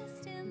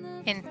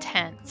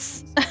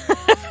intense.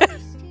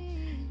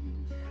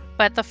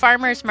 But the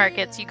farmers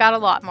markets, you got a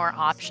lot more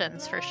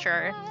options for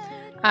sure.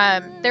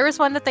 There was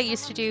one that they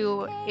used to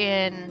do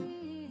in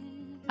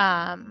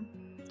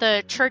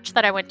the church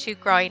that I went to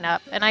growing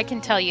up, and I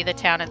can tell you the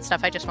town and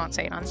stuff, I just won't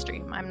say it on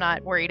stream. I'm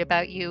not worried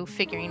about you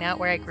figuring out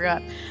where I grew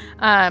up.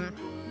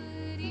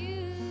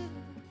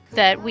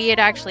 That we had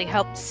actually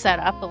helped set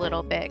up a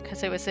little bit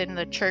because it was in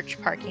the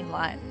church parking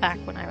lot back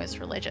when I was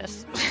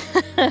religious.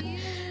 But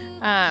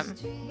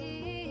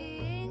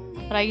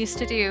I used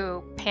to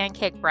do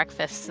pancake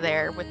breakfasts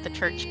there with the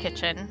church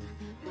kitchen.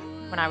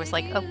 When I was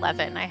like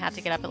 11, I had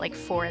to get up at like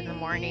 4 in the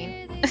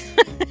morning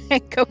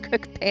and go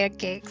cook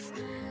pancakes.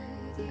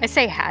 I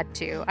say had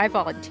to. I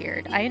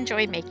volunteered. I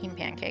enjoy making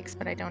pancakes,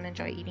 but I don't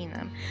enjoy eating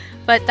them.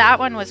 But that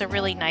one was a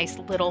really nice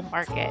little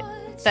market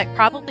that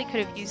probably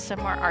could have used some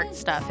more art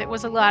stuff. It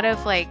was a lot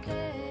of like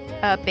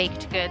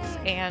baked goods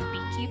and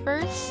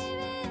beekeepers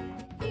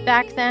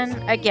back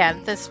then.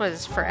 Again, this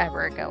was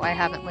forever ago. I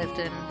haven't lived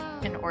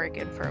in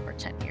Oregon for over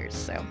 10 years,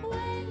 so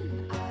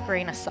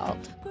grain of salt.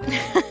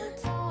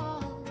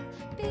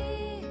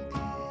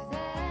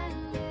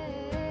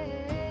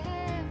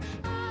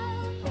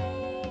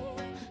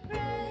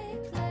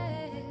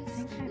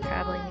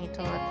 Probably need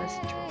to let this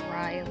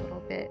dry a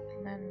little bit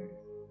and then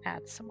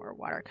add some more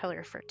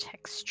watercolor for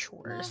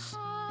textures.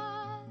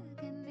 I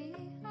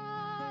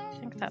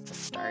think that's a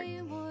start.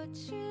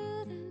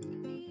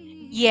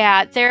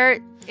 Yeah,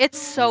 it's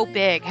so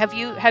big. Have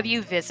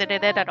you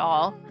visited it at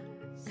all?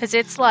 Because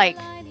it's like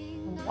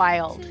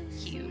wild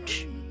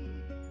huge.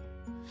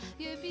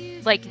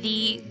 Like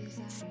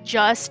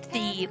just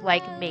the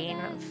like main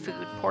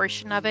food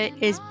portion of it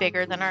is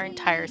bigger than our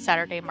entire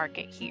Saturday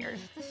market here.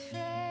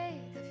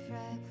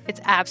 It's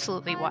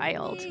absolutely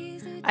wild.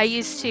 I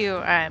used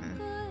to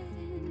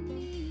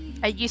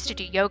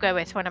do yoga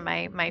with one of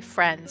my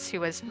friends who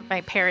was my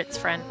parents'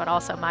 friend, but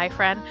also my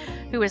friend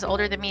who was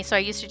older than me. So I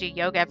used to do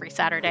yoga every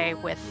Saturday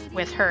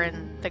with her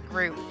and the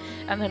group.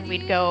 And then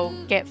we'd go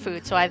get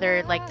food. So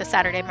either like the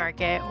Saturday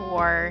market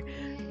or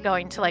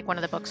going to like one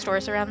of the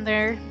bookstores around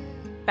there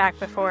back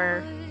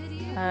before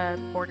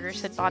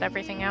Borders had bought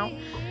everything out.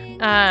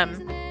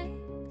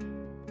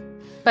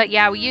 But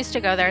yeah, we used to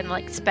go there and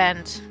like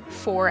spend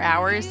 4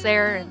 hours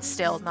there and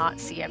still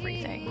not see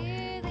everything.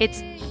 It's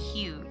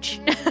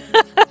huge.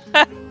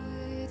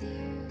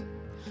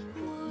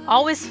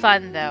 Always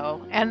fun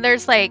though. And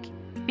there's like,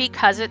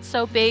 because it's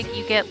so big,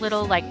 you get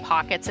little like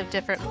pockets of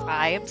different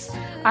vibes.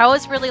 I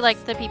always really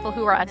liked the people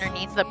who were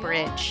underneath the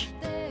bridge.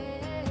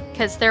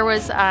 Because there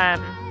was, I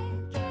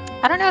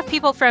don't know if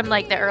people from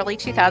like the early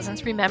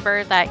 2000s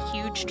remember that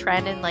huge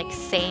trend in like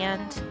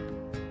sand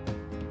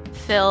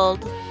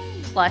filled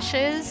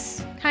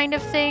plushes kind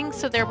of thing.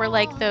 So there were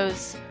like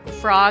those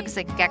frogs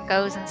and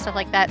geckos and stuff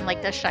like that, and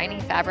like the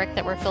shiny fabric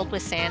that were filled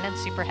with sand and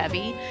super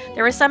heavy.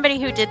 There was somebody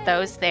who did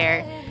those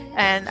there,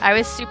 And I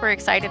was super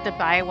excited to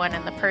buy one,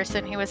 and the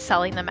person who was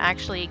selling them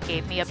actually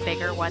gave me a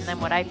bigger one than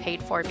what I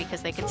paid for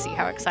because they could see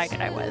how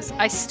excited I was.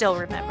 I still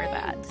remember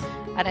that.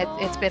 And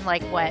it's been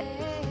like, what,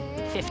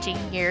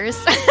 15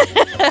 years?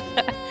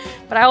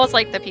 But I always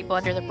liked the people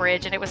under the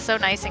bridge, and it was so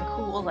nice and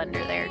cool under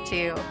there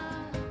too.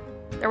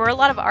 There were a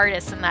lot of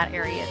artists in that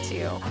area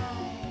too,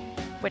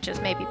 which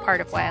is maybe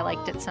part of why I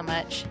liked it so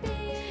much.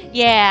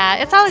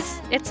 Yeah,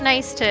 it's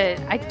nice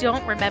to, I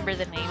don't remember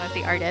the name of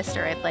the artist,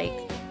 or I'd like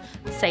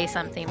say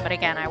something, but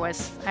again, I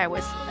was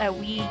a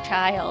wee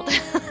child.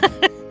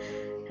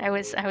 I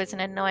was an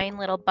annoying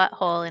little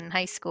butthole in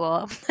high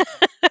school.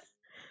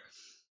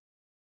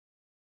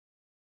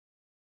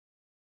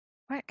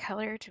 What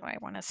color do I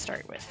want to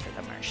start with for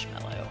the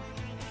marshmallow?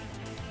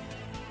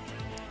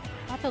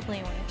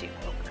 Probably want to do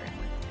ochre and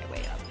work my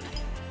way up.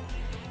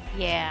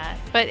 Yeah,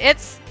 but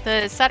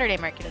the Saturday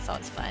market is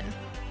always fun.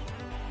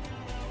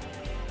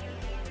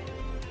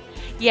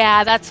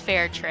 Yeah, that's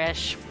fair,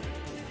 Trish.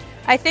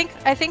 I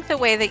think the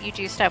way that you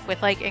do stuff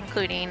with like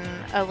including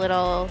a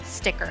little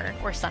sticker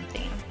or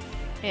something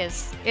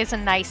is a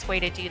nice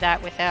way to do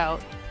that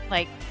without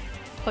like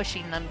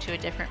pushing them to a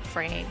different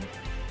frame,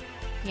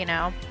 you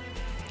know?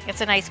 It's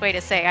a nice way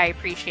to say I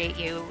appreciate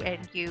you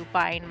and you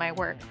buying my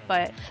work,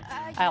 but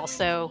I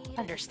also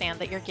understand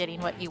that you're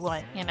getting what you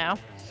want, you know?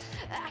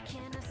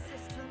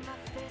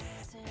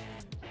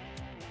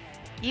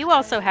 You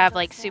also have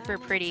like super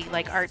pretty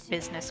like art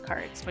business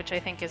cards, which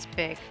I think is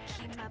big.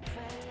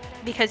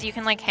 Because you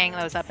can like hang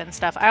those up and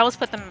stuff. I always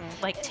put them,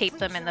 like tape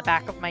them in the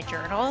back of my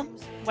journal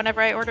whenever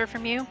I order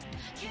from you.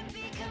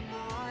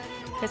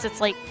 Because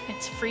it's like,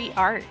 it's free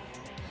art.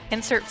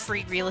 Insert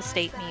free real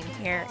estate meme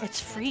here. It's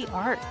free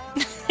art.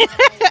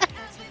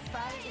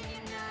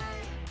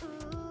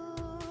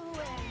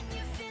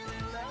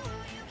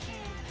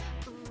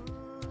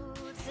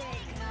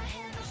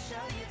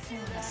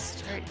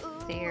 Start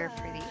there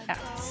for the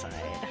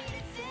outside.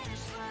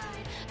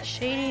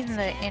 Shading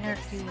the inner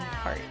gooey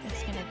part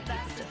is going to be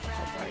the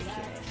difficult part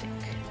here, I think.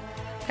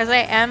 Because I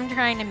am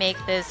trying to make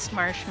this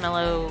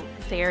marshmallow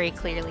very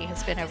clearly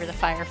has been over the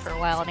fire for a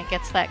while, and it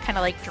gets that kind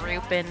of like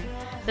droop, and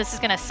this is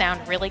going to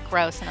sound really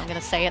gross, and I'm going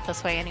to say it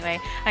this way anyway.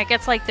 And it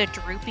gets like the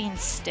drooping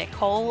stick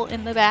hole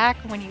in the back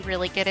when you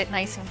really get it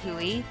nice and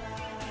gooey.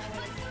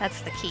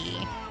 That's the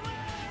key.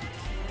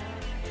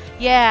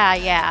 Yeah.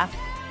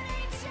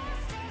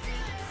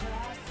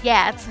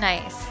 Yeah, it's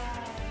nice.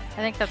 I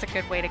think that's a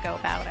good way to go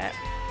about it.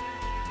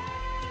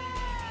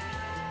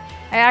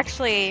 I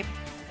actually,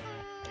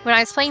 when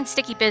I was playing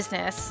Sticky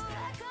Business,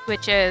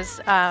 which is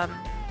a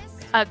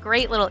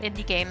great little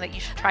indie game that you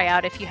should try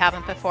out if you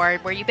haven't before,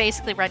 where you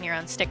basically run your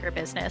own sticker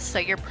business. So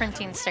you're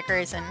printing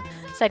stickers and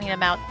sending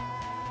them out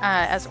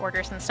as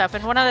orders and stuff.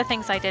 And one of the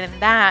things I did in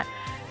that,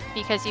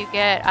 because you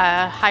get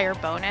a higher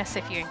bonus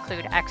if you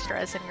include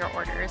extras in your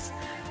orders,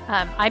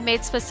 I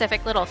made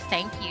specific little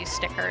thank you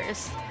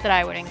stickers that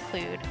I would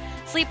include.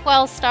 Sleep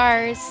well,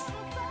 stars.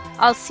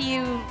 I'll see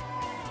you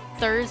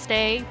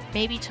Thursday,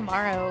 maybe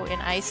tomorrow in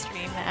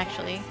iStream,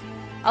 actually.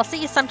 I'll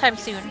see you sometime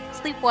soon.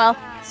 Sleep well.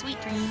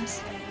 Sweet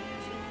dreams.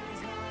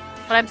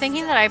 But I'm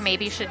thinking that I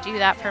maybe should do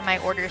that for my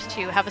orders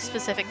too. Have a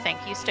specific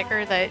thank you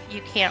sticker that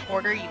you can't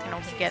order, you can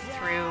only get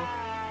through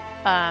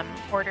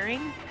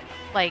ordering,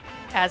 like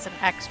as an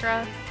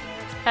extra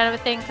kind of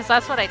a thing. Because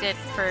that's what I did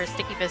for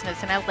Sticky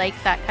Business, and I like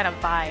that kind of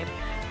vibe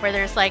where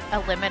there's like a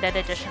limited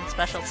edition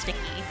special sticky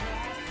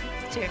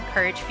to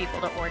encourage people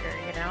to order,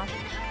 you know?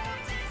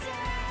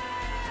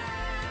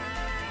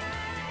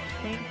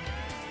 I think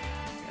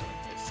I'll go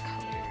with this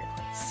color.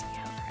 Let's see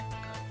how that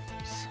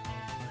goes.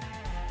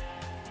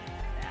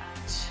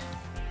 That.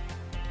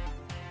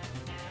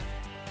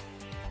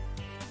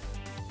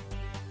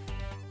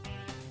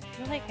 I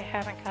feel like I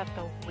haven't got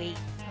the weight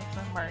of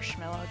the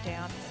marshmallow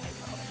down really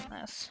well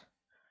in this.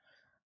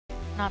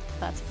 Not that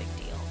that's a big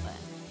deal, but...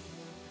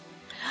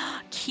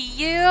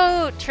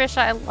 Cute! Trisha,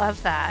 I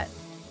love that.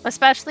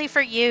 Especially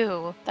for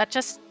you. That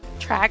just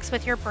tracks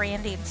with your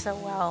branding so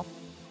well.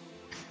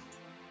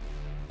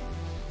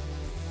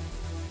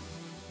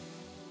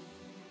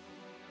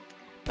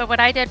 But what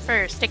I did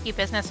for Sticky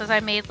Business was I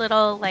made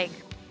little, like,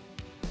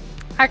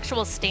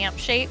 actual stamp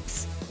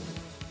shapes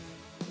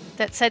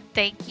that said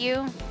thank you.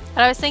 And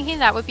I was thinking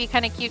that would be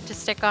kind of cute to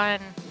stick on,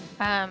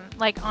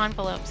 like,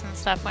 envelopes and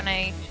stuff when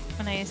I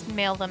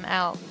mail them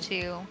out,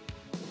 too.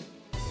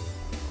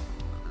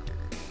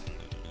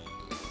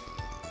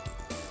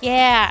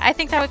 Yeah, I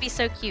think that would be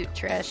so cute,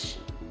 Trish.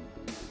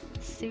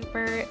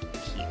 Super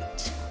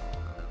cute.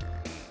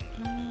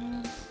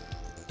 I'm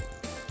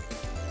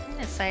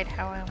gonna decide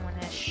how I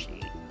want to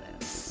shade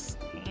this,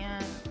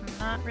 and I'm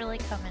not really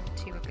coming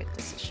to a good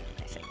decision,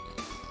 I think.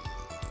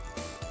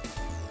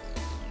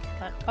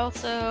 But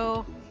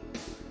also,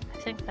 I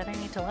think that I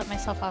need to let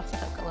myself off the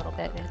hook a little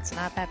bit. It's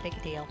not that big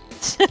a deal.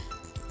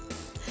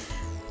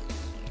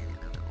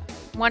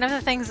 One of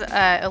the things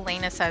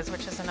Elena says,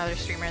 which is another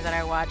streamer that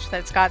I watch,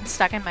 that's gotten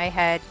stuck in my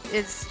head,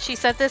 is she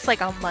said this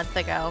like a month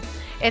ago.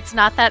 It's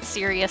not that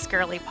serious,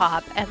 girly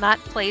pop, and that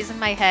plays in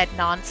my head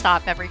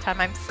nonstop every time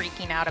I'm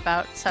freaking out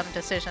about some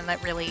decision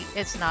that really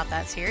is not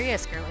that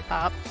serious, girly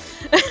pop.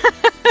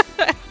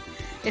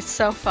 It's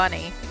so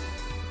funny.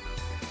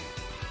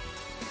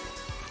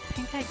 I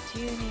think I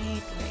do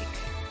need like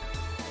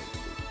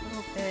a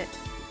little bit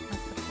of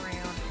the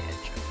brown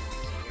edge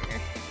over here.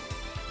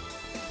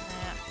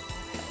 That will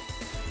help.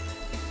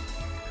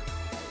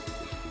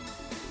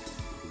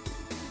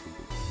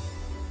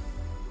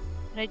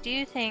 But I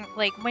do think,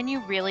 like, when you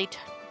really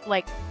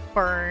like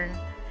burn,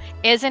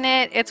 isn't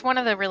it? It's one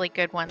of the really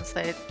good ones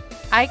that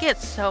I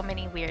get so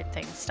many weird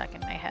things stuck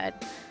in my head.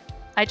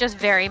 I just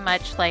very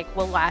much like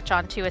will latch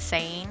onto a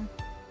saying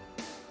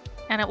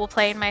and it will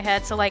play in my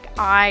head. So like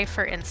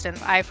for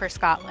instance, I for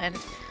Scotland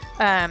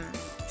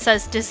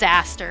says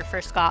disaster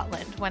for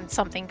Scotland when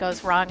something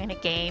goes wrong in a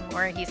game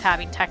or he's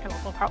having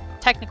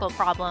technical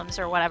problems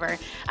or whatever.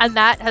 And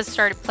that has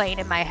started playing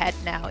in my head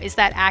now. Is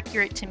that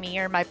accurate to me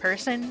or my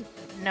person?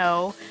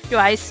 No. Do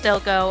I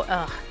still go,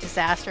 ugh,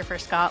 disaster for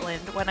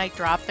Scotland when I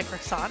drop the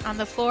croissant on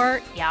the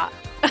floor? Yeah.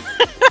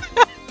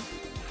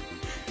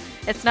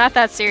 It's not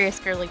that serious,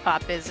 girly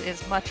pop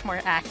is much more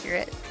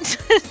accurate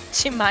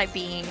to my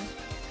being.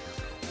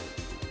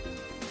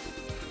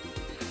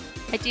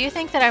 I do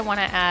think that I want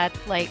to add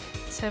like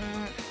some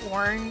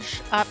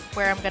orange up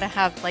where I'm gonna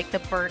have like the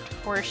burnt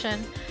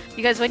portion,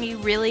 because when you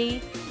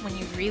really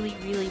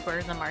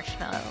burn the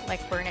marshmallow,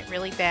 like burn it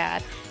really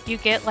bad, you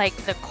get like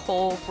the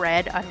coal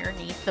red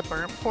underneath the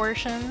burnt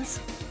portions.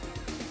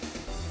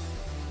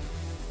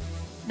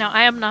 Now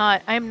I am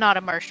not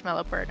a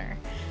marshmallow burner,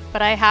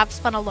 but I have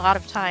spent a lot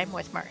of time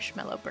with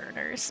marshmallow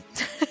burners.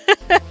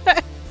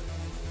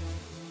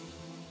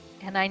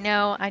 And I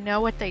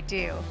know what they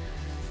do.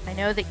 I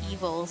know the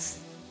evils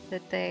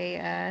that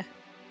they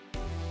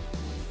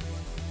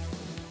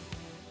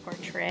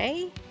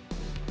portray?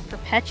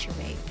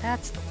 Perpetuate,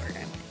 that's the word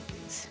I want to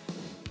use.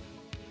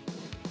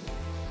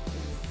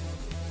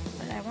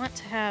 But I want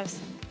to have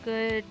some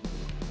good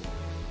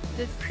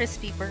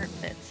crispy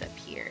burnt bits up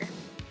here.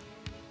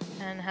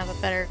 And have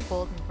a better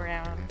golden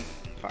brown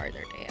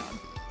farther down.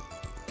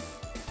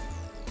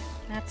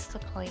 That's the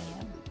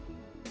plan.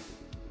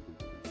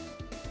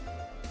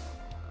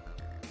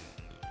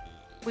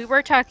 We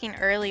were talking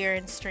earlier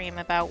in stream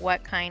about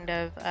what kind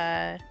of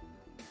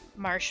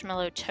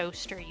marshmallow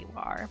toaster you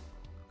are.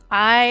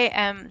 I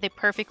am the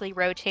perfectly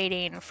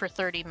rotating for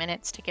 30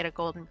 minutes to get a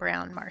golden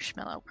brown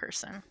marshmallow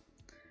person.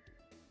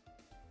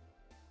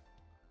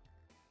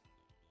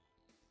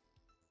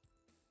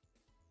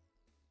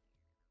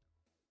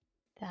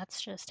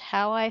 That's just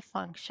how I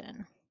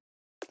function.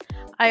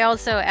 I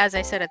also, as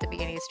I said at the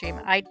beginning of the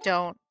stream, I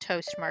don't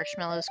toast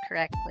marshmallows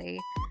correctly.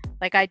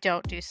 Like, I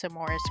don't do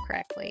s'mores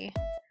correctly.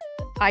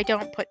 I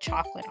don't put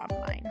chocolate on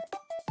mine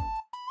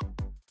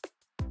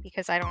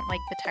because I don't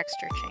like the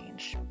texture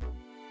change.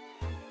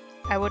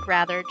 I would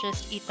rather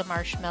just eat the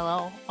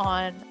marshmallow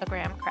on a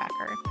graham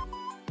cracker.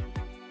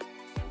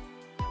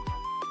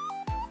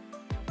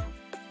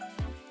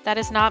 That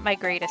is not my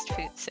greatest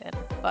food sin,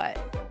 but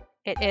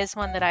it is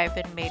one that I've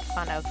been made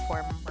fun of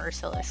for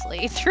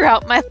mercilessly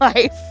throughout my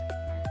life.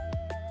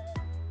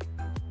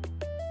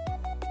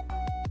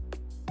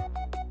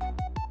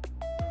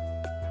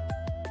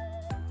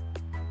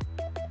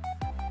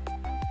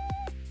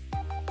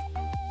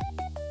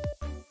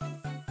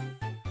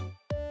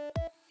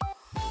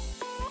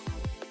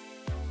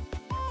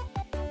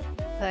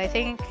 But I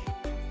think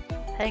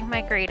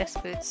my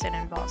greatest food sin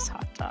involves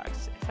hot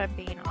dogs, if I'm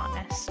being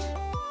honest.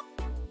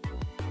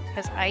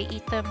 Because I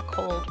eat them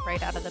cold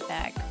right out of the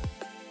bag.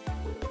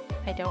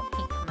 I don't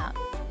heat them up.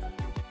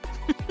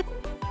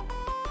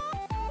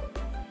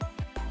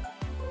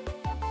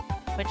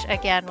 Which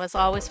again was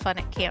always fun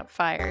at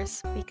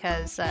campfires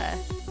because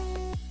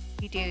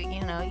you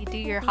do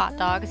your hot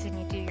dogs and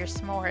you do your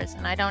s'mores,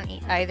 and I don't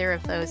eat either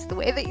of those the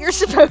way that you're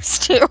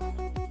supposed to.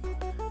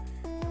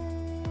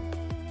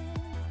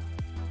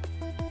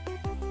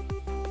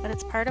 But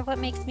it's part of what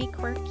makes me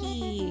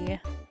quirky.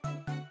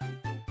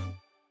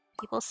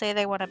 People say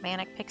they want a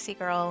manic pixie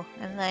girl,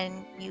 and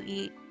then you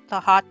eat the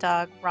hot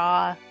dog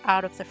raw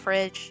out of the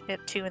fridge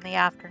at 2 in the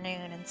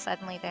afternoon, and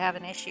suddenly they have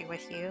an issue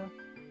with you.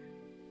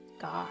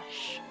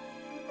 Gosh.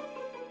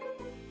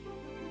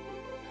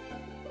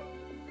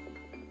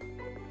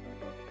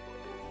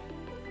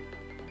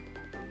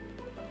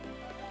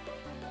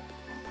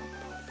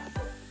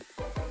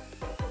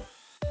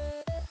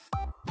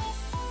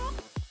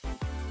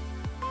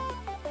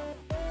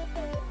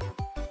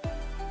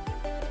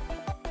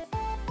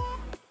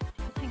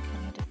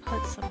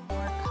 Put some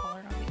more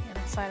color on the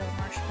inside of the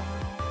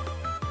marshmallow.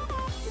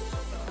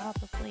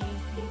 Probably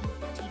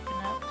deepen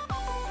up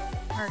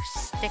our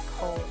stick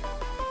hole.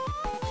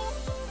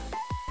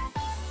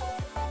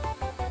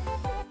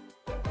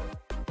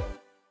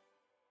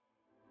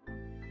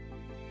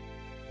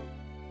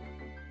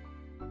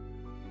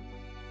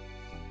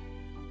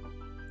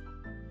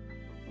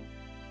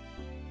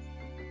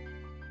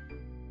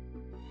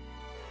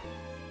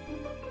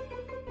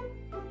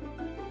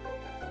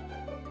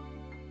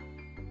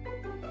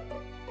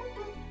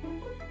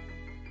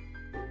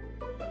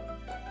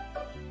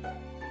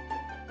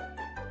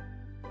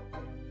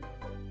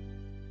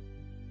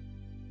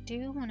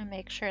 do want to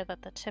make sure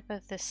that the tip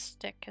of this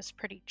stick is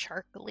pretty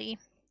charcoaly,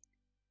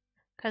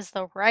 because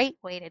the right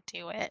way to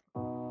do it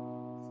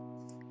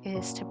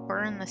is to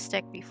burn the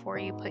stick before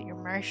you put your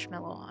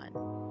marshmallow on.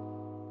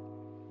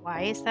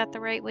 Why is that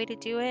the right way to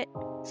do it?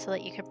 So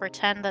that you can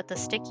pretend that the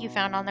stick you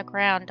found on the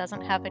ground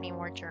doesn't have any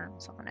more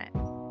germs on it.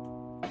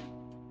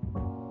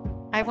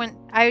 I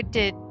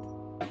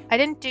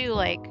didn't do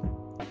like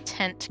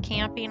tent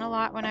camping a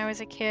lot when I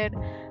was a kid,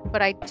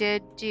 but I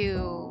did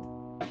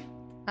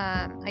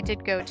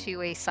go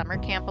to a summer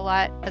camp a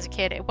lot as a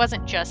kid. It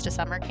wasn't just a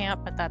summer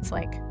camp, but that's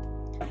like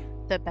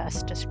the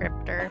best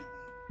descriptor.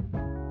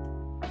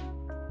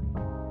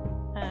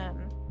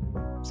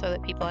 So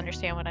that people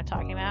understand what I'm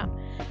talking about.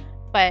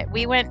 But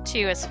we went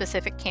to a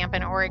specific camp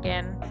in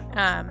Oregon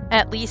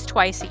at least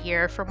twice a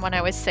year from when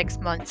I was 6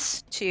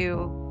 months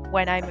to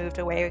when I moved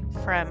away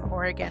from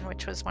Oregon,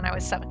 which was when I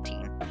was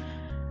 17.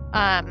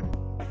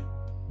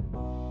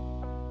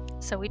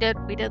 So we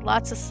did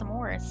lots of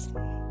s'mores.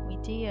 We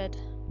did.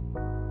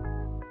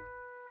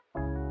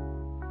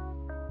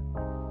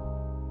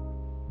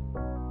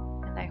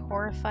 And I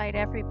horrified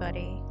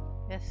everybody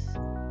with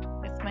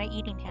my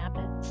eating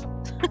habits.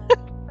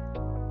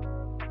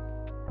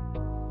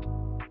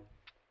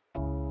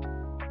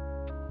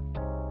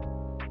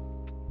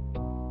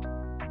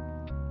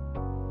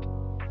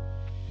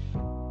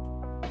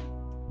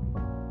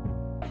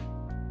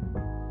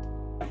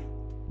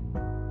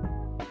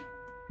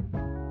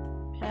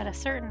 At a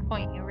certain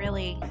point, you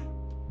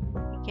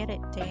get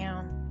it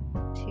down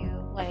to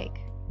like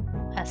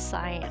a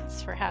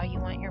science for how you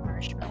want your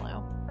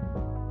marshmallow.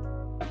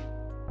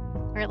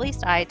 Or at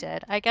least I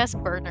did. I guess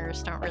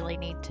burners don't really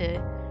need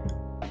to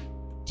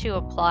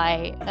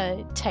apply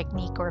a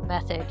technique or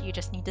method. You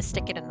just need to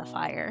stick it in the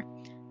fire.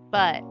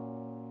 But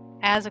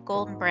as a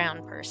golden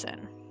brown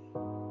person,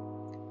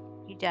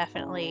 you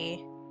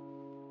definitely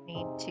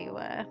need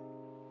to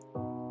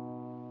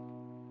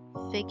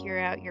figure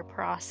out your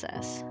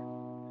process.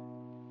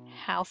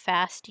 How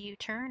fast do you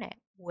turn it?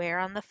 Where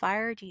on the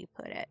fire do you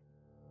put it?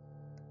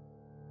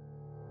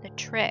 The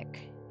trick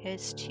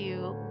is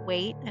to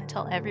wait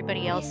until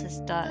everybody else is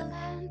done,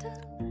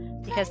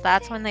 because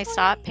that's when they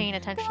stop paying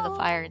attention to the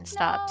fire and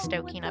stop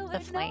stoking up the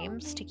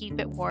flames to keep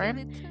it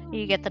warm.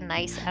 You get the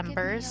nice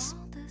embers.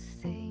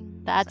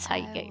 That's how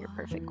you get your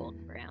perfect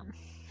golden brown.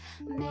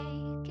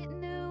 Make it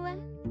new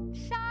and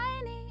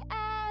shiny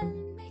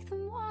and make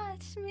them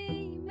watch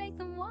me,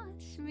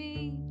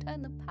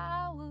 turn the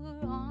power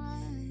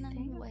on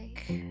and wait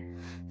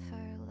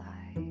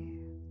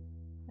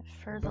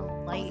for the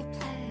light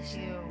to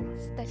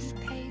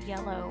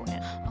yellow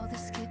and all the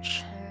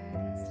sketches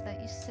that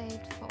you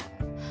saved for,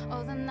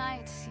 all the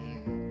nights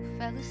you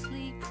fell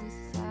asleep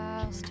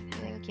without just to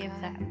kind of give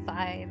that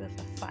vibe of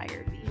a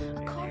fire being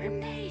a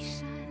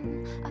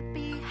coronation, a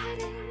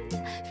beheading,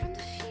 from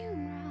the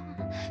funeral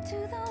to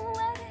the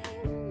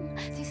wedding.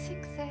 Do you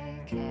think they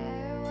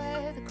care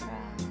where the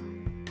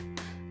crown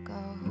goes?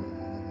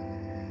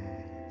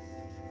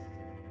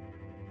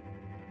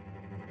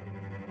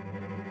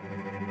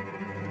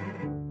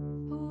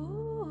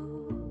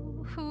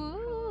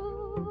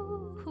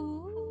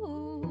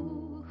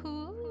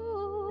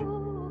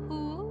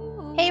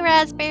 Hey,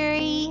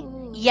 Raspberry!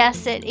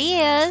 Yes, it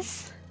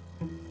is!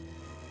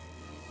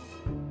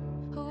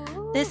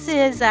 This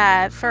is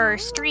for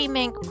Stream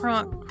Ink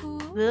prompt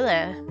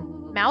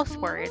mouth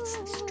words.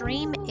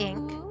 Stream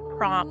Ink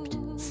prompt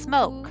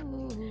smoke.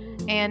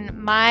 And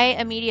my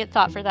immediate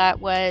thought for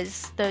that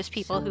was those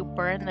people who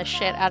burn the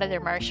shit out of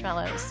their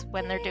marshmallows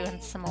when they're doing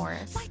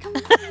s'mores.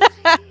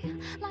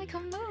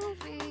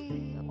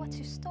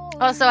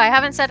 Also, I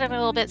haven't said it in a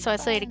little bit, so I'll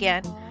say it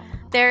again.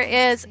 There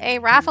is a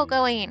raffle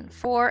going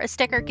for a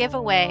sticker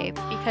giveaway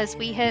because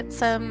we hit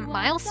some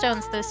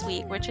milestones this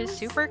week, which is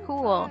super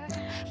cool.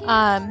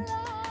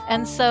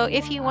 And so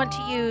if you want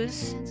to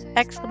use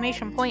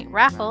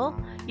 !raffle,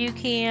 you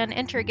can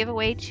enter a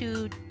giveaway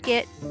to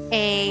get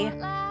a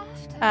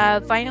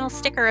vinyl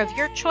sticker of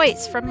your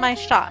choice from my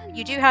shop.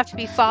 You do have to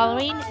be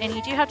following, and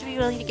you do have to be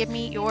willing to give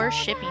me your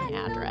shipping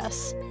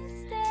address.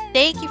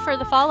 Thank you for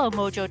the follow,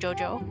 Mojo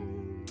Jojo.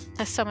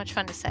 That's so much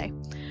fun to say.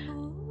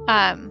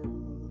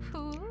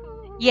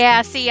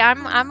 Yeah, see,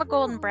 I'm a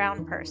golden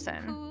brown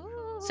person.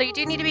 So you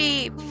do need to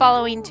be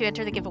following to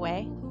enter the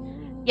giveaway.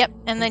 Yep,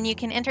 and then you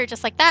can enter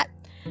just like that.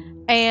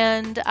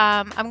 And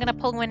I'm going to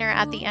pull winner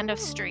at the end of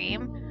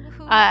stream.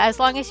 As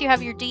long as you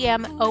have your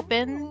DMs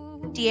open,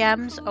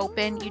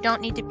 you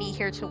don't need to be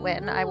here to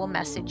win. I will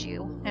message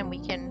you and we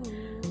can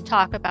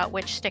talk about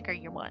which sticker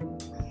you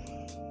want.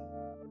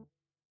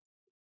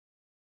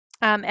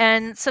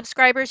 And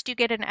subscribers do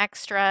get an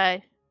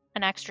extra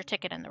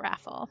ticket in the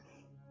raffle.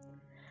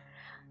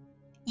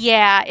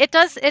 Yeah, it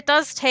does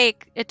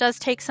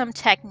take some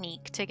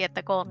technique to get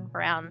the golden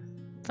brown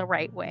the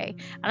right way.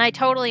 And I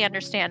totally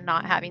understand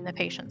not having the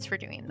patience for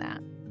doing that.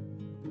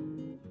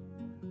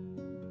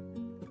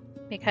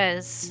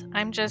 Because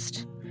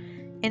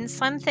in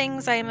some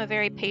things I am a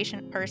very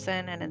patient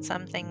person, and in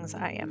some things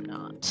I am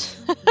not.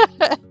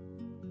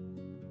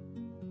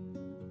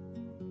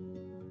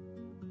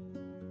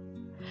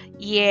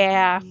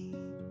 Yeah.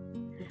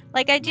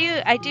 Like I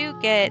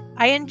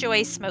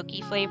enjoy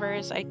smoky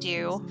flavors, I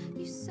do,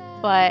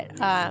 but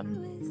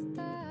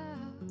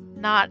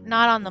not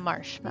on the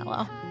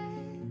marshmallow.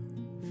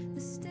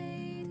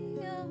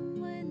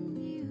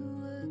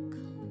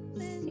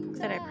 I think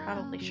that I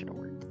probably should have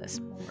worked this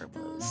more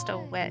while it was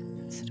still wet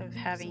instead of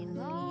having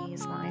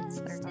these lines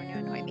that are going to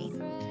annoy me.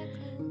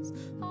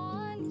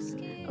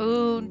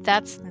 Ooh,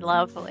 that's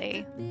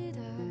lovely.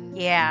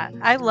 Yeah,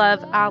 I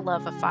love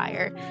a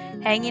fire.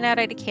 Hanging out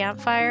at a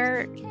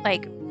campfire,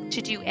 like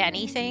to do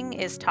anything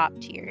is top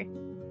tier.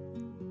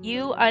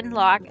 You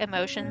unlock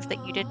emotions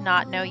that you did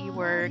not know you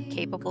were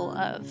capable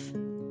of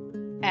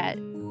at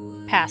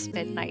past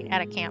midnight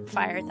at a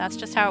campfire. That's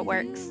just how it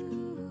works.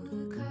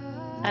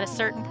 At a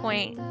certain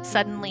point,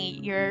 suddenly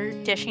you're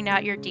dishing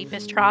out your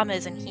deepest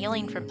traumas and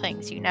healing from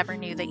things you never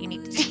knew that you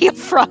needed to heal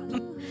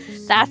from.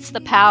 That's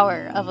the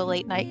power of a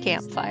late night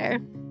campfire.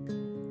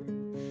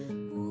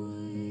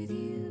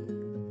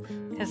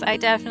 Because I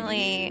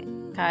definitely,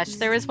 gosh,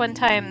 there was one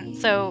time,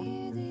 so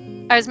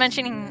I was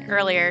mentioning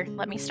earlier,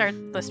 let me start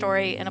the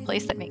story in a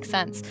place that makes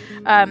sense,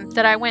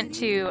 that I went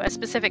to a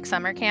specific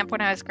summer camp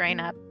when I was growing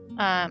up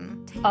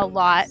a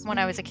lot when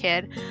I was a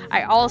kid.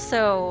 I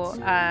also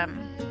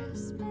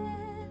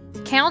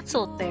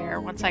counseled there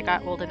once I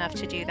got old enough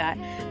to do that.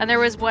 And there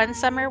was one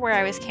summer where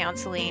I was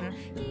counseling,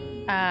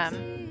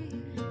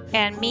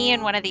 and me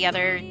and one of the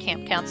other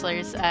camp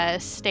counselors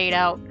stayed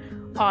out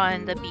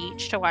on the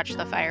beach to watch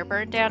the fire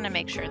burn down and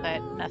make sure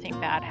that nothing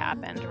bad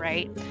happened,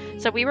 right?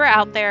 So we were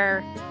out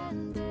there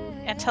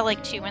until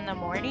like 2 in the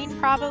morning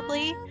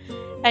probably,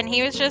 and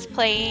he was just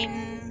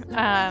playing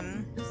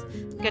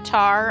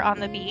guitar on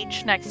the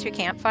beach next to a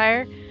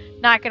campfire.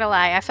 Not gonna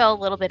lie, I fell a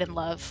little bit in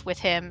love with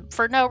him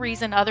for no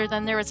reason other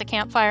than there was a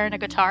campfire and a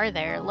guitar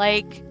there.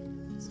 Like,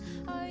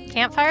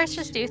 campfires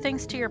just do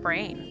things to your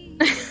brain.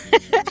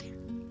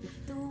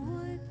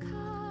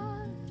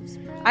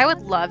 I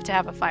would love to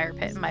have a fire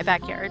pit in my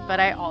backyard,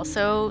 but I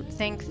also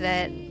think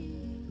that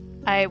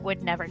I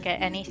would never get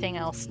anything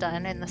else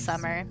done in the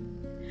summer.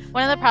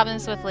 One of the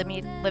problems with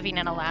living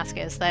in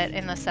Alaska is that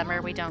in the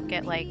summer we don't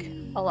get like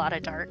a lot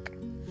of dark,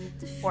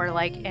 or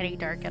like any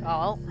dark at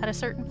all at a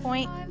certain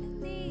point,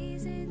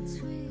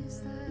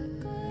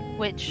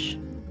 which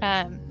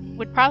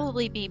would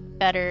probably be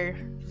better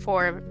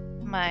for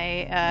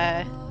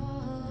my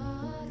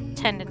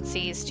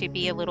tendencies to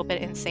be a little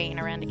bit insane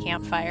around a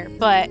campfire,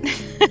 but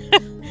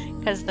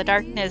because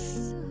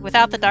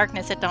without the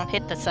darkness it don't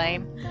hit the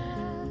same.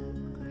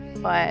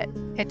 But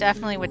it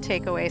definitely would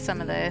take away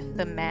some of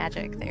the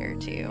magic there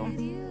too.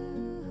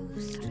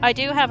 I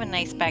do have a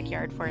nice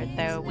backyard for it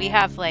though. We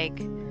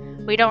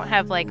don't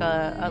have like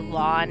a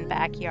lawn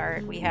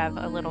backyard. We have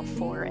a little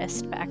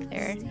forest back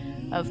there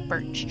of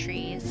birch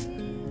trees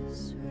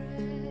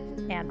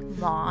and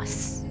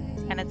moss,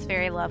 and it's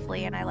very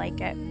lovely and I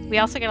like it. We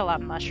also get a lot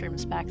of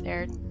mushrooms back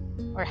there,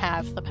 or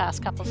have the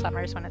past couple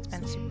summers when it's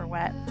been super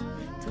wet.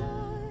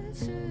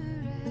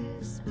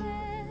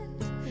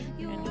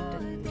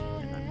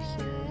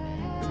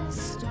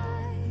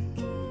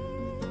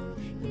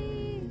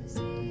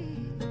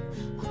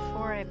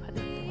 Before I put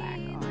the black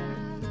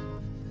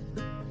on,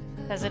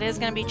 because it is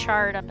going to be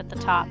charred up at the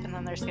top and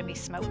then there's going to be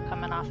smoke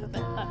coming off of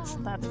it.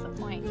 That's the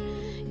point.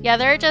 Yeah,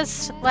 they're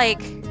just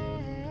like,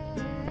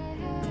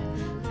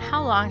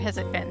 how long has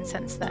it been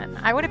since then?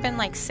 I would have been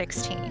like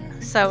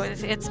 16. So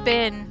it's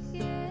been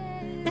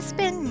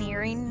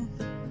nearing,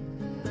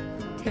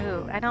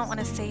 ooh, I don't want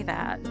to say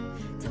that.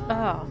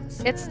 Oh,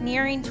 it's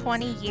nearing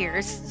 20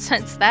 years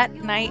since that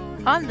night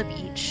on the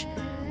beach.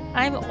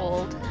 I'm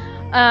old.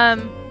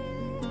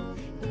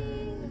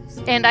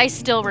 And I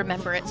still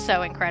remember it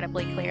so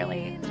incredibly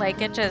clearly.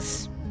 Like, it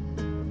just,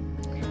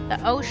 the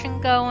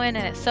ocean going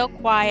and it's so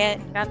quiet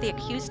and you got the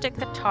acoustic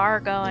guitar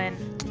going,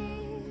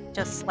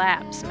 just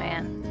slaps,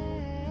 man.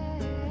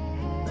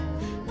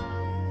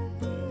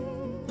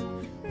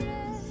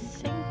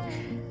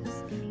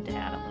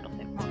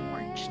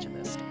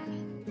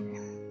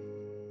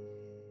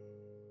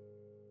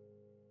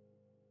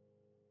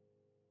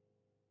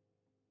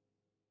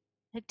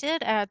 I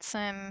did add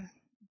some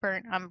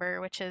burnt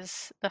umber, which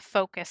is the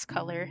focus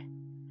color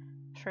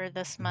for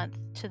this month,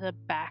 to the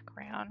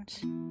background.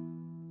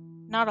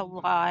 Not a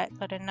lot,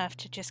 but enough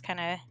to just kind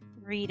of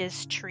read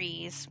as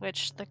trees,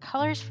 which the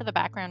colors for the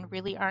background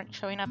really aren't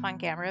showing up on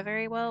camera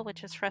very well,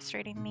 which is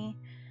frustrating me.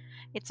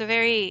 It's a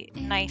very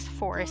nice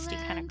foresty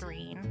kind of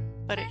green,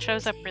 but it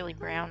shows up really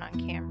brown on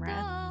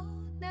camera.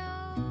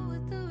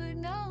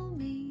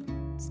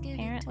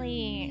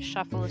 Apparently,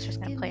 Shuffle is just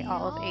going to play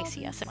all of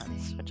ACS at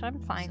once, which I'm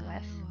fine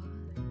with.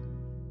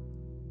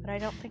 But I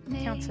don't think it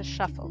counts as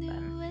Shuffle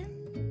then.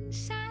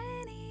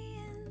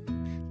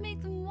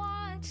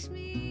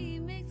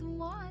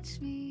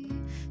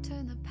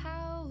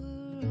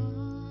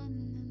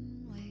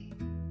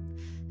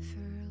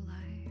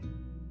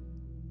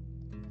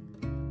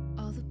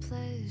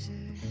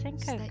 I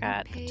think I've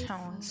got the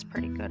tones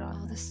pretty good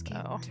on this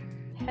though.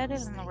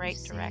 Headed in the right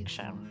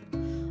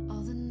direction.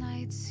 All the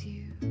nights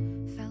you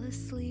fell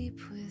asleep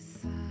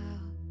without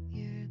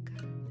your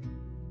gun.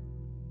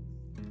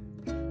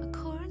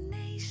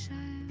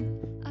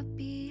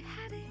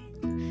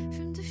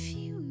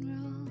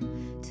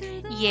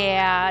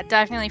 Yeah,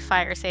 definitely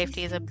fire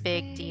safety is a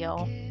big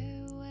deal.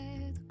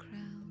 You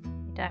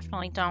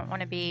definitely don't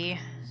want to be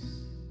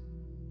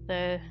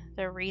the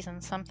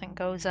reason something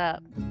goes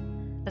up,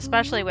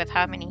 especially with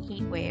how many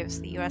heat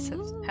waves the US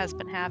has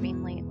been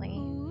having lately.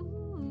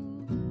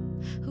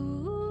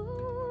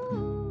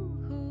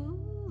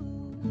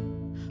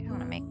 I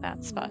want to make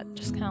that spot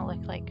just kind of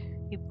look like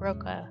you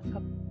broke a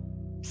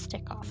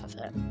stick off of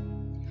it.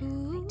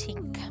 I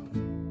think.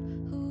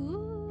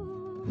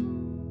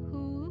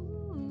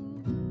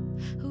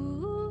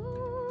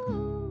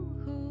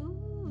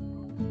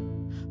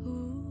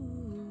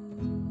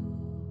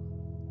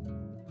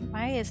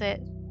 Why is it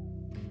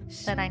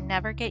that I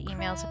never get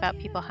emails about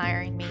people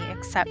hiring me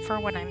except for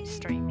when I'm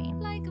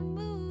streaming?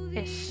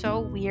 It's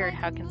so weird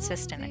how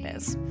consistent it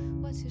is.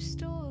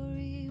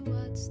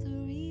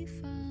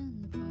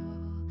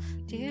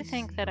 Do you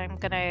think that I'm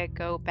gonna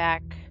go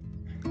back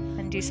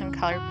and do some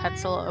colored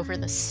pencil over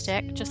the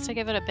stick just to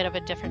give it a bit of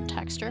a different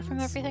texture from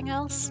everything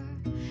else?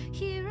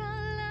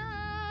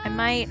 I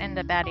might end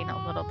up adding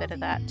a little bit of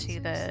that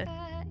to the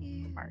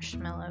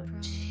marshmallow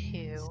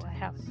too. I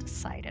haven't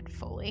decided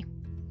fully.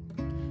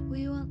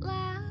 We want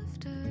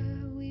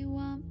laughter, we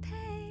want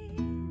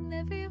pain.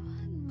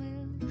 Everyone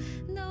will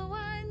know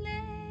our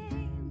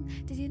name.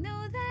 Did you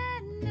know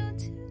that no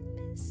two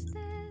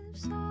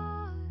missteps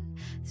are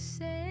the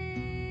same?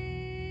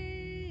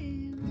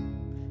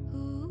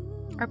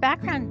 Our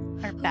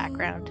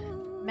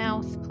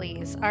mouth,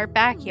 please. Our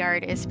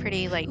backyard is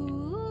pretty like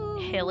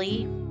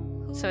hilly,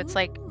 so it's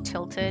like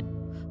tilted,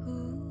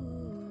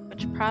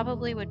 which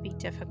probably would be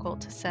difficult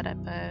to set up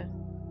a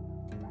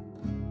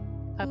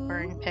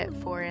burn pit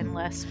for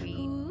unless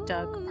we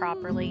dug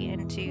properly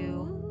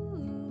into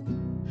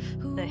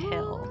the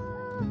hill,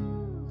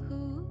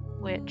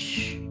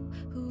 which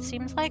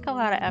seems like a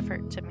lot of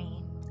effort to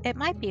me. It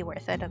might be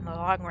worth it in the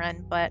long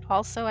run, but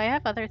also I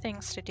have other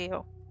things to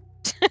do.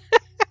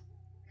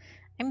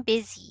 I'm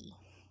busy.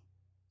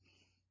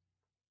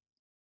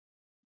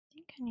 I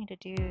think I need to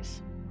do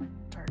some more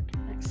dark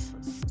next to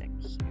the stick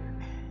here.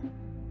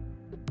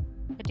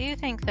 I do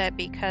think that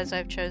because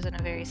I've chosen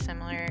a very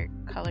similar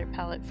color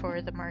palette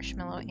for the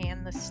marshmallow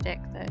and the stick,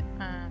 that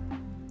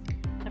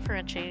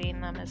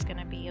differentiating them is going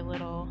to be a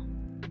little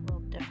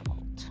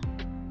difficult.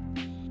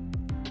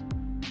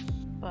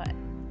 But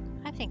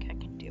I think I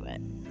can do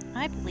it.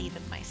 I believe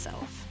in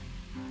myself.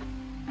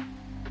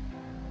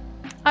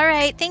 All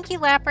right, thank you,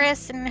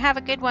 Lapras, and have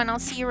a good one. I'll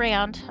see you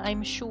around,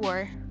 I'm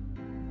sure.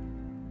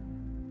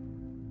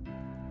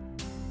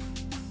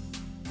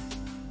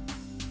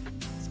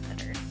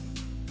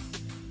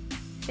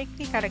 I think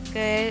we got a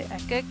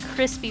good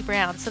crispy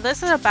brown. So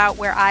this is about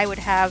where I would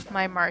have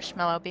my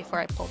marshmallow before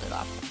I pulled it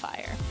off the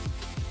fire.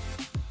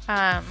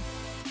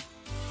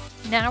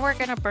 Now we're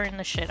gonna burn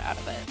the shit out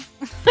of it.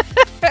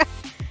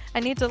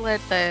 I need to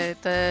let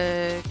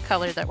the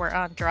color that we're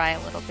on dry a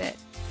little bit.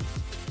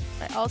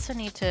 I also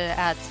need to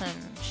add some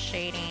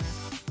shading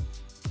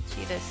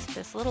to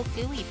this little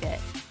gooey bit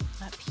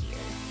up here,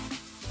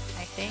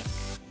 I think.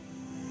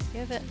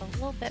 Give it a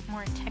little bit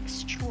more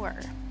texture.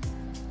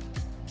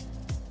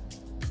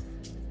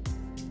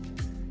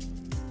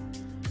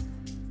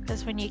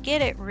 Because when you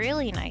get it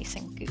really nice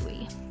and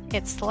gooey,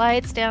 it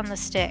slides down the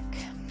stick.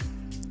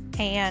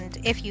 And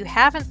if you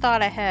haven't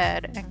thought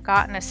ahead and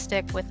gotten a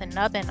stick with a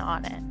nubbin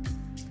on it,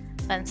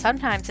 then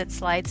sometimes it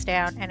slides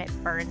down and it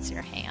burns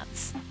your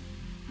hands.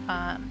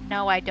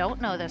 No, I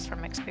don't know this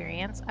from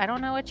experience. I don't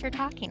know what you're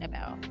talking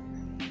about. I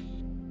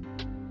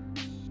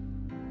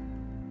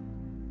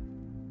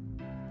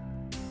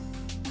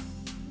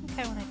think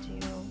I want to do a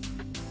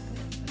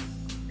bit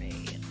of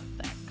gray and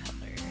that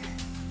color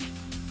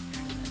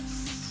for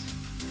this.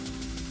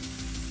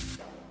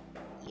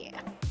 Yeah.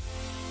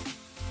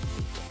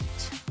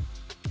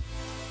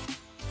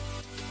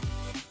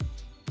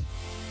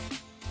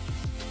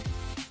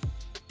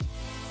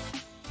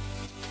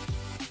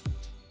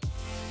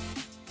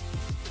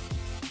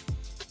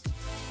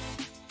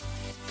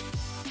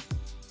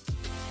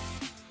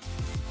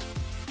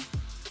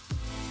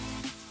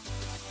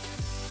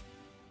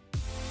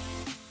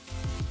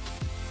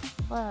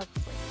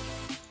 Lovely.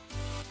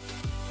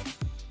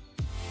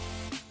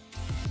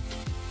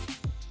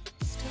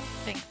 Still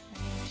think I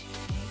need to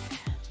make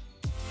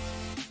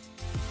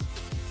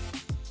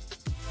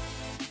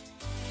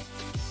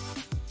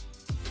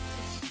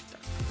this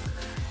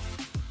darker.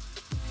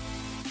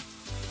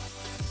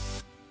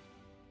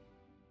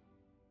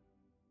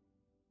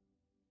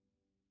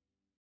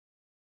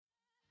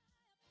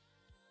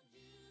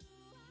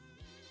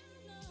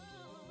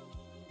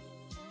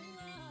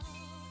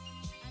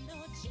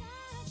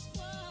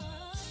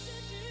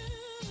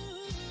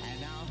 And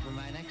now for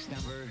my next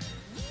number,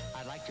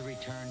 I'd like to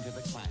return to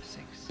the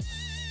classics.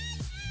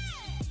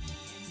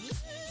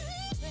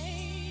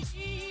 I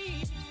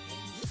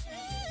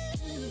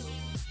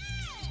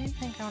do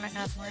think I want to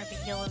add more of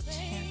a yellow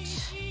tint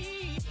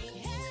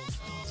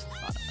towards the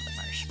bottom of the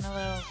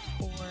marshmallow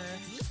for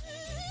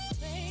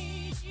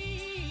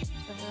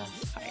the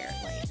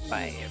firelight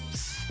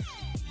vibes.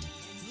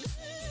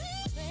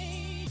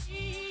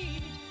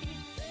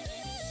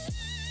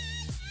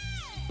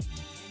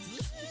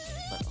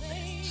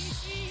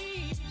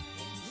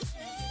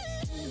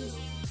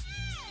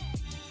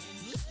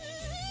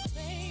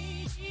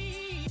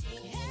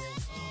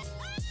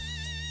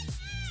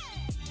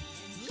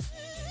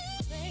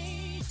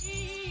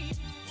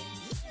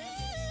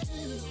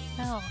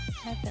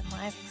 I've been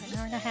live for an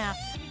hour and a half.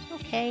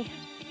 Okay.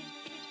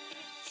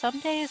 Some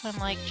days I'm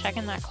like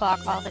checking that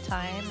clock all the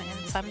time,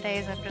 and some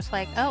days I'm just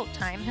like, oh,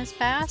 time has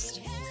passed?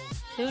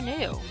 Who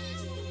knew?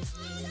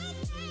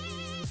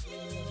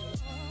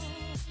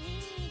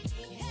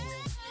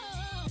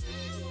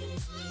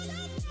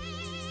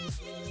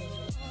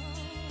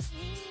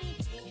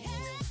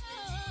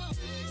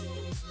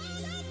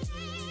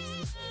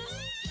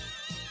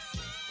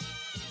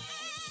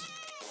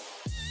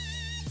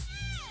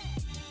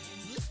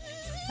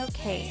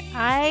 Okay,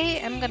 I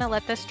am gonna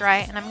let this dry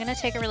and I'm gonna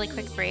take a really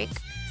quick break.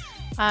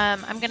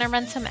 I'm gonna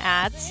run some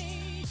ads.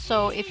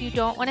 So if you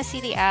don't want to see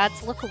the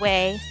ads, look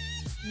away,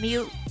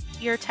 mute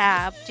your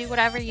tab, do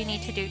whatever you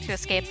need to do to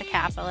escape the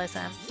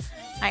capitalism.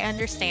 I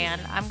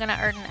understand. I'm gonna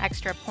earn an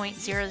extra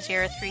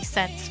 0.003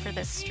 cents for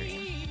this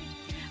stream.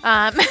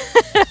 But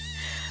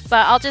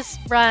I'll just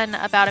run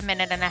about a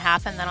minute and a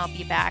half and then I'll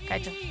be back. I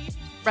just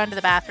run to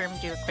the bathroom,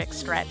 do a quick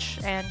stretch,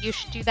 and you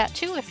should do that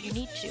too if you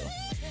need to.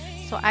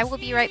 So I will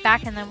be right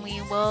back and then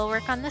we will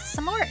work on this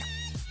some more.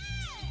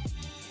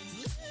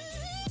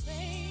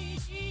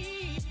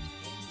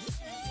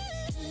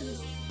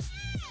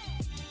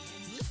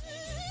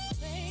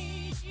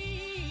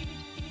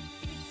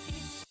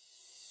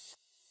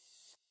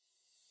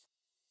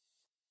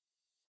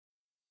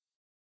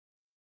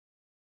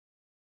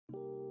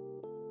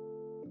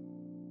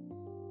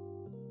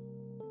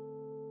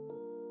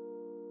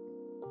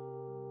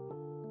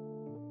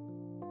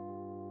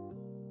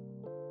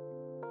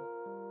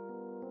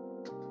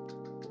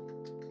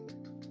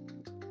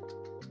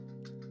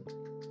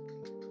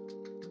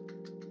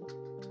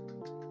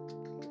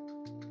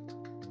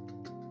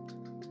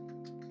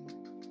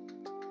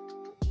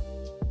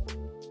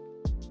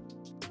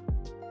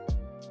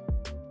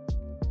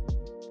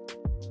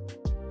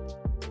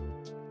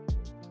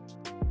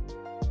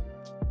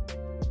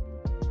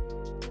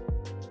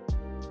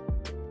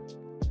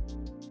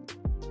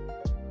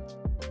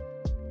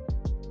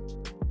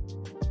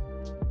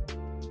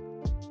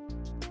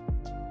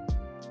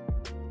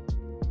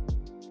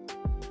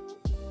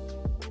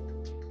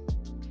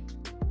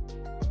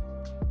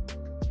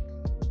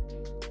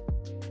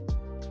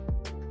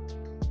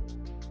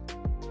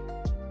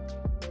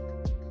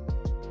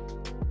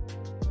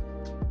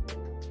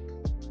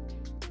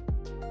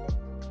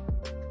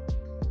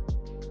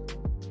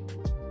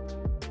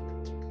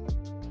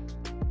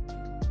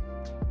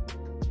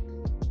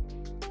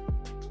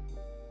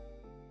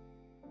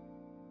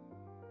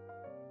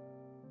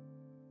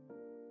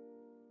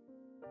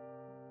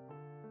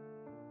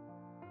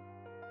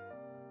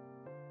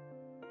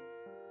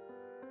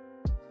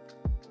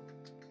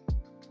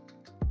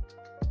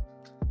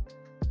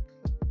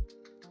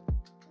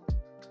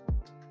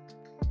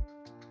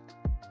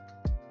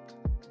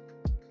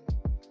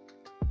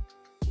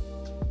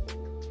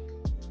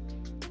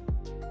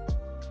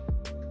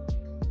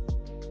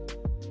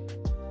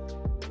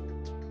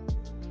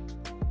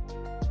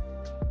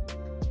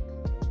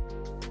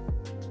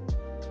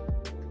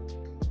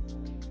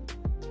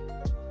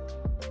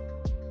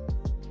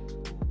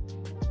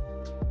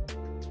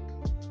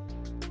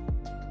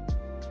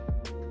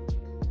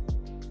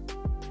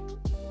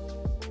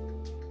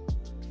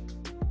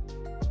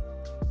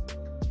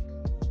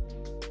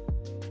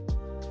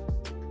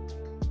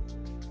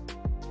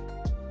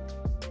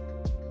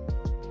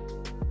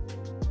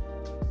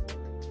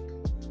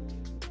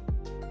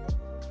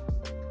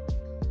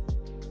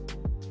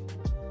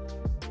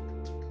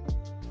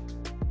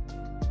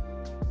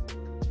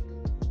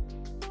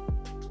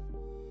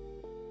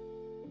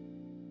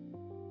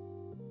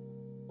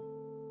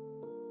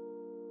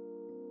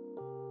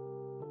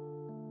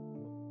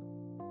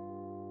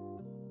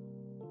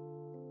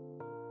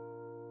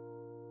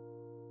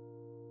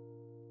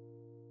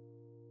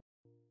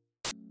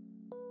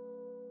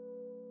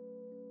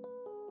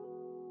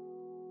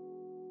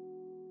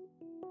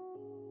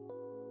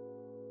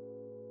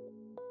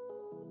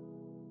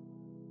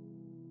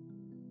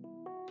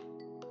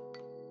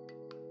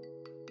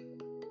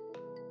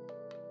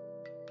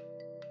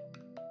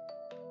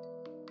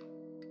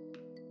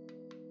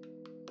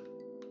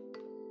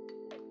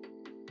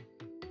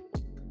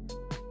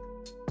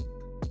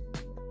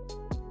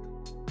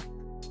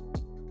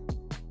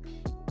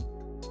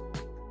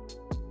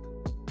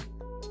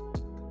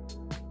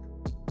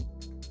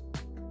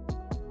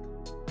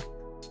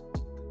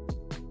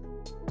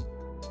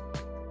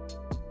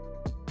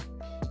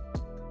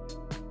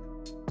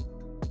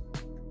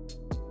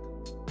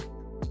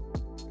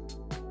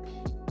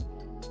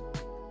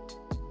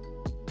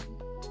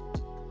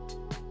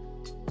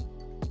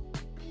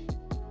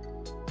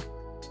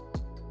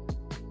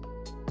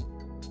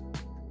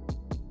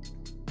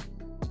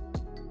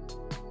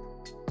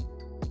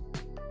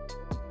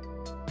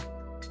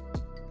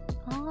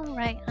 All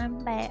right,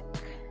 I'm back.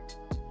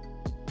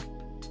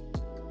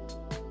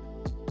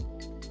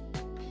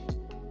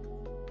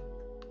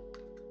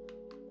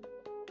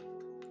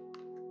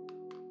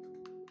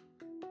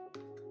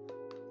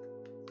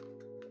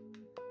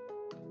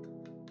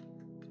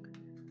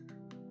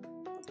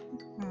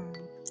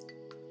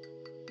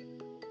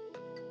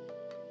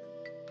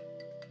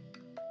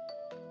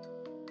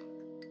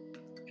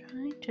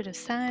 to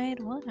decide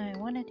what I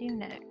want to do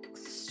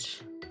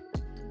next.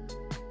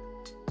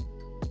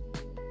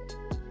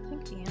 I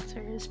think the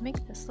answer is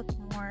make this look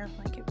more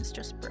like it was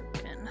just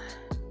broken,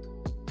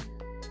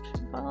 which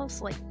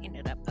involves lightening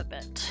it up a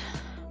bit.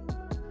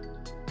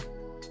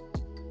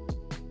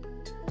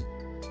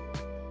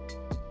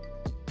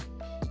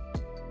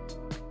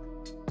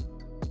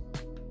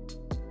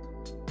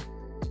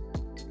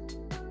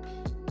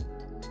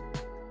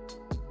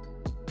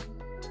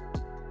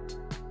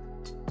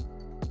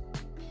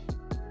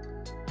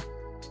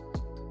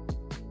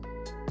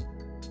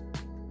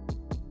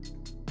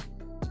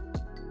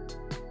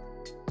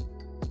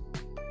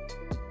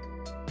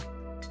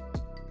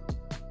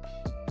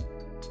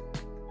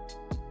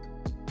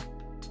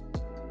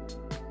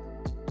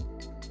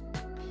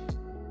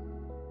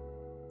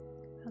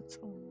 That's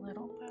a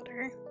little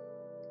better.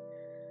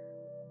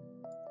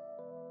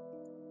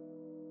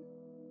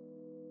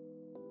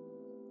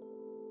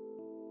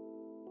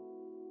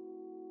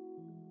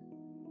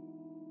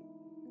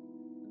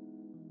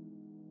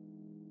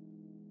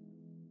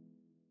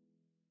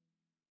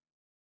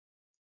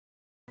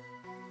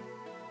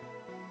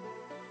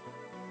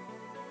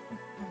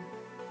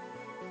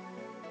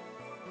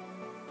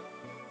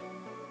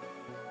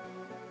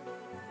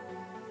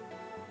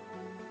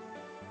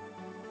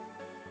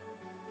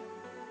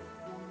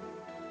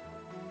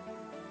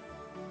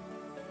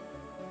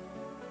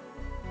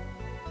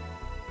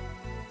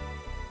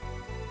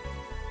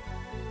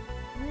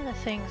 One of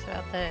the things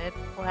about the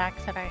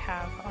black that I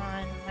have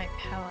on my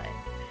palette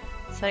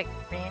is that it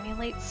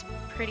granulates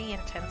pretty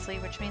intensely,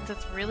 which means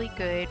it's really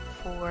good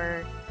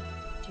for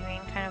doing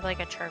kind of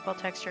like a charcoal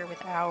texture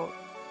without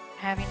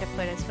having to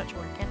put as much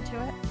work into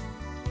it,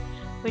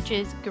 which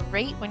is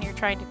great when you're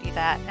trying to do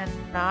that and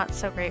not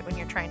so great when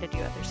you're trying to do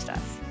other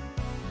stuff.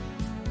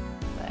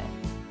 But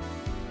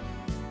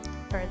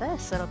for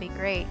this, it'll be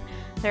great.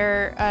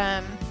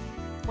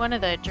 One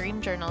of the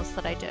dream journals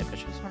that I did,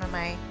 which was one of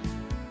my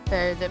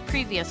the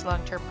previous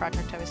long-term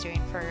project I was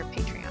doing for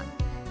Patreon,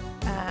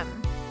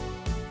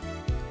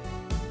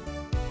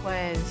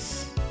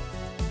 was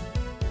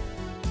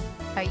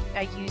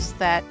I used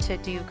that to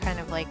do kind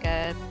of like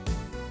a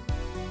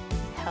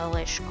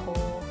hellish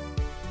coal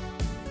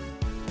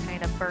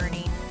kind of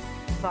burning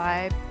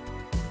vibe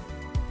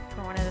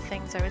for one of the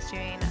things I was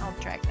doing. I'll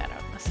drag that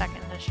out in a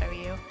second to show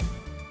you.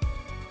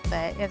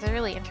 But it's a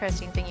really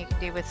interesting thing you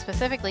can do with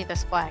specifically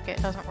this black. It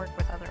doesn't work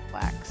with other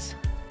blacks.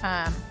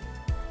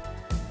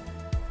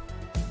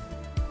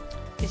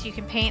 Is you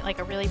can paint like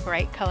a really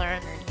bright color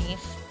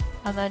underneath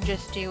and then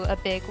just do a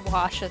big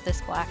wash of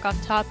this black on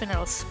top and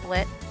it'll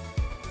split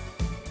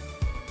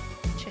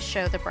to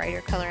show the brighter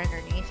color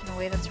underneath in a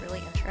way that's really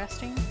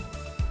interesting.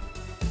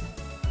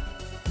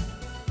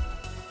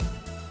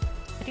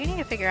 I do need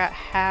to figure out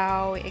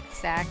how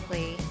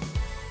exactly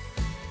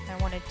I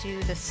want to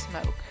do the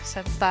smoke,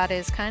 since that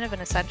is kind of an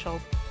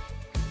essential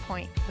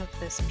point of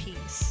this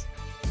piece.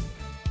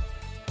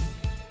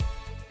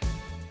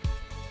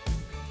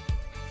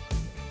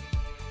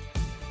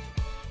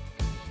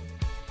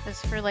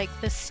 Because for like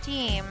the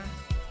steam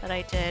that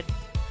I did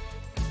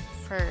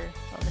for,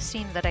 well, the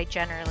steam that I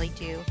generally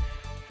do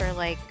for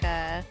like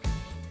the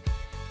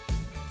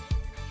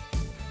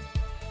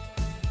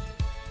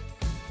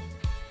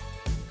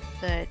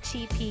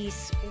tea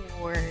piece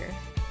or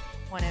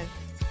one of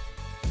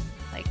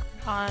like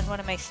on one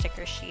of my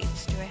sticker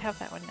sheets. Do I have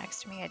that one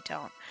next to me? I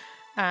don't.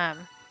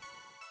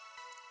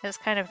 It's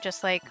kind of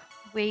just like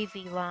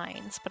wavy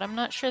lines, but I'm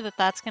not sure that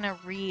that's going to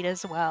read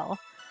as well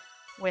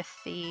with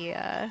the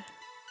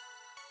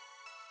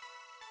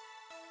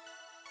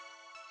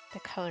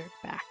colored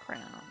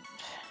background.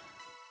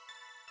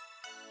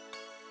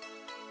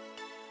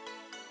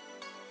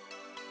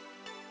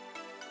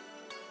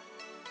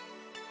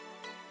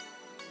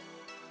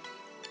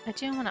 I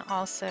do want to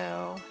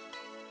also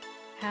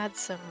add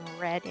some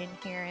red in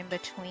here in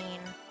between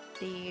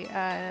the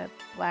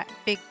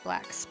big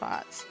black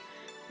spots,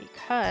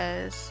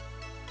 because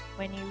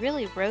when you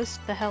really roast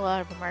the hell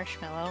out of a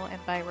marshmallow,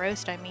 and by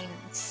roast I mean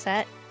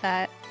set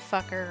that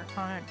fucker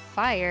on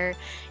fire,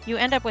 you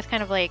end up with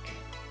kind of like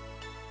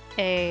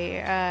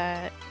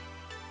a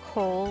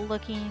coal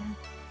looking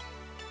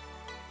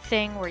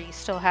thing where you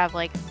still have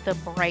like the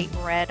bright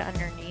red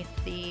underneath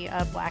the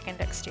blackened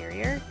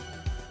exterior.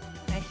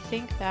 I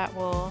think that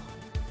will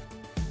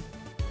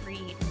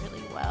read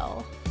really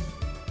well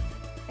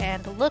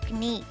and look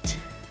neat,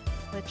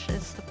 which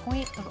is the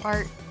point of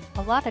art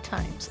a lot of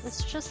times.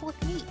 It's just look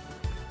neat.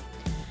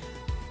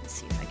 Let's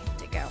see if I can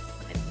dig out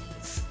one of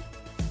these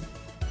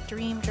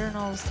dream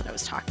journals that I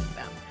was talking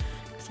about,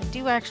 because I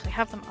do actually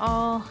have them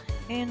all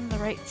in the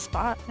right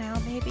spot now.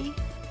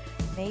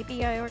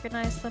 Maybe I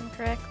organized them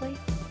correctly.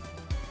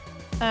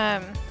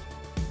 There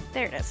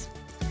it is.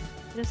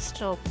 It is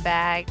still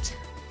bagged.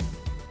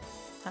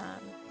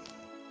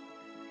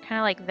 Kind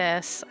of like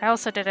this. I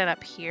also did it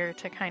up here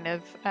to kind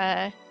of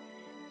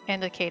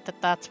indicate that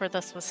that's where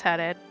this was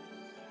headed.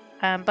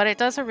 But it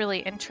does a really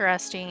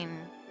interesting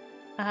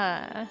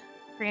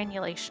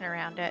granulation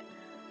around it.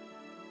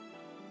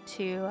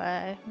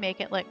 to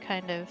make it look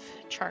kind of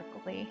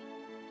charcoaly.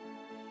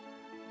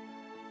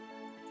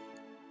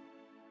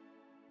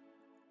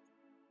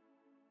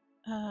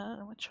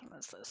 Which one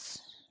was this?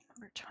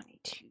 Number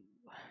 22.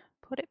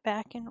 Put it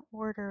back in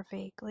order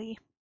vaguely.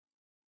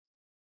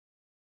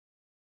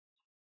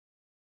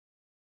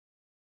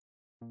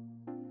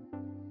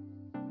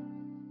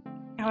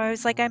 Oh, I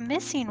was like, I'm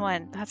missing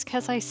one. That's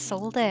because I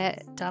sold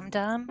it,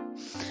 dum-dum.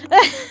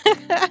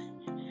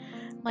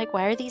 Like,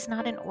 why are these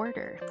not in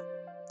order?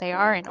 They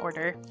are in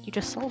order. You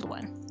just sold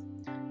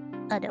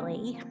one.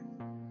 Utterly.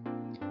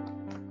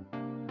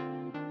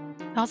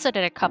 I also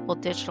did a couple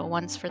digital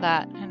ones for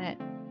that, and it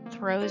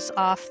throws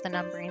off the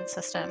numbering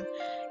system.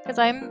 Because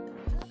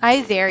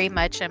I very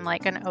much am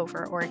like an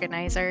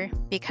over-organizer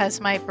because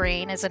my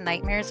brain is a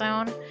nightmare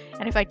zone,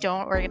 and if I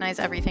don't organize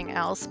everything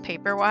else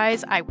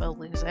paper-wise, I will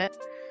lose it.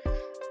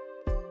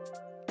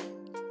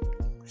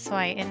 So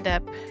I end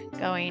up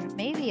going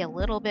maybe a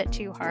little bit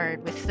too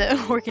hard with the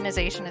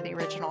organization of the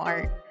original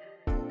art.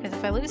 Because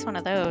if I lose one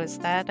of those,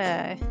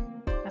 that's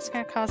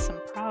going to cause some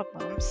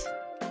problems.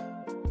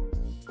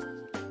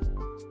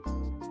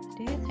 I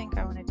do think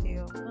I want to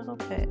do a little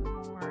bit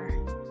more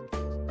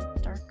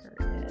darker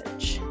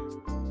edge.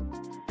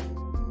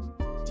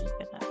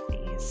 Deepen up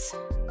these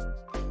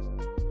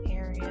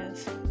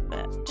areas a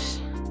bit.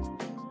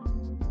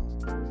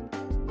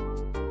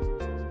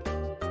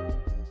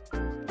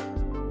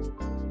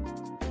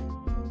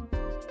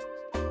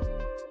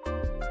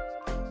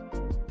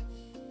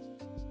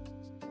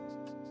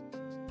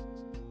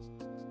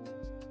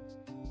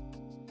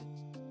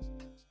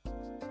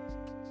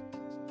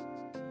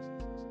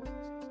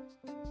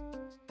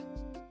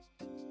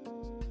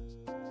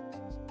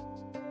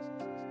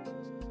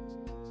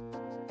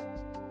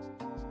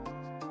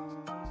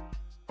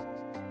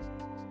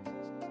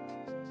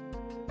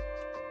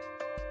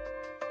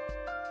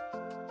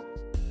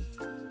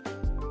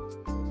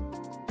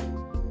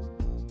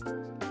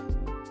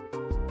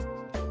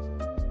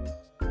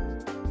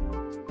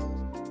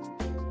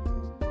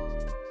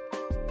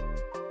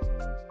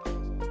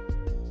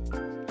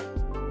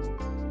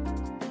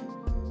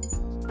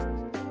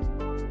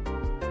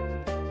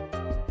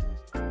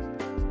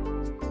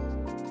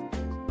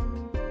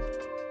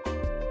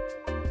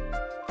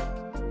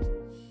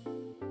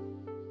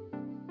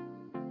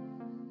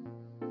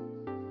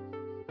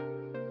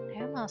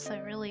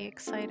 Also really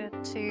excited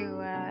to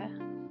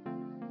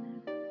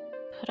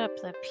put up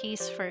the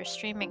piece for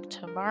streaming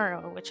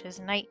tomorrow, which is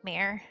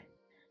Nightmare,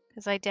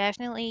 because I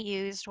definitely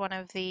used one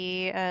of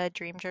the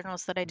dream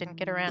journals that I didn't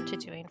get around to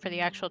doing for the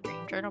actual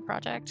dream journal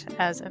project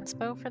as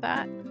inspo for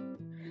that.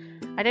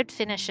 I did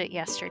finish it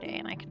yesterday,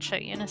 and I can show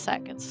you in a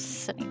sec. It's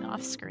sitting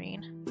off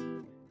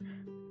screen,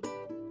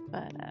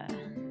 but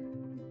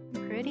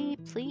pretty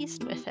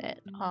pleased with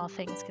it, all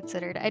things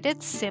considered. I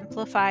did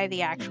simplify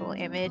the actual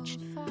image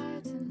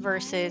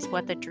versus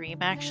what the dream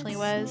actually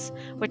was,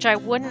 which I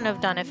wouldn't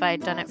have done if I had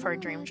done it for a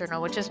dream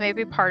journal, which is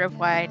maybe part of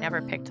why I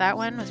never picked that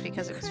one, was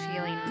because it was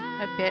feeling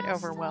a bit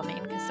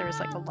overwhelming because there was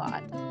like a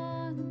lot.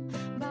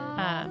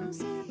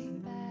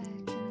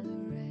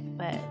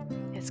 But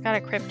it's got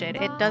a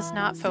cryptid. It does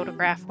not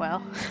photograph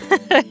well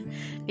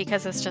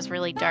because it's just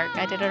really dark.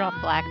 I did it on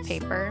black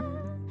paper,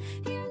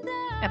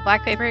 and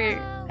black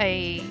paper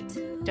I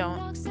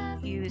don't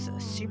use a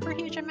super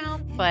huge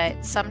amount,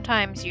 but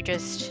sometimes you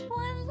just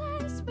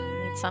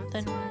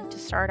something to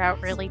start out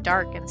really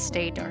dark and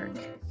stay dark.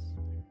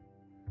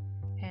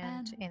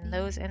 And in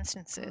those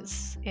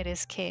instances, it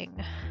is king.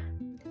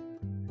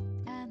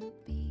 I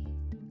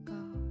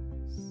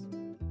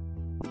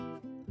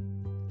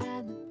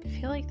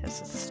feel like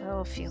this is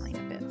still feeling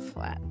a bit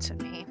flat to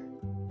me.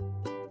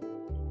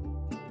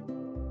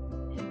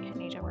 I think I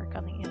need to work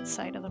on the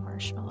inside of the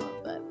marshmallow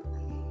a bit.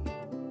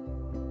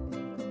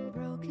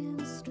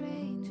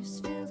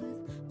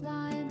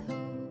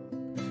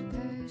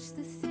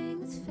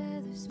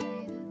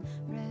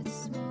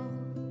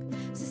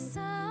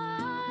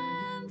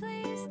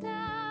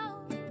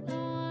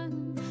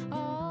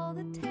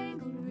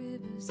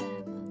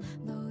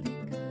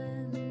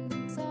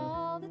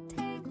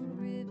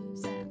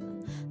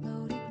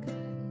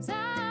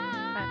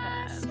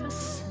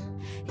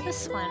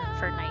 This one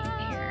for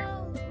Nightmare,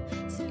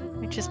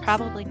 which is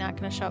probably not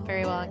going to show up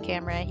very well on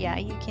camera. Yeah,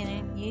 you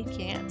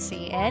can't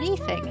see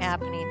anything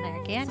happening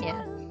there, can you?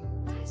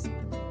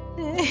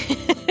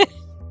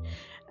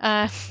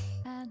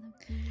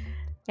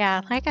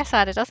 Yeah, like I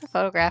said, it doesn't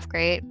photograph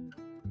great.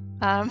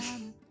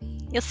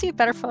 You'll see a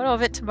better photo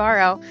of it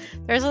tomorrow.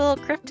 There's a little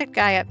cryptid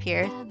guy up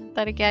here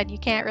that, again, you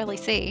can't really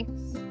see.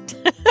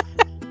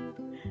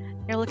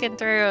 You're looking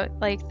through,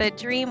 like, the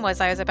dream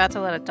was I was about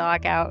to let a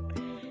dog out.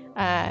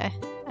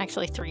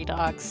 Actually 3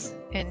 dogs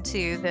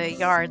into the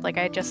yard. Like,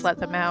 I just let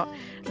them out,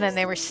 and then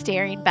they were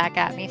staring back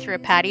at me through a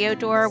patio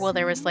door while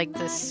there was like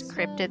this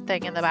cryptid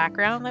thing in the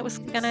background that was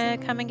gonna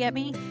come and get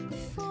me.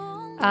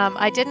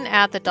 I didn't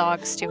add the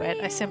dogs to it.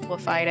 I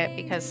simplified it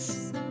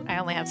because I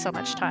only have so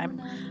much time,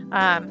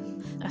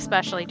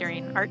 especially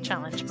during art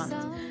challenge month.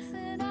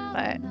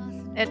 But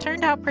it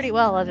turned out pretty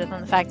well, other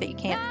than the fact that you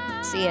can't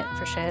can't see it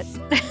for shit.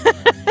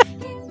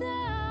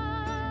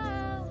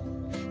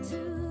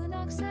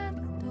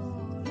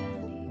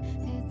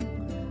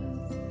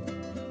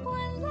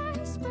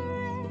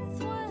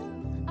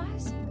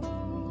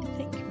 I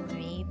think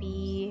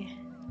maybe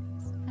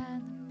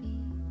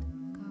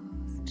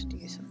to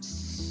do some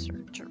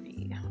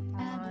surgery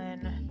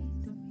on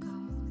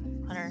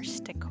our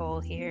stick hole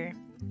here.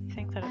 I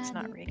think that it's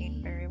not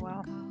reading very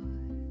well.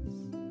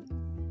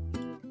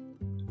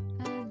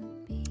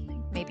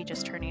 Maybe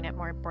just turning it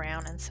more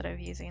brown instead of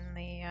using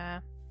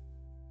the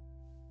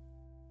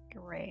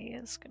gray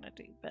is gonna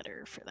do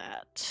better for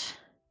that.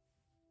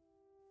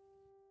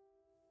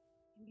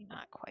 Maybe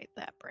not quite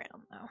that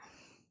brown though.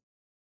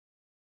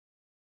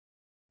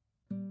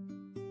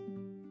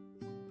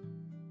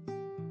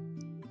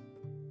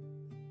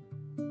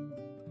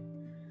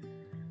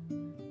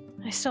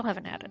 I still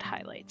haven't added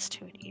highlights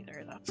to it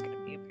either. That's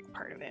gonna be a big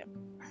part of it.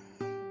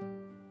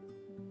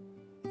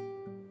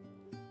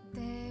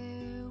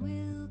 There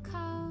will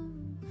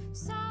come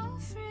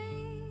soft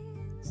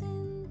rains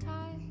in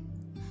time.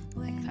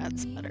 I think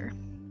that's better.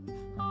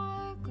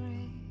 Are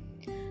gray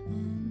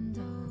and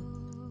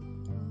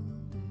older.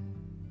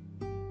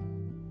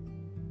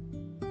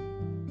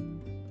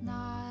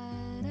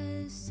 Not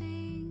a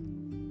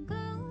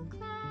single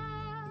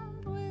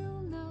cloud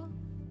will know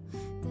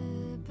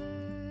the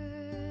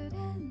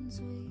burdens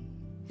we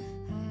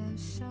have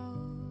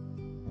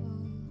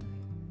shouldered.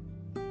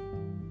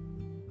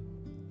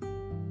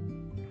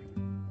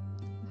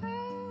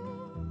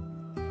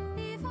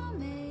 If I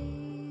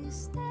may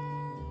stand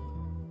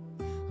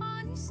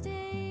on your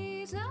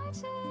stage,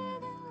 larger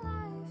than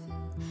life,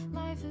 and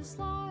life as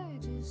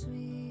large as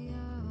we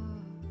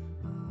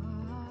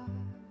are.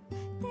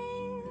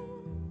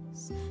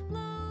 This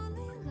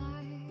lonely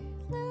light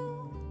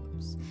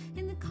looms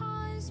in the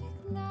cosmic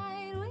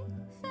night. We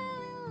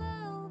fell in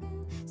love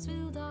and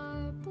spilled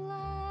our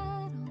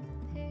blood on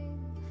the pale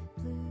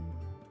blue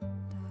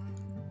dye.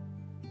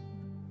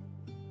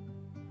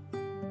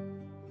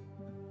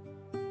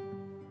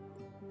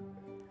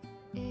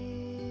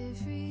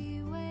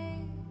 Every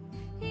way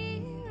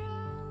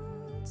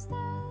erodes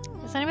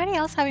the Is anybody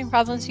else having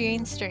problems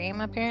viewing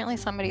stream? Apparently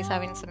somebody's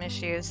having some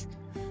issues.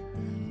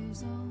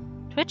 there's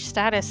only Twitch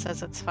status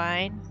says it's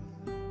fine.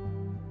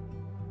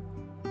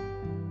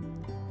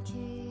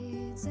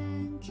 kids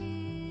and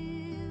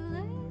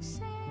killers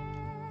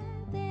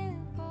shed their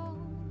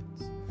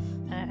bones.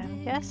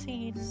 I'm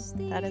guessing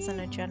that isn't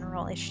a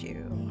general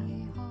issue.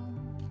 The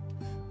home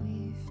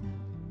we've known.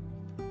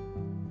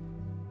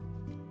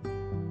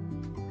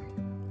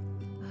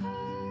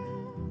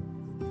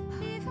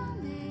 If I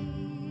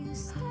may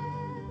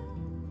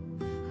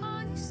stand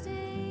on your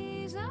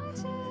stage,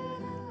 larger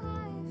than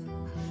life,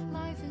 and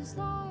life as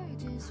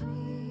large as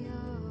we are.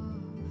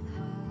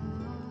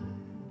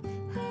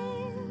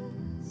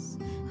 This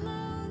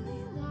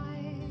lonely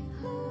light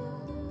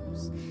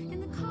looms in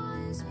the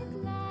cosmic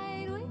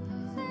night. We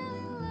fell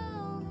in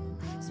love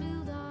and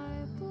spilled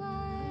our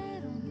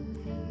blood on the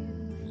pale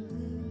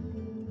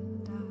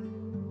blue dye.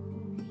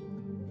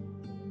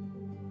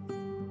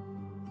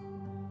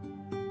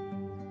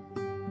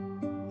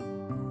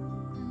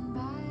 And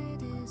by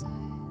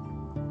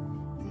design,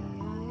 the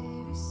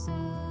iris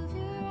of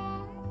your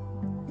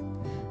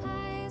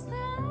eyes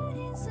that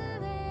hints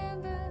of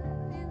amber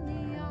in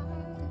the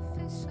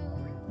artificial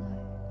light.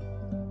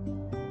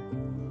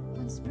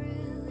 Once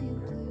brilliant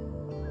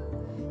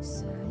blue,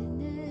 so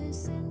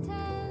innocent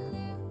and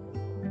new,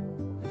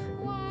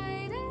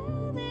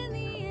 wider than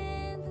the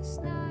endless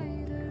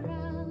night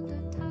around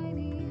a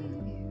tiny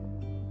view.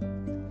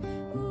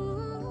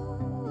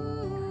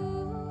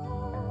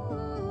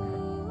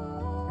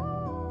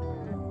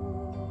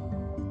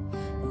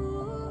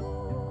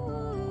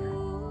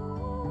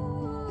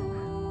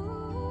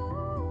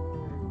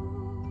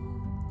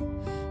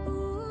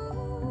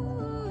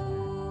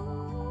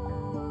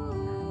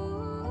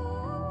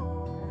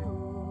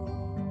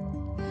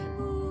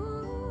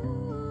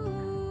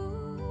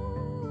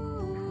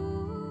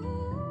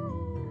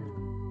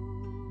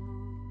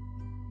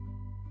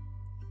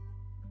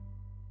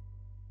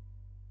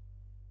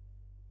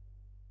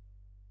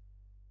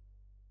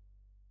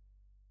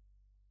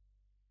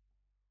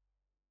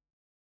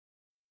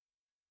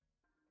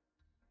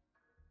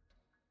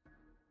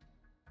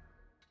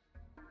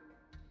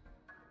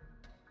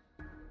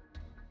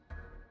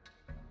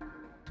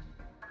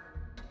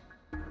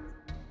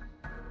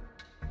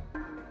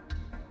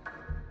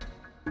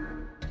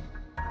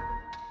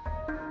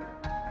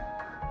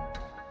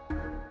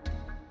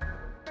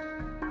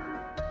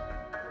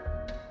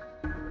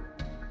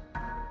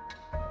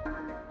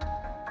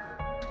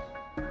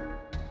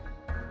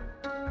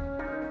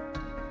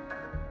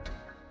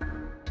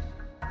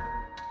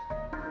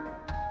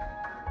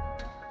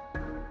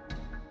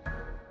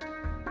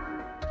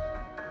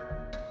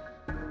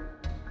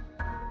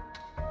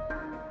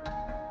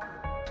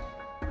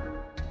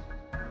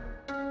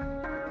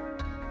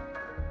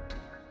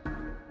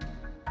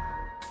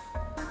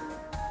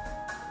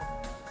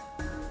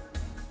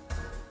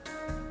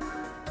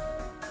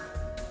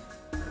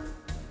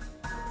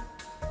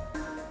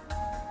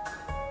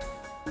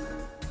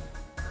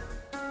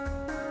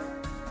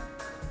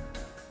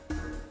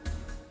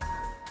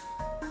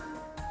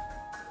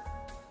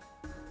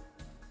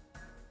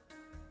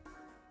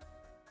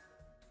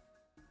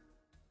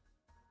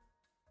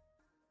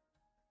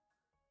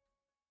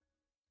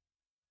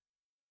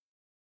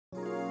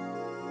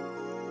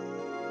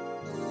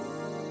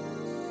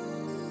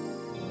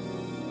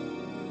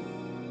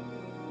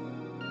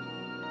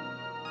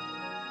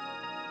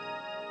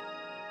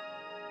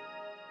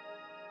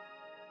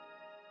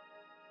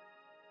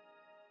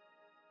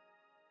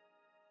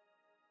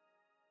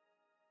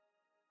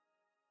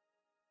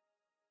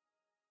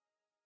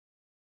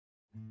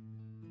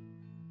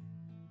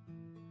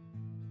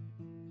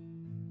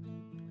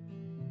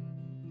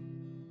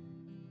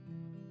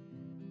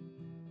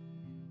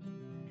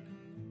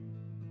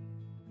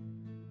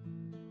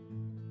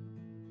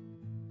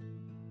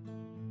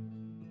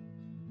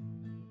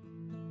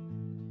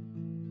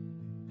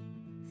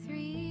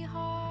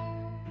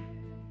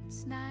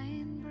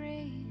 nine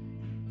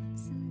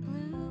brains and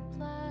blue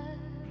blood.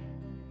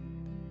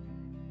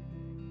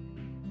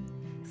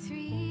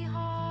 3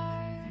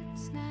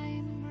 hearts,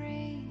 9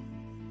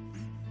 brains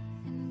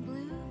and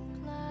blue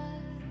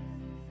blood.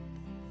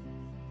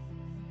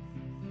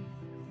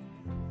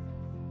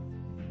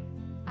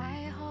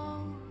 I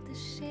hold the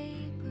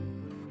shape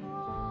of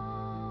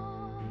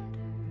water.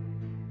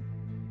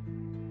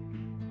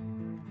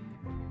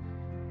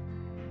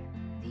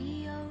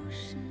 The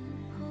ocean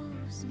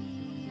pulls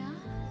me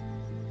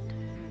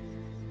under.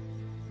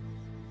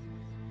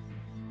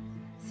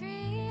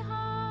 3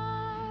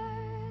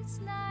 hearts,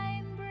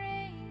 9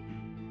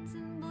 brains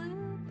and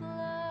blue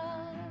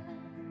blood.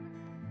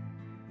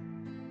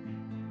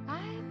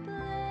 I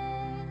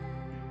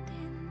blend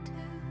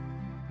into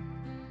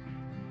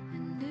a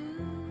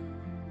new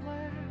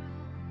world.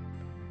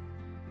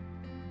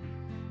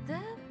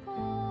 The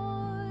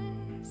poison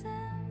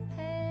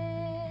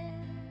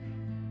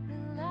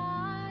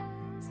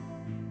paralyzes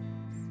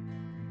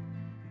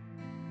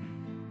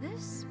the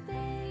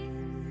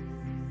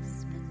space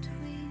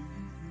between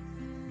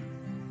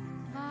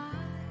my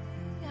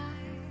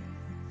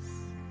eyes.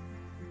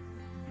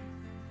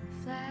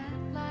 Flat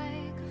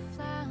like a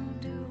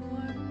flounder,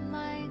 warm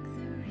like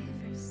the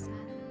river sun.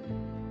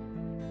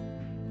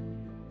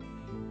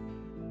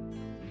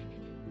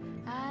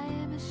 I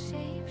am a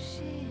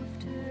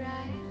shapeshifter,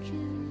 I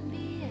can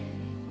be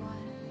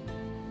anyone.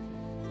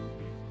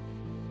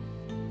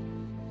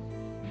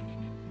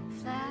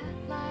 Flat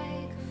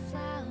like a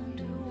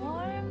flounder,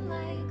 warm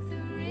like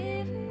the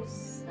river's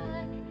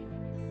sun.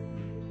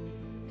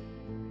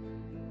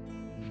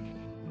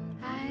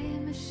 I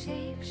am a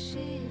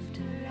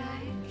shapeshifter,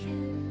 I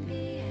can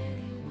be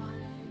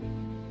anyone.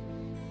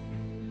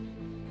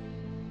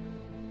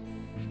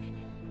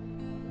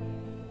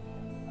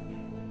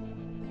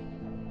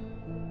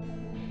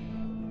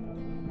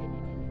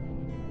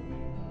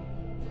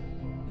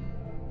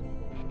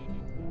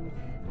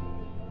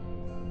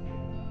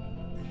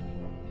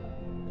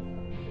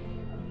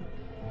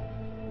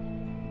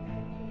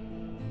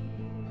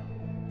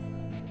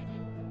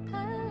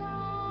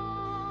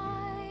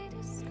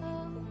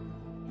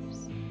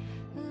 Kaleidoscopes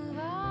of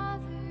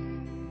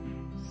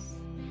others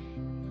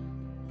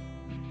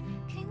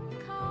can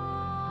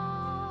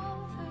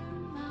cover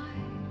my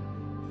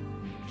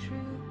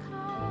true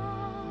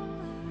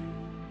colors.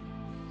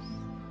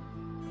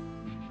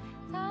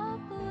 The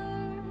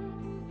blur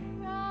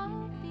of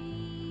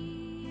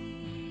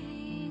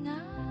being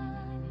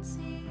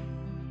unseen.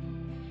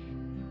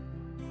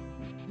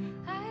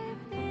 I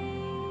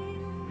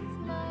bathe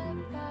my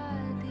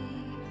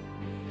body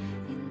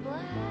in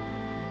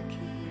black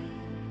heat.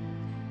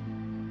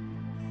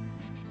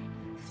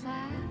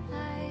 Flat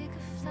like a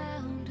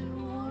flounder,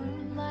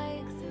 warm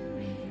like the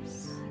river's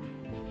sun.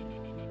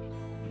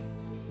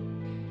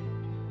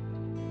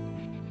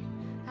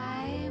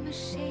 I am a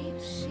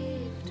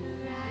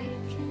shapeshifter, I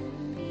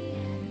can be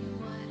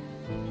anyone.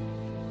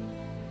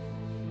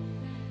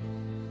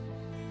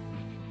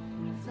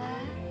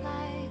 Flat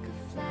like a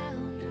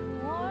flounder,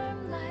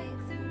 warm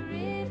like the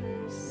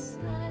river's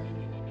sun.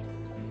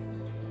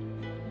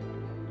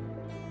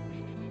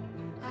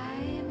 I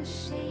am a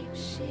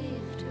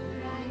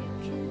shapeshifter, I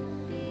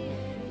can be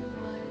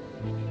anyone.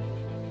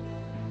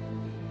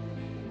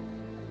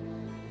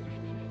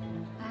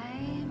 I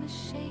am a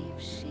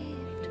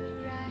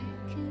shapeshifter, I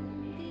can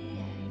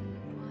be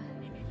anyone.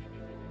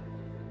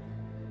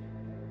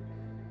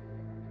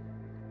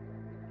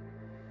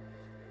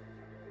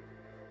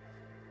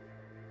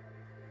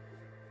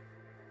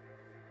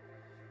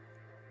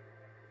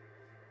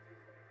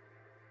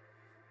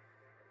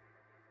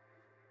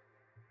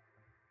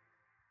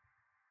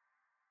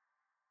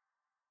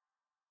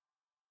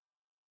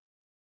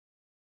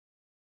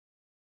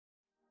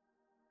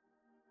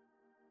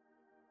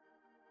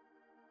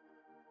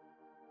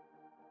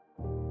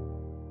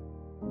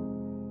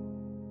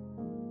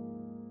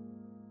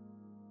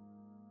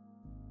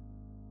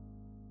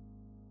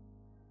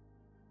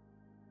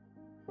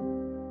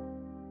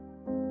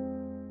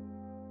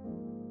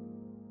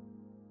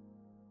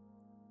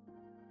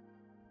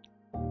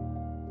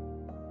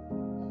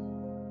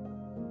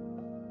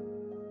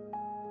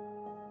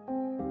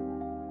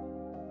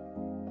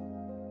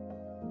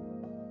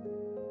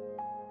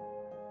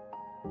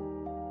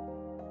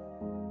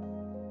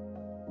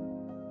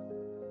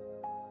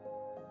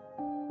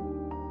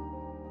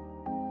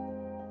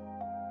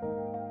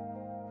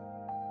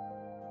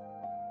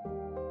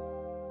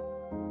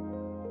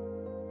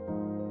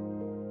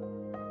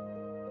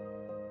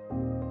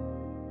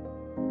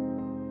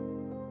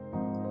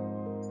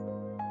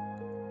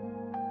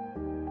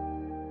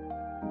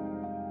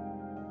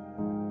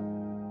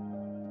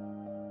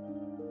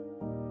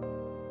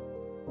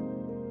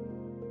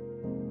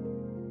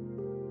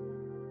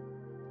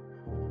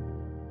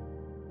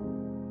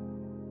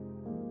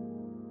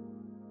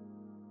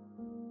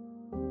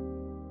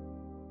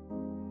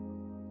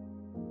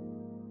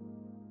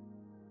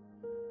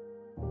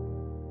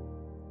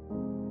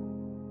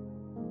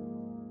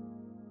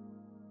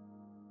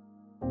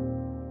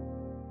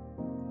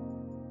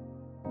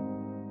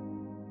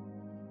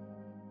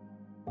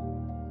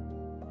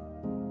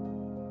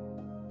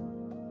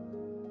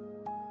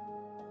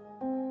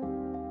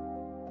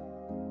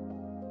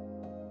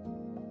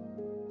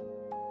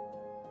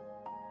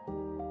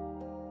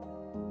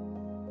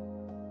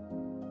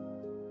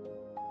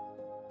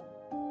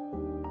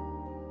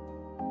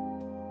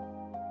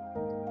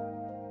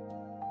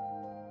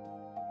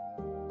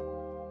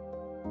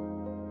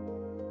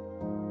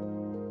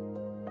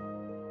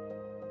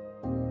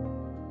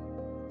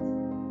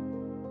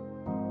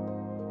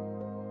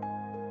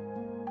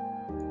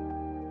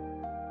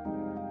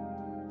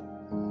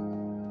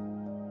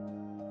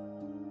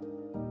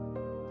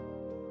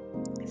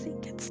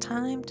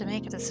 Time to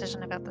make a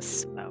decision about the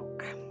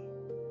smoke.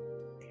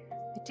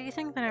 I do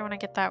think that I want to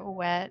get that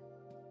wet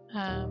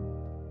to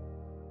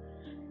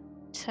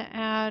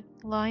add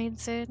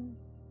lines in.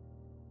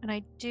 And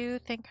I do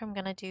think I'm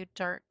going to do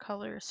dark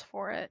colors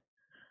for it.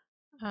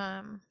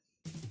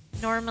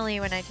 Normally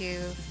when I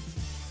do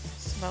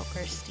smoke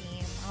or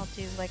steam, I'll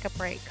do like a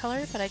bright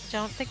color, but I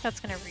don't think that's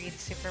going to read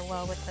super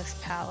well with this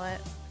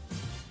palette.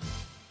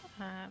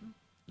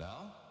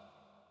 Now,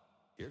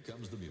 here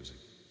comes the music.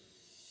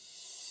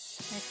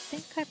 I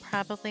think I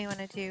probably want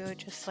to do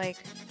just like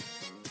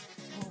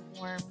a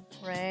warm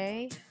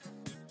gray.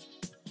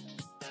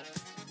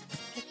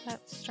 Get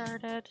that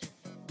started.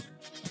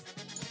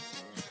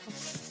 We'll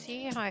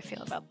see how I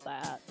feel about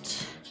that.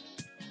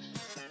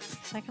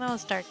 So I can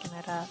always darken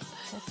it up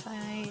if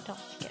I don't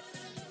like it.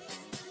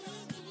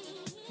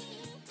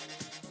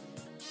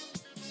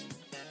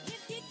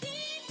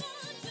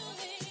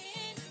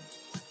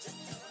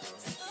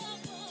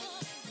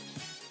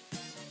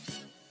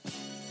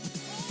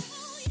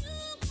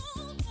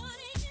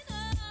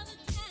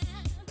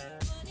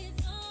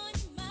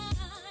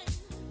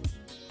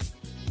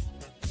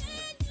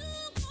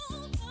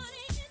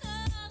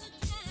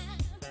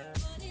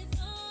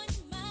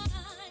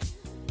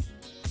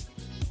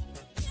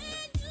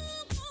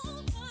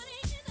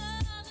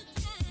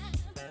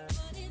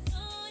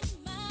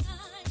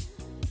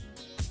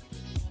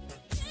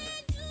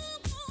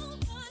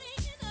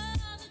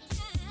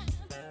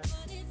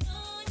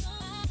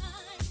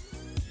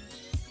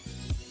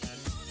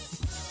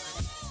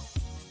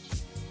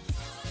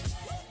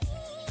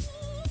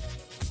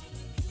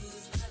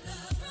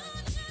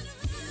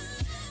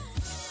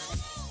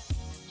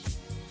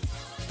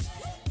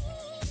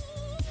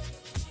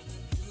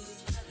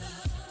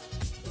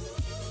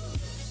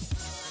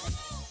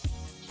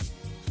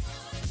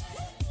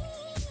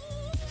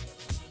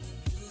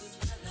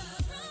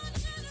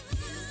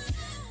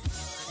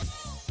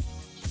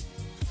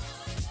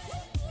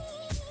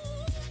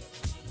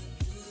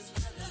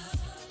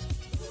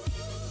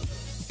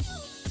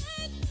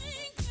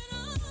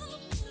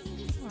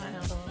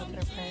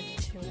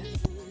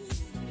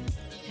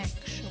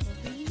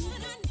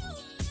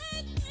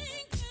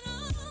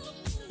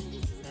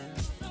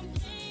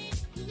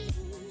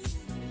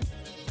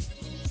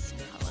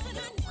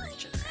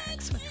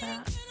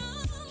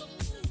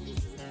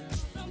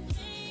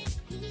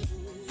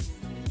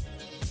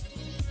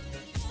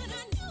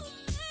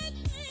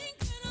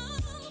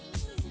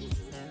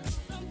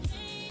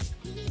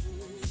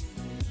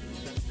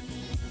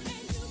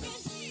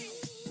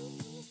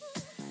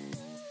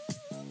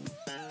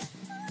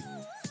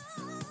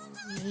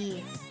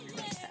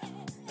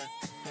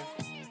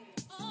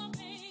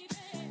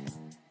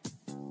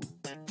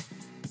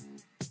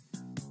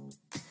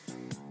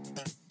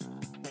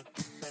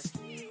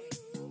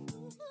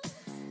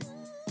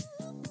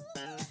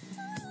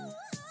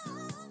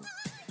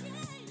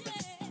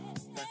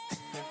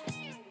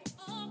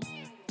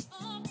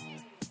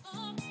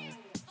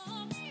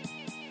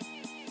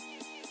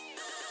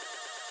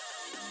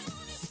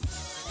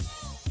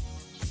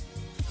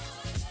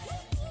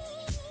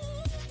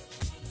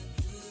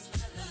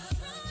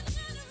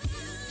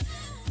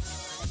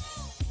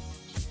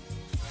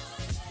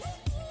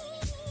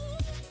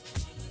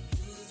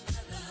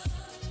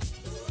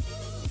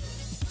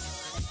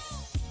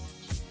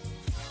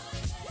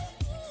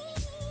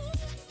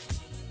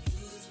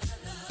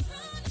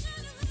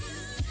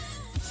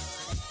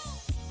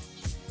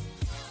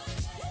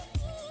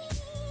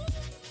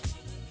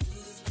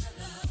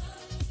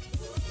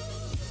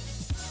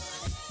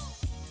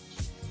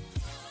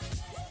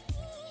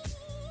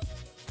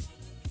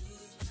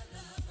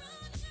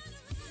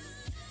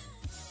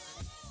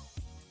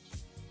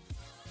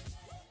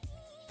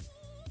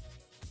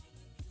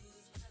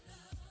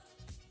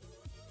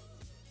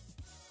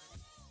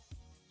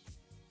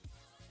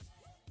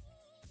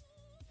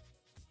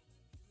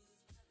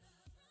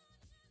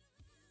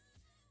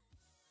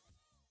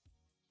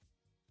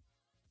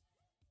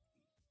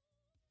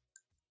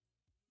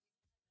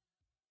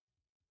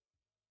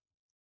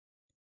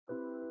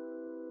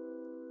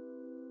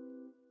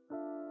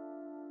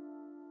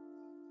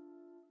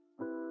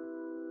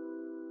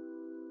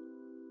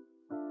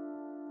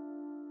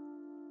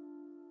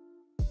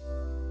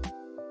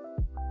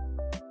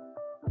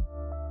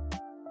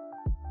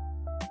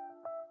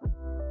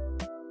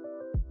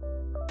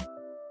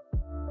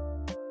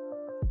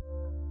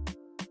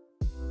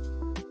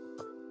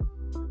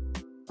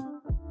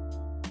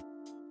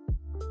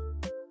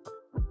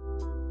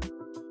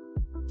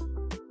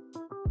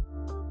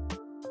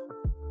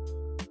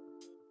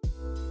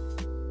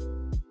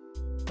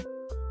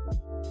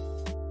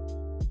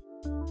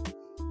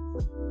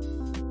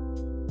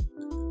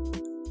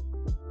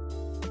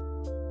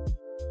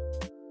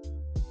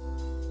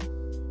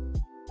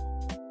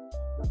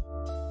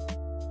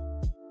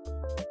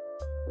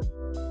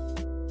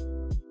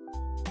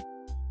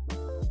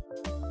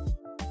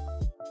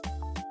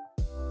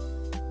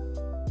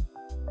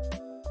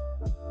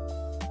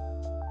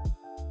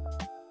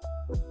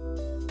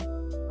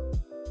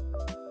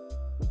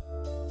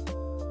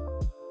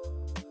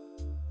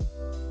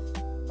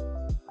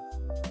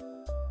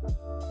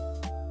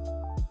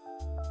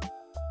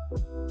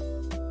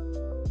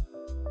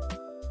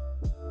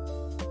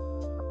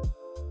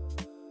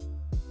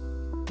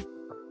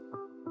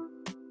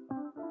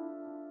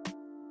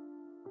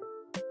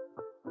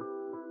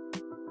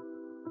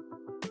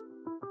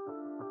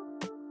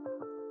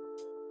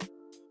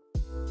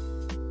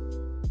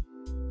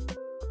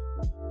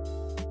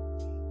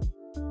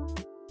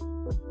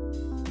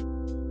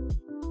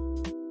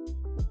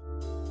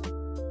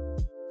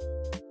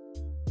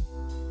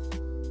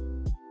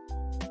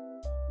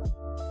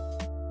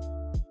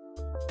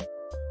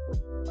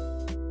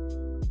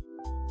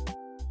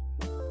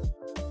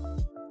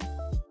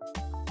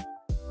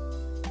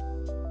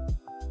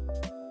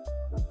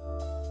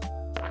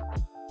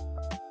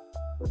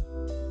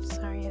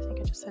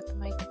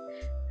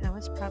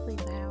 probably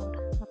loud.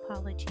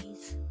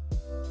 Apologies.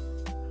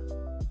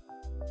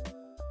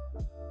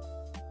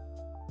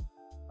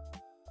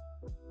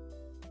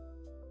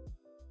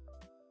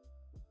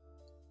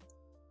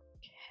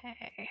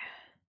 Okay.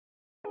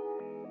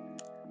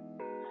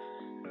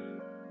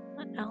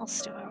 What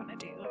else do I want to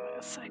do with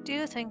this? I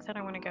do think that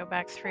I want to go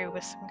back through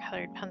with some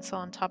colored pencil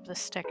on top of the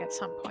stick at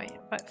some point.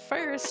 But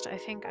first, I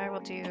think I will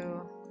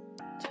do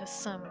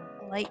just some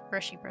light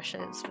brushy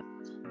brushes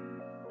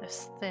with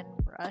this thin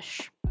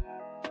brush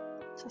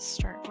to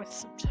start with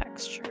some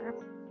texture.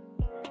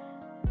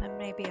 And then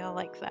maybe I'll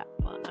like that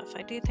well enough.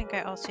 I do think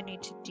I also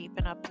need to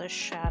deepen up the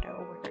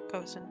shadow where it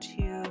goes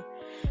into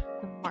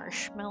the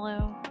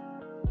marshmallow.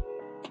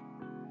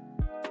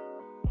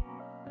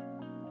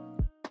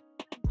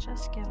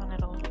 Just giving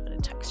it a little bit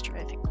of texture,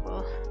 I think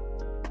will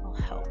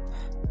help.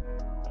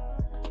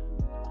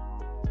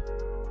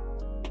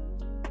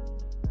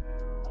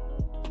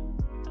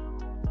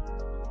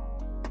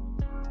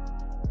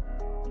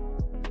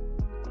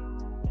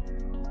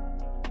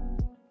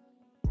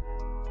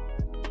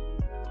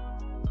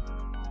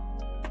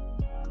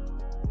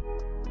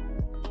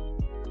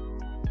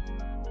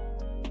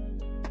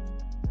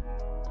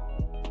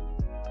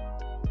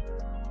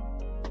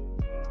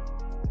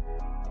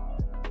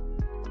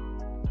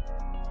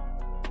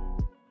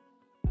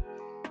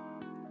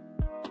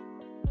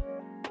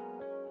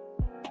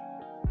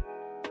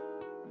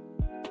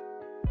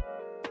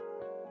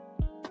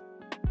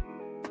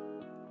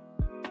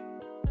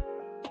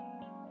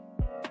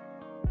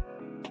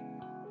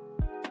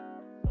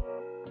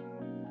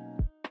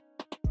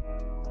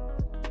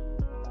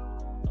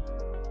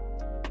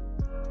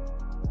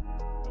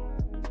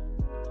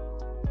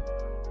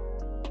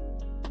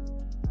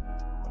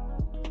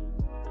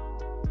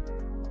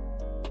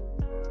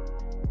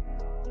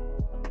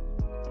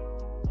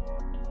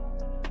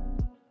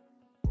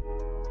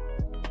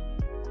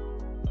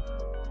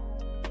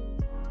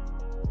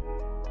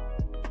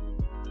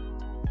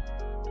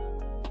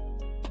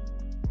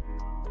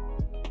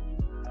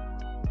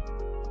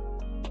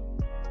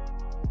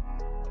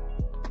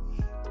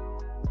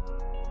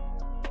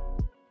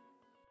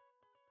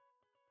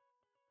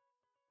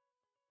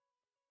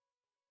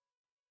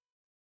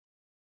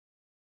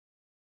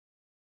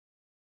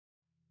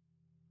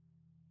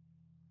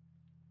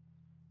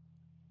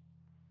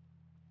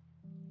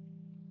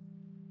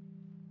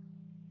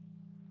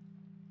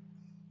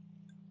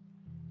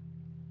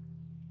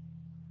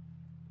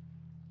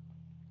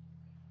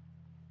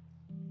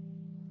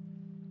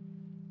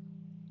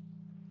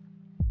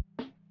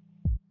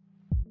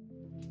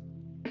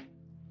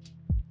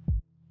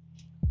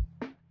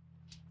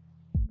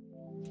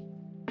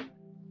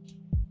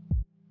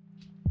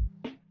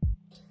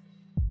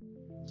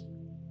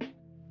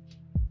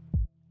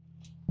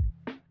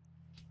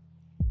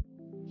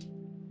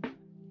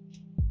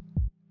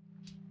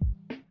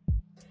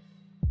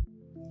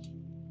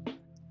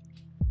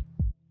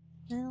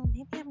 Well,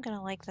 maybe I'm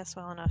gonna like this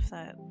well enough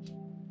that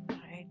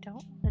I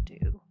don't want to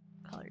do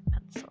colored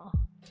pencil.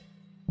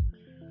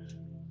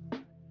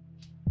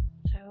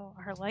 So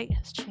our light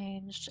has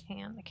changed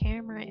and the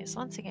camera is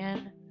once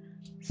again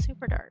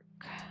super dark,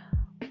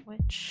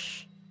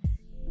 which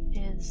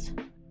is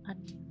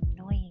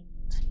annoying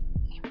to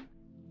me.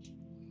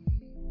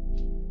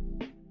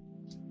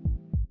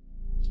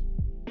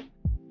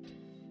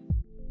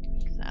 I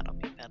think that'll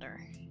be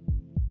better.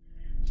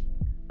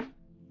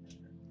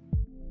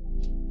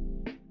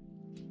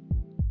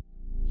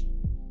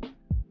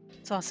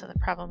 It's also the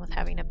problem with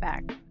having a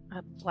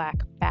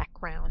black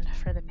background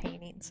for the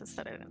paintings is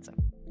that it ends up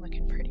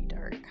looking pretty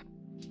dark.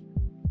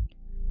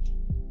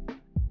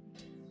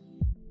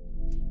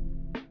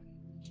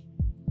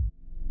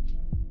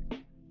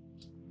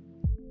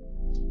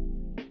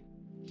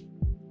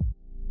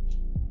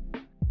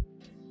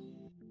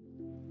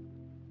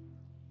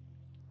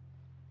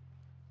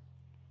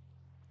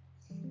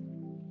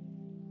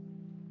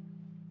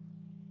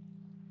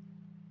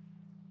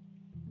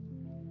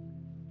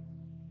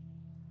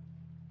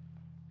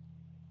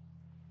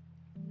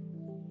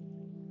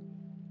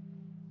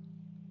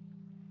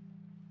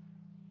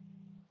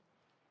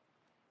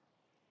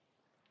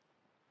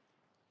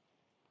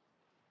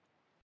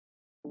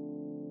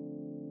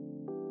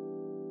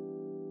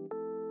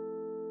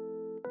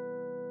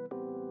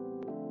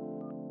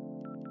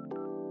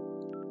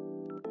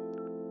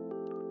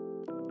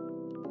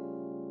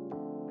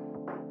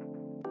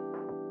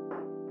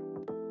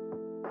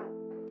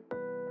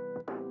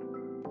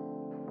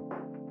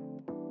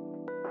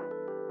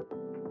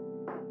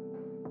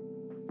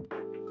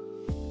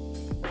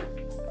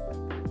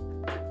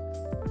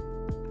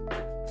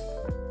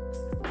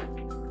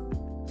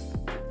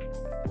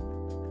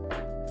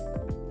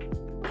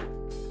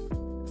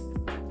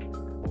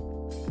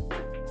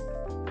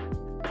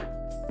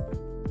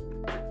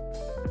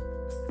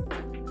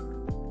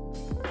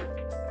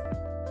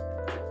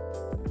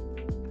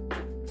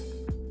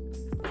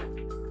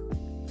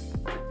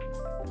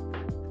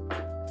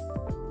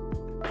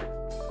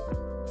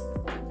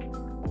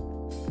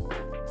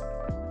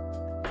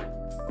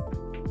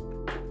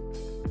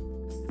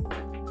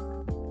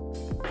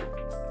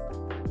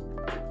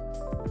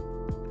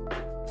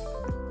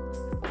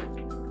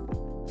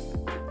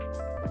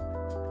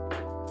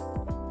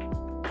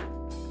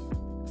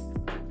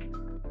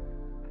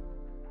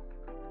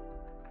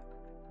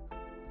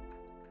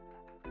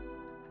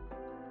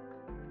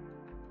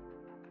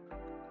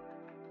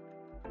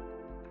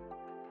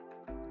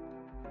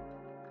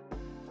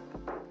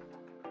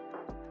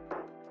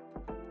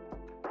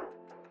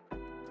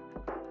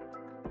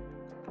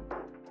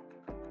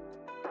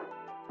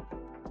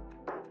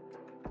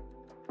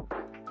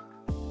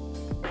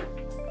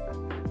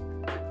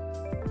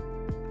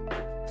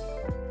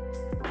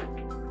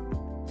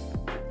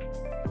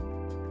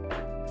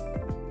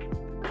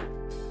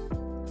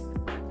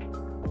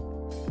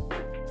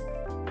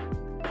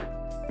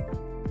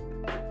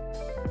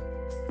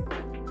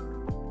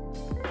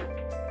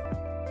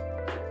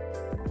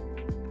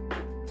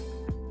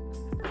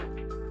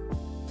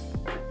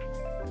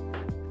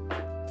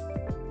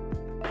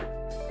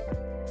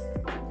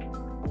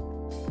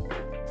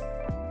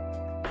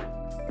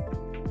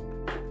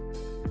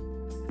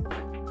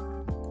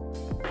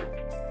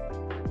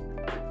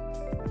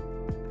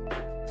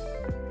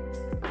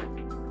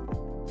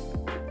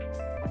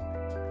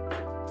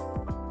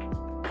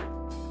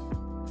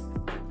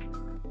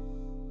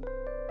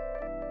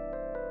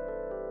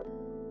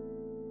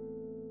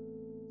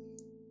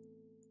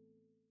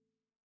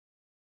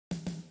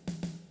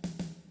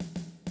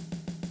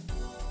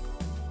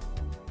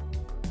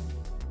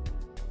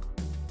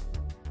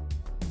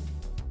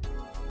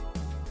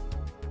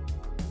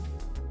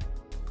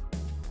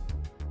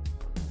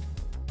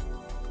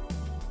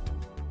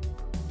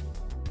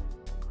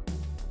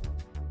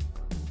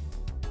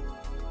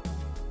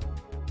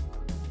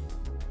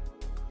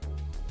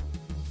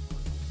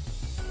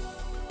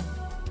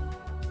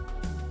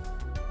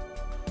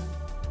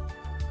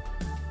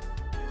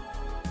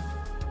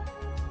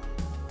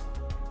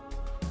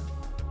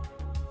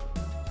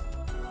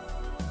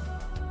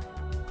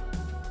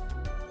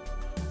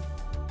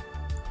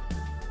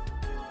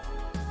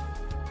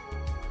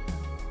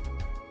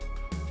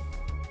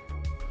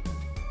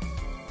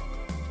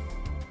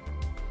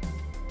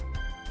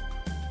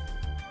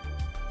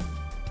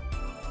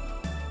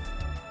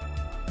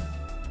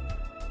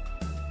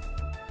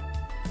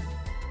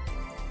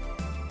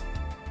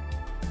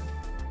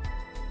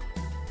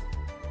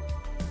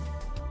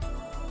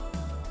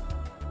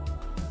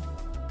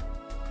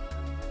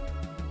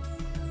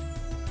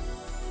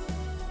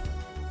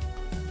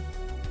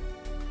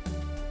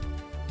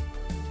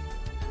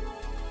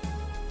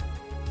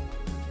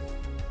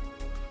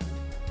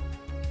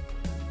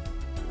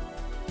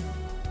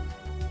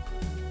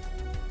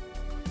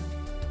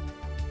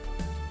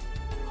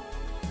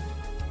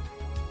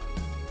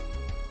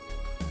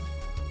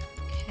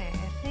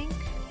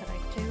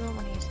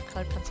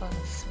 colored pencil in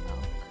the smoke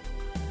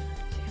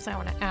because I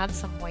want to add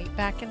some white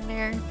back in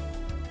there.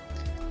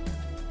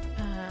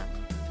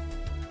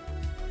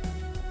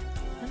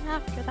 And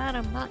after that,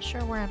 I'm not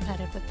sure where I'm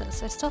headed with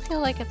this. I still feel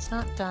like it's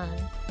not done.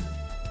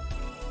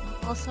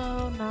 I'm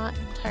also not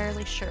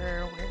entirely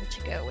sure where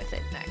to go with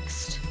it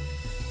next.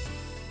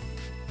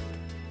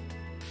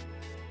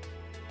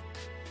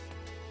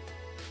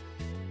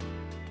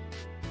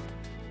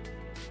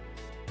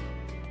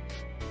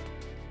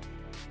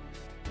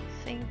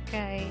 I think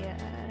I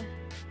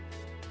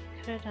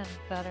could have done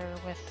better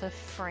with the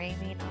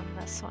framing on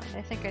this one.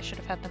 I think I should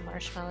have had the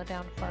marshmallow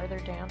down farther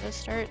down to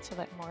start so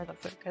that more of the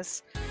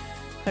focus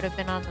could have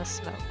been on the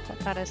smoke, but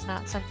that is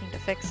not something to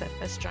fix at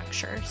this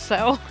juncture,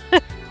 so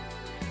I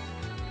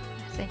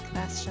think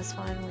that's just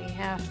one we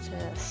have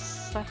to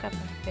suck up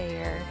and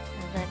bear,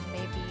 and then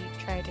maybe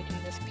try to do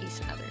this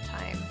piece another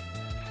time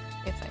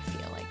if I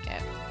feel like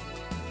it,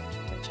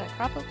 which I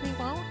probably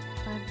won't,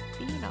 if I'm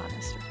being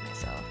honest with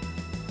myself.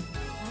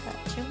 I've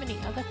got too many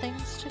other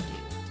things to do.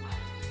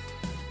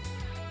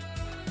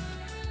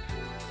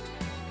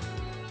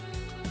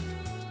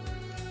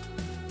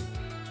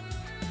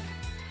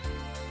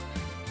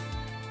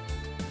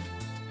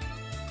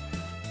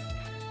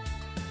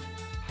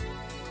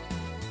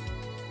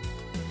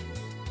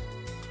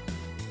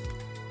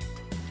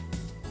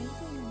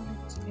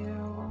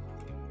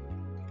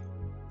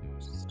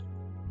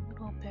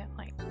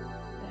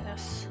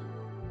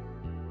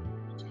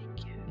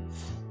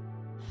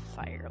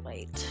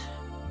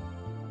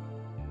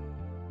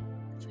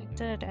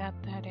 Did add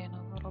that in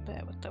a little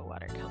bit with the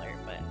watercolor,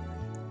 but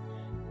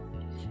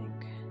I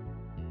think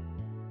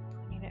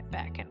putting it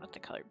back in with the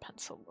colored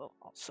pencil will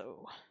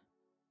also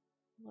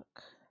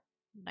look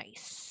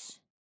nice.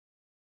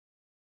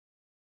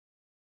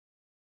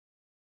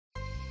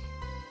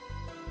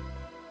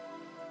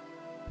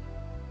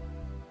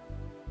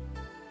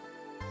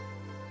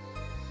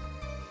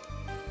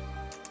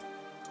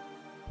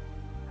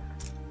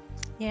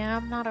 Yeah,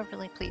 I'm not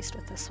overly pleased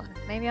with this one.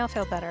 Maybe I'll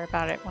feel better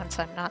about it once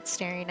I'm not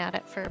staring at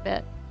it for a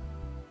bit.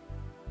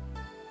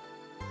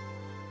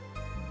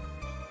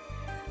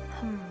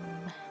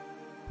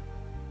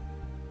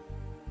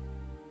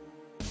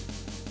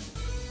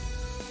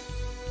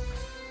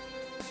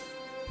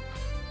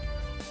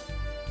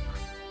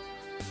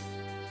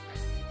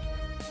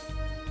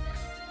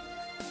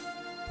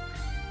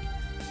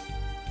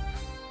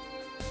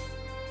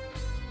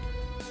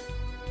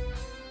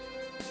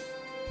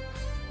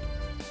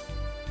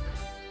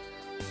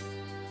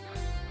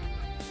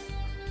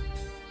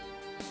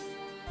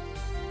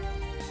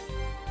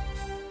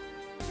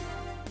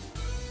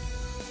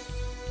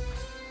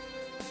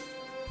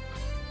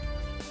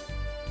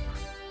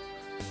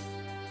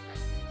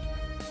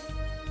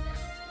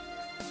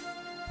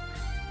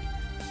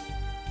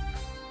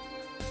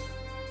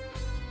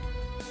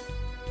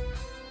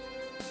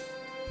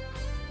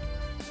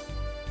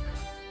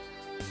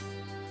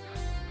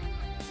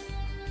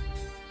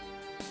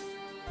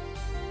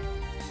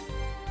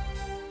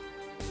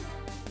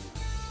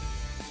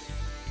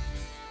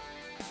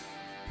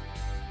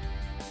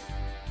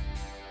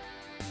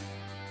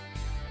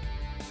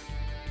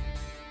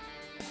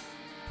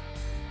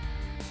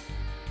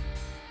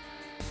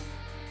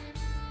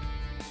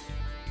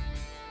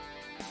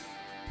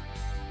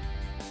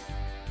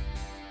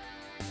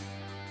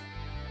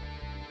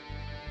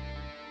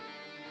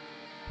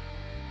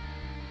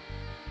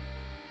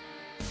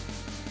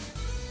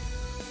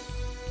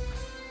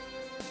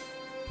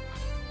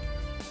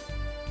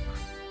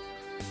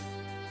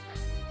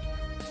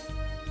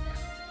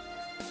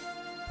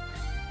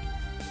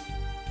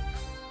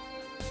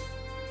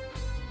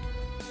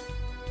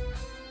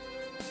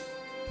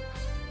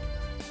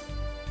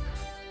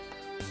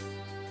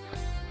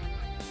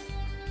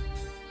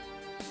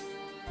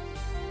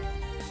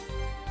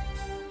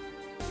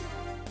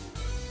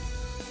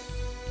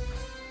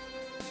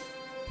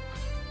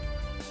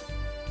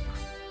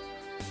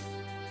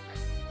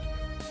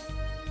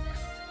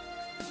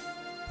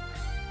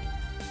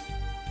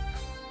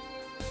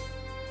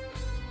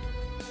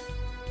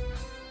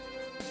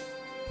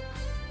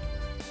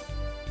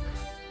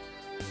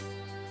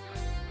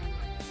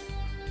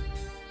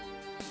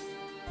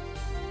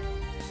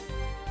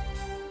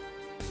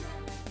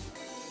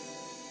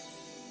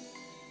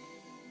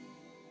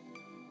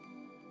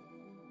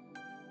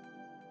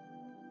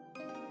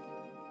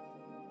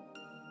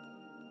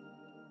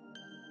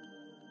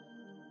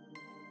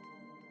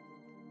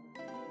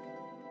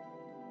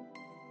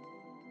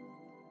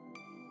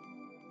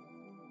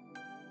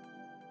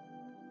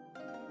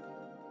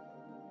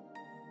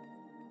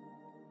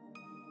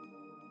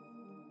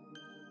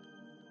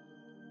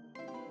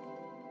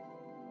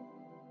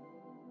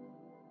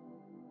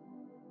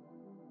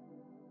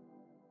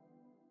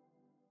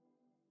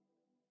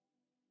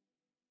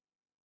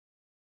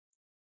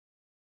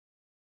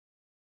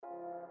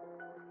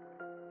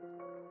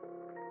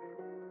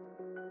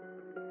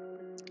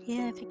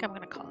 Yeah, I think I'm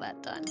gonna call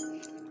that done.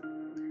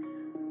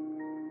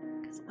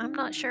 Because I'm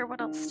not sure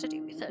what else to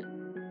do with it.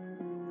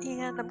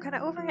 And I'm kind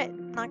of over it,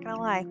 not gonna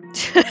lie.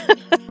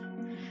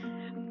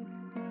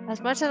 As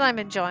much as I'm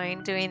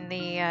enjoying doing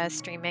the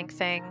streaming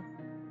thing,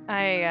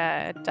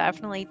 I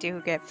definitely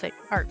do get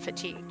art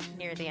fatigue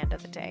near the end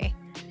of the day.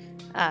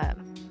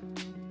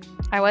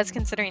 I was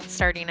considering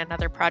starting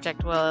another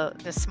project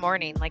this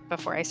morning, like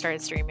before I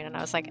started streaming, and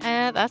I was like,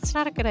 that's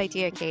not a good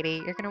idea,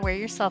 Katie. You're gonna wear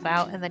yourself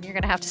out, and then you're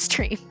gonna have to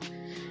stream,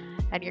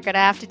 and you're gonna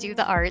have to do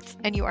the arts,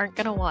 and you aren't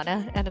gonna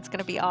wanna, and it's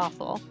gonna be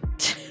awful.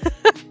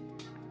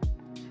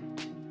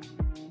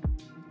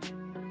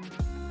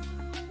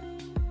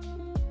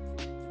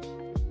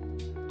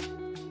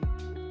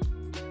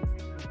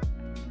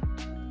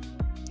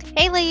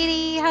 Hey,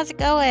 lady, how's it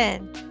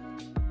going?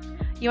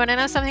 You want to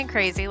know something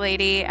crazy,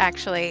 lady?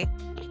 Actually,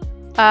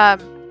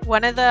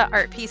 one of the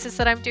art pieces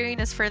that I'm doing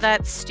is for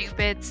that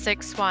stupid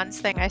Six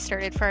Swans thing I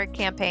started for a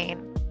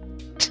campaign.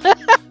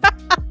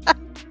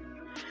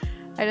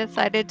 I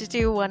decided to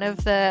do one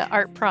of the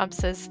art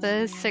prompts as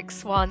the Six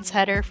Swans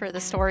header for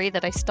the story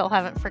that I still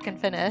haven't frickin'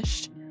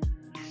 finished.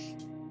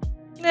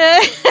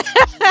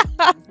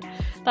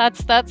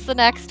 That's the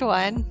next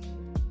one.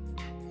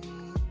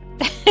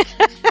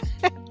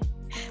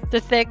 The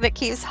thing that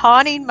keeps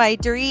haunting my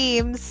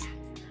dreams.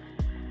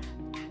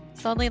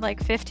 It's only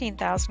like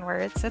 15,000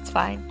 words. It's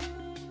fine.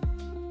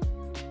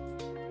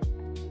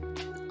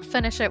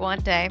 Finish it one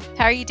day.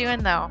 How are you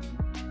doing though?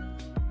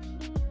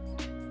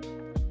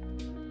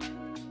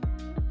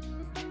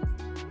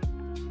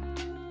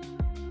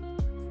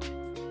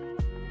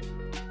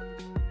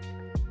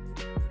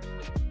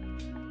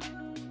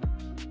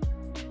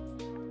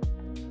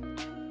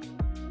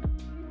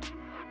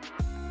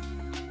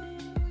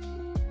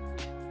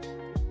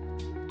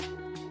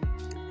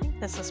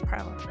 This is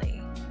probably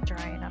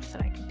dry enough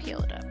that I can peel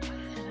it up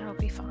and it'll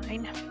be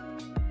fine.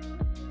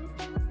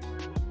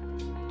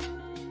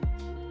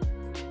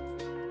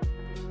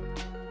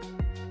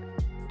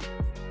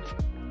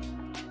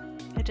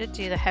 I did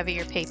do the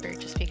heavier paper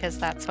just because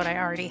that's what I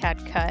already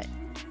had cut.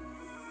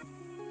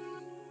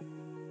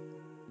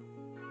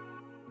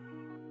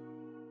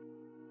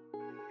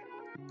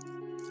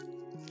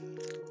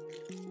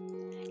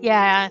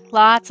 Yeah,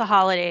 lots of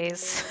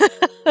holidays.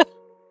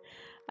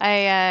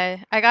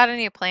 I got a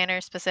new planner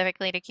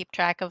specifically to keep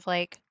track of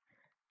like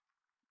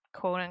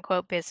quote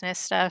unquote business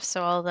stuff,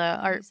 so all the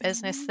art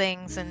business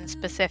things and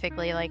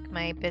specifically like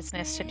my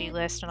business to-do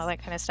list and all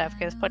that kind of stuff,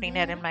 because putting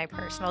it in my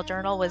personal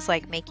journal was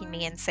like making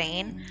me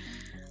insane.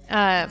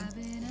 And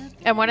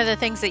one of the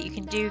things that you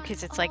can do,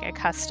 because it's like a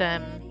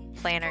custom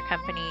planner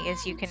company,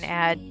 is you can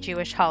add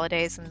Jewish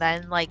holidays and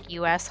then like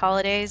US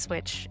holidays,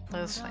 which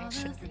those things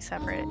should be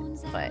separate,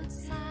 but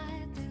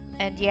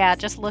and yeah,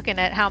 just looking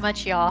at how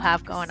much y'all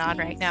have going on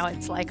right now,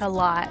 it's like a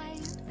lot.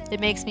 It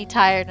makes me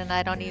tired and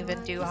I don't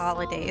even do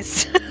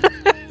holidays.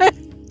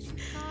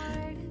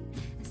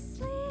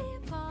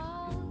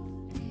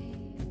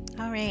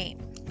 All right,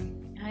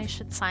 I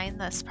should sign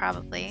this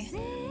probably.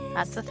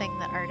 That's the thing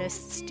that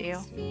artists do.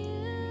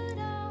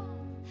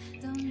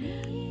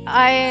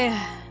 I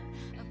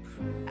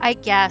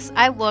guess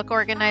I look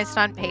organized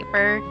on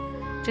paper,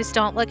 just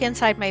don't look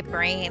inside my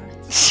brain.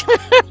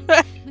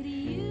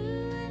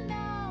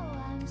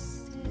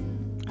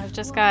 I've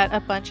just got a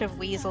bunch of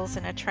weasels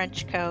in a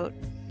trench coat.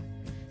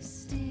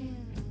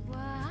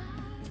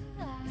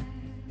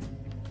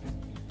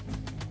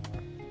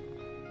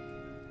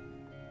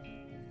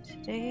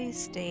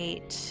 Today's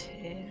date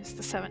is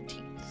the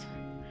 17th,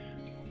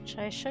 which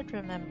I should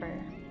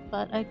remember,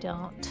 but I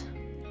don't.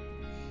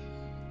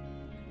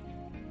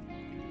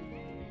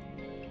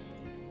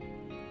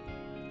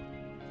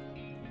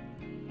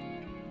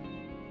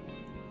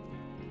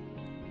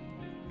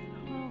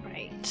 All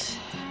right.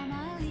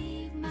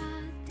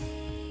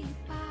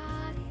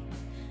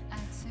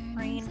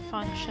 Brain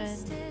function,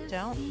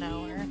 don't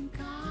know her.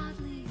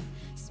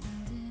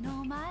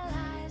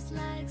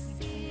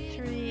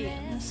 3,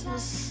 and this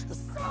is the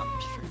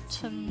prompt for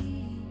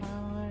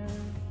tomorrow.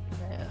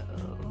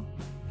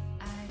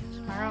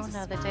 Tomorrow,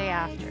 no, the day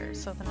after,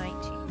 so the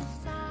 19th.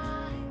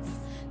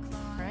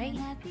 Right?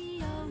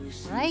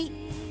 Right?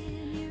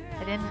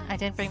 I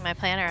didn't bring my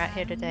planner out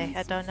here today.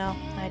 I don't know.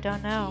 I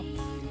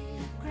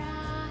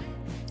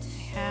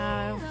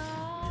have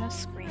a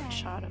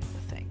screenshot of the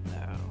thing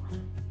though.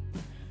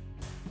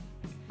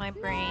 My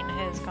brain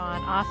has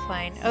gone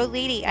offline. Oh,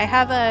 lady, I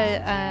have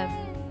a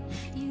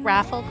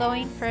raffle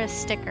going for a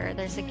sticker.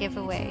 There's a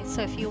giveaway.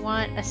 So if you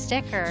want a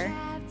sticker,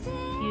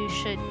 you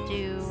should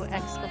do !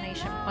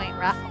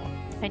 Raffle.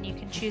 And you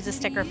can choose a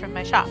sticker from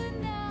my shop.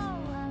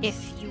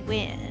 If you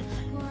win.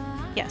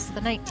 Yes,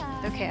 the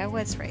 19th. Okay, I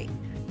was right.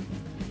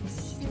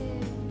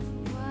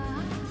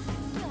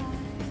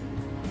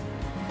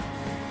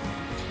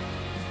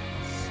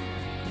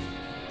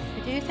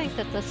 I do think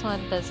that this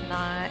one does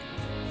not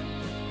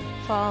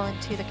fall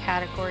into the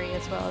category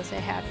as well as they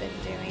have been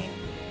doing,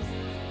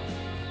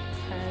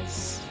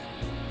 because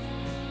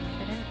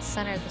I didn't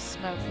center the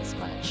smoke as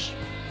much.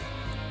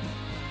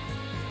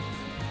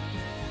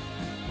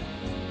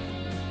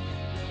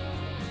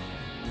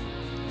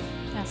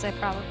 As I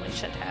probably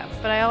should have.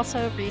 But I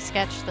also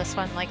resketched this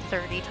one like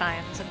 30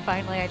 times, and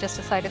finally I just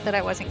decided that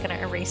I wasn't going to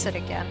erase it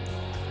again.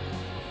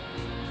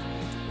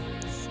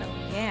 So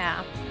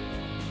Yeah.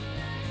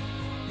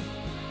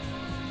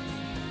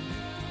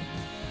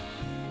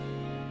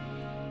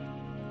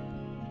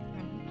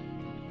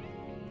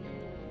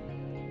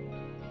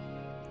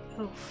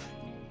 Oof.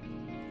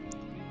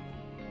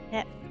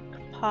 Yep,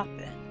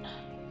 poppin'.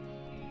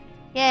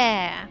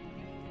 Yeah.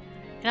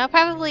 And I'll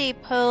probably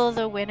pull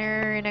the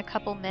winner in a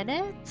couple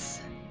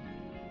minutes.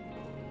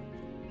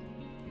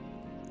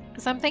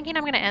 Because I'm thinking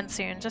I'm going to end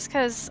soon, just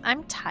because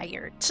I'm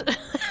tired.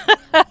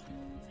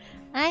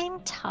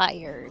 I'm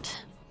tired.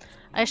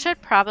 I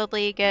should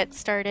probably get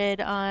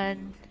started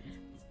on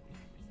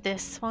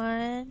this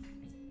one.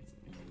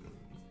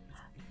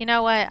 You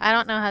know what? I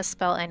don't know how to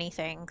spell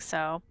anything,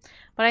 so...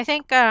 But I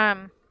think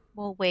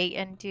we'll wait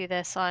and do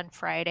this on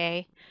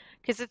Friday.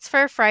 Because it's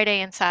for Friday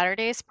and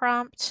Saturday's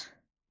prompt.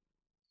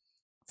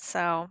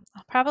 So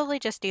I'll probably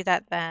just do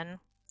that then.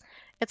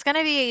 It's going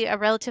to be a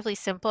relatively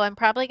simple. I'm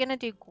probably going to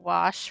do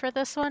gouache for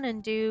this one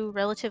and do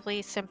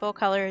relatively simple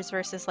colors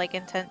versus like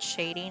intense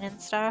shading and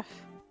stuff.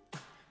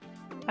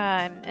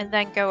 And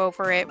then go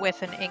over it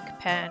with an ink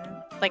pen,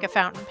 like a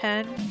fountain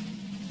pen.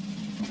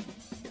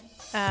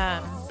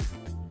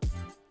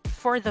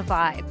 For the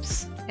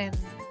vibes and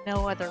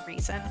no other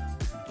reason.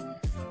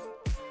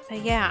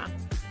 But yeah.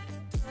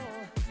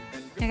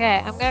 Okay,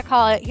 I'm gonna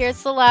call it.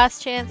 Here's the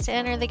last chance to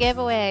enter the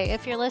giveaway.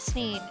 If you're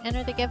listening,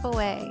 enter the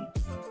giveaway.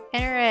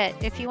 Enter it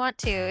if you want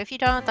to. If you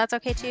don't, that's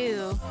okay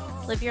too.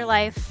 Live your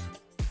life.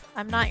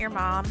 I'm not your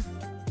mom.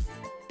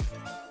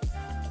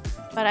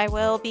 But I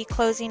will be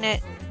closing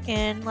it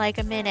in like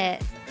a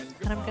minute.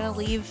 And I'm gonna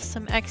leave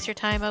some extra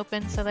time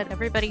open so that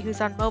everybody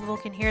who's on mobile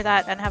can hear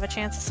that and have a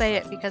chance to say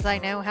it because I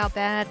know how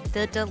bad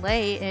the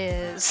delay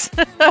is.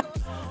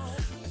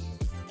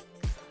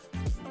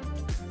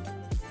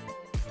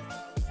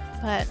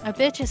 But a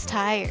bitch is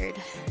tired.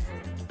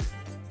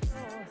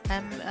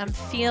 I'm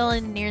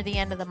feeling near the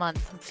end of the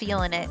month. I'm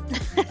feeling it.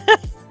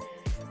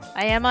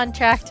 I am on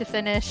track to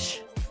finish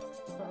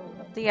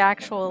the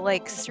actual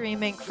like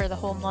streaming for the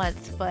whole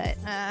month, but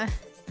I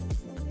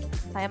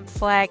am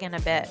flagging a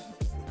bit.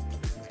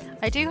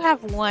 I do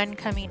have one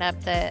coming up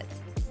that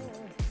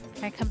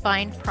I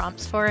combined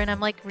prompts for, and I'm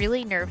like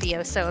really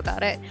nervioso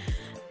about it.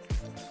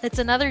 It's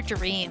another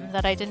dream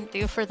that I didn't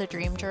do for the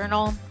dream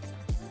journal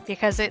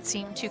because it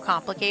seemed too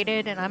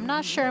complicated, and I'm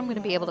not sure I'm going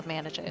to be able to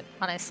manage it,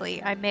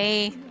 honestly. I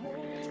may,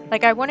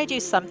 like, I want to do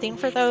something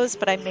for those,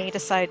 but I may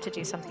decide to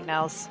do something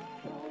else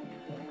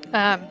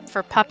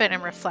for Puppet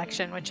and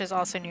Reflection, which is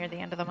also near the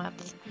end of the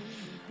month,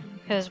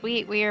 because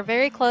we are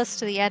very close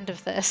to the end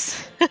of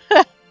this.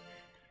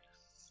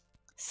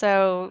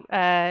 So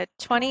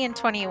 20 and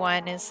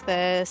 21 is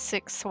the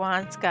Six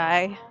Swans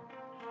guy.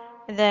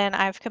 And then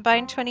I've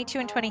combined 22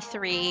 and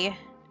 23.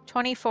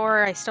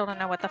 24, I still don't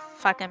know what the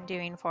fuck I'm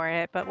doing for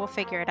it, but we'll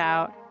figure it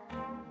out.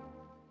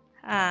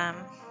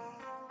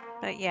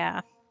 But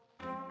yeah.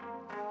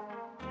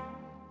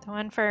 The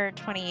one for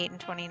 28 and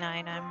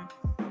 29,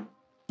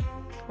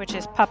 which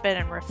is Puppet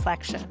and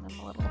Reflection, I'm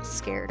a little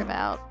scared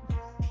about.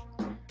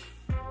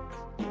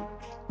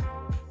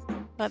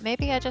 But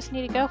maybe I just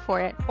need to go for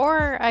it.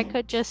 Or I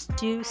could just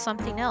do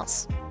something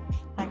else.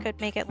 I could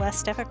make it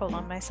less difficult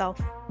on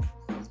myself.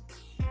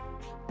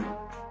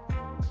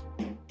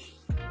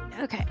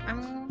 Okay,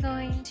 I'm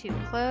going to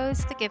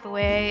close the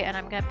giveaway and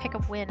I'm going to pick a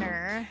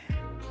winner.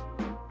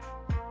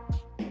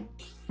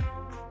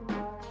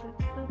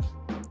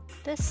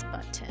 This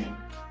button.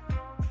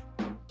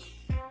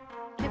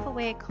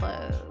 Giveaway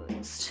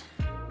closed.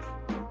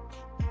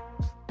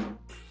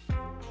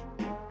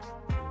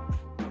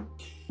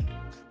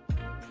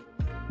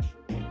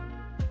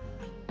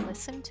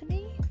 Listen to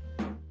me?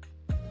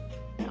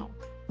 No.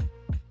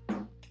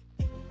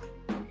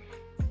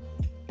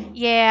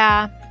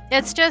 Yeah,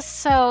 it's just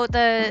so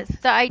the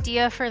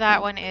idea for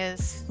that one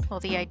is, well,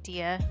 the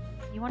idea,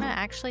 you want to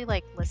actually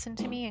like listen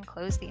to me and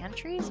close the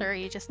entries, or are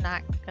you just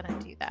not gonna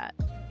do that?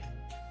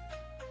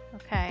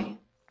 Okay.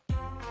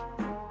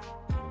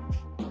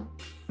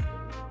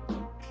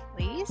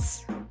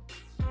 Please?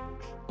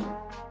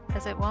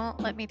 Because it won't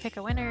let me pick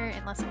a winner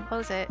unless I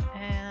close it,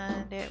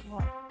 and it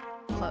won't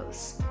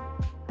close.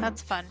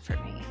 That's fun for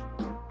me.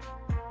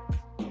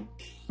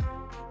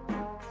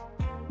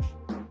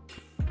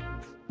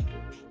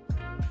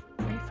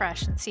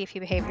 Refresh and see if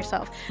you behave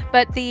yourself.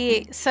 But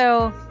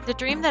so the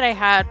dream that I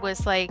had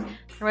was like,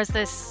 there was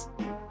this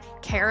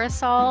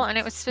carousel, and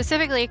it was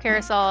specifically a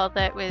carousel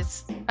that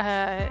was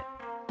a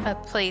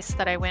place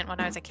that I went when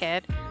I was a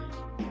kid.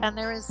 And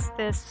there was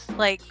this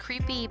like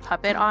creepy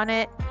puppet on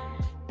it,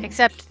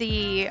 except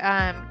the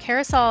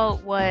carousel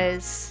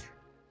was...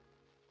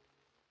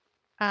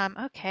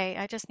 okay,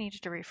 I just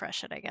needed to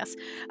refresh it, I guess.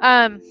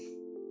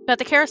 But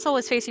the carousel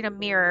was facing a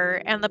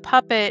mirror, and the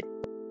puppet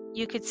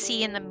you could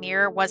see in the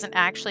mirror wasn't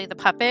actually the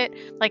puppet.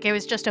 Like, it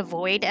was just a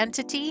void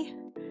entity.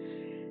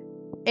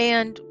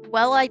 And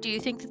while I do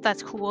think that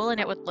that's cool and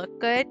it would look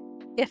good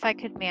if I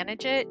could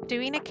manage it,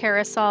 doing a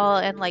carousel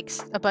and like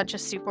a bunch of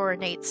super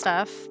ornate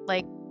stuff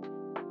like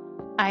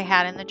I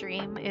had in the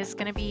dream is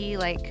going to be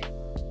like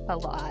a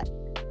lot.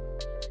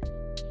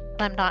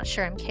 I'm not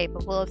sure I'm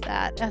capable of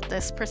that at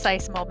this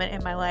precise moment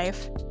in my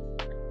life.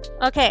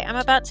 Okay, I'm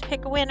about to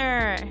pick a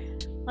winner.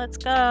 Let's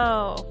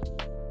go.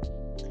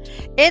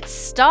 It's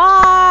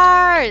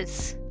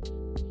Stars!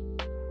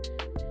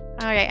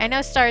 Alright, I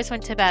know Stars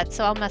went to bed,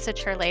 so I'll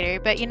message her later.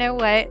 But you know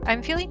what?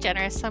 I'm feeling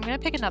generous, so I'm going to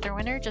pick another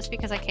winner just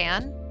because I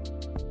can.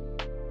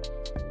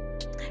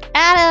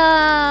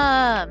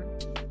 Adam!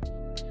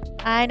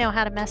 I know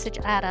how to message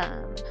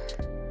Adam.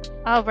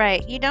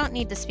 Alright, you don't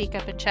need to speak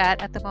up in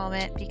chat at the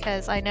moment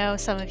because I know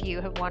some of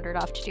you have wandered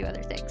off to do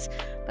other things.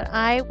 But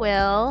I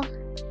will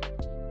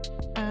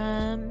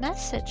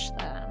message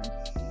them.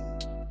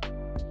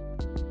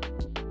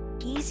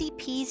 Easy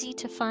peasy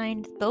to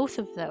find both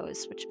of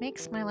those, which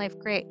makes my life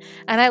great.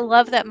 And I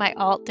love that my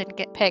alt didn't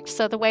get picked.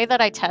 So the way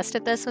that I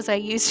tested this was I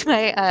used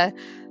my,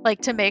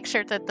 like to make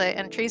sure that the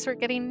entries were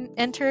getting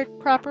entered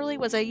properly,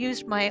 was I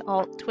used my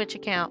alt Twitch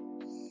account.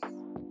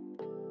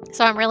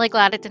 So I'm really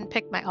glad it didn't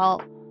pick my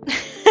alt.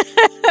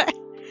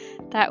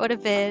 That would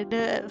have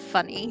been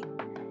funny.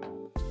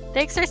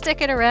 Thanks for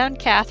sticking around,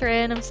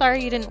 Catherine. I'm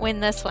sorry you didn't win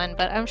this one,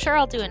 but I'm sure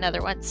I'll do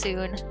another one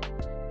soon.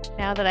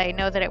 Now that I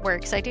know that it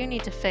works, I do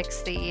need to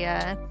fix the,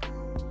 I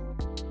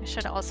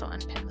should also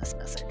unpin this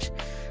message.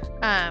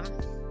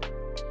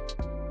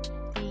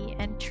 The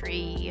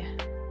entry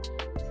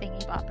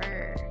thingy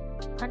bopper.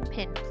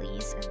 Unpin,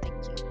 please, and thank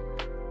you.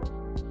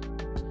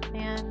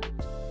 And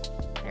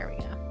there we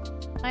go.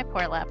 My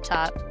poor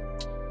laptop.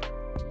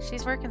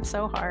 She's working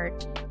so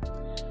hard.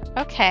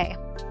 Okay.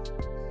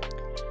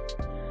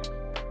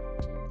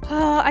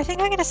 I think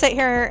I'm gonna sit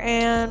here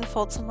and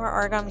fold some more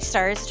origami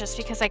stars just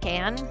because I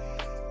can.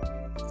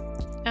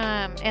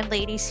 And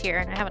Lady's here,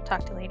 and I haven't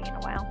talked to Lady in a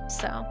while,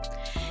 so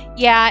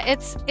yeah,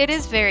 it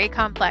is very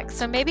complex.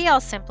 So maybe I'll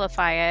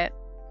simplify it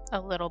a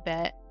little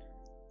bit.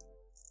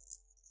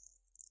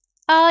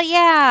 Oh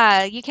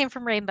yeah, you came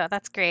from Rainbow.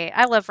 That's great.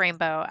 I love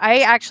Rainbow.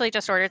 I actually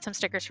just ordered some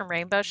stickers from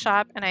Rainbow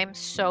Shop, and I'm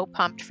so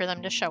pumped for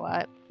them to show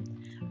up.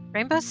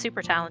 Rainbow's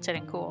super talented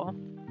and cool.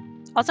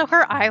 Also,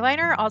 her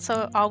eyeliner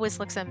also always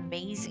looks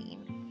amazing.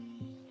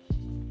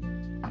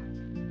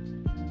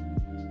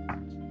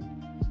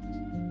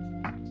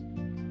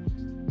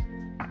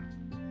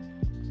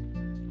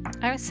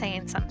 I was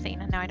saying something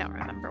and now I don't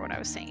remember what I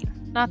was saying.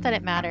 Not that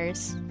it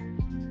matters.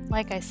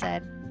 Like I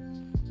said,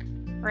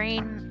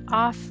 brain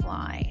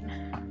offline.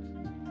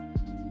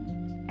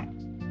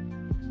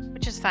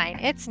 Which is fine.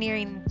 It's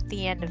nearing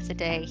the end of the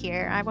day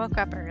here. I woke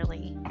up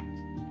early.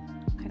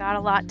 I got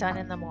a lot done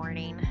in the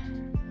morning.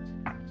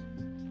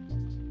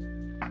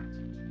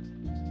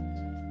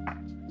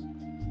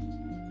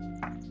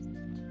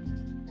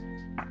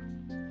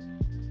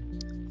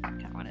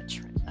 I want to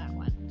trim that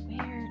one.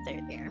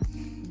 There.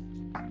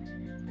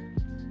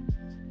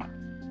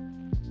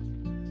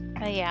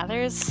 But yeah,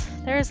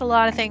 there's a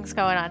lot of things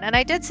going on, and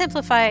I did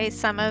simplify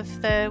some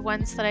of the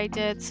ones that I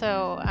did.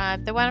 So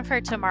the one for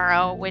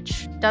tomorrow,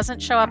 which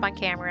doesn't show up on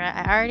camera,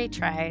 I already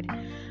tried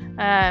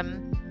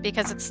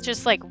because it's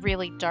just like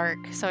really dark,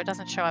 so it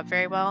doesn't show up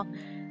very well.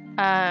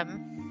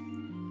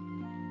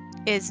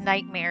 Is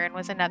Nightmare, and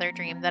was another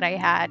dream that I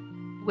had,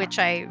 which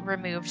I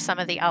removed some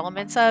of the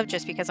elements of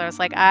just because I was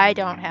like, I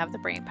don't have the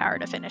brain power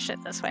to finish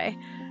it this way.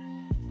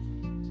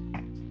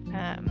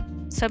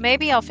 So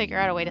maybe I'll figure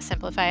out a way to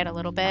simplify it a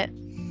little bit.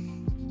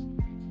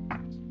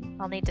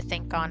 I'll need to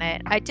think on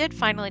it. I did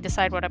finally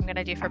decide what I'm going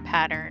to do for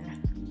pattern,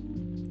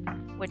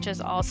 which is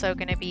also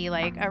going to be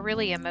like a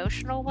really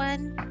emotional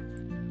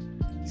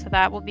one. So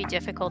that will be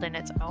difficult in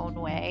its own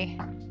way.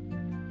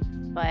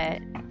 But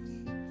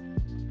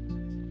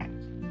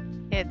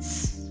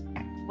it's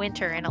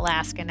winter in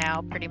Alaska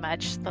now, pretty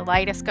much. The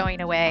light is going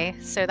away.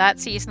 So that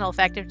seasonal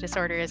affective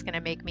disorder is going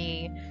to make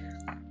me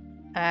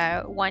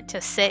want to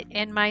sit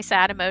in my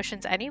sad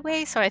emotions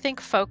anyway, so I think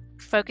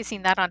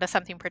focusing that onto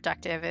something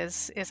productive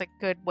is a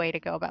good way to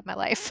go about my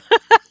life.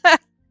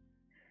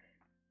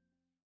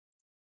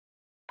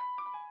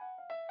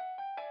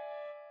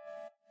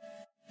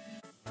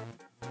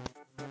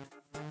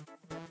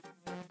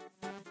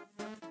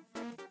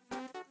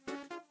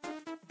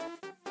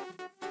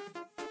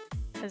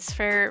 Because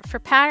for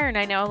pattern,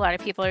 I know a lot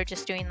of people are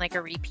just doing like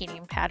a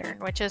repeating pattern,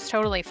 which is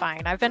totally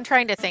fine. I've been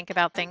trying to think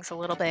about things a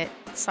little bit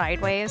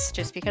sideways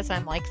just because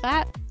I'm like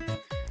that.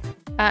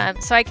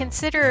 So I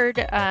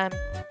considered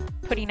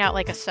putting out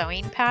like a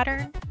sewing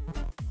pattern.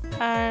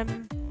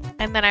 And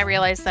then I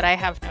realized that I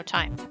have no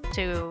time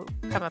to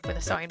come up with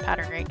a sewing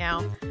pattern right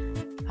now.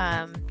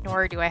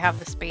 Nor do I have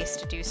the space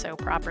to do so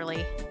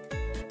properly.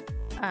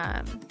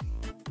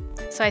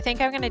 So I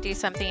think I'm going to do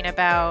something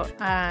about...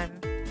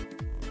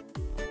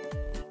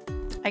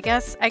 I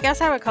guess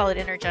I would call it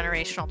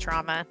intergenerational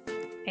trauma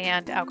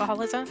and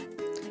alcoholism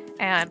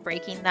and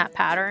breaking that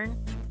pattern,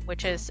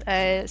 which is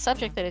a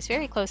subject that is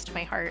very close to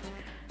my heart.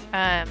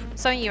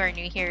 Some of you are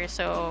new here,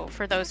 so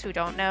for those who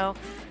don't know,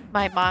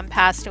 my mom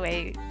passed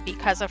away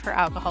because of her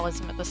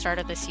alcoholism at the start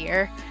of this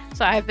year.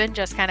 So I've been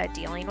just kind of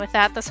dealing with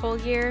that this whole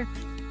year.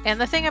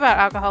 And the thing about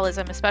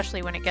alcoholism,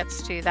 especially when it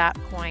gets to that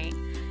point,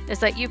 is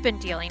that you've been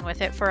dealing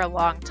with it for a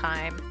long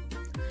time.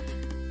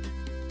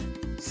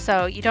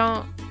 So you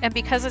don't And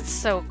because it's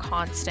so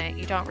constant,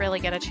 you don't really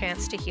get a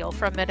chance to heal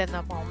from it in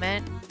the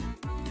moment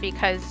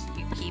because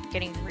you keep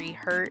getting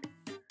re-hurt.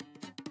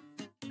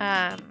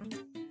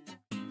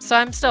 So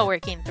I'm still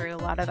working through a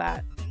lot of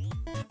that.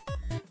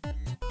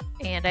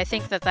 And I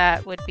think that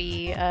that would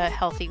be a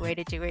healthy way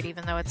to do it,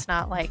 even though it's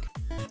not like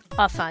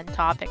a fun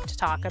topic to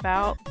talk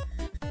about.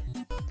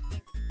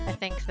 I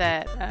think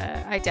that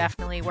I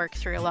definitely work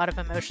through a lot of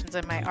emotions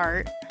in my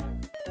art.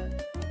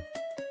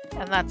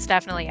 And that's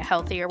definitely a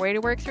healthier way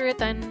to work through it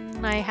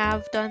than I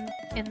have done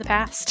in the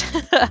past.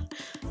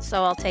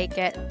 So I'll take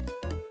it.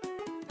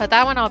 But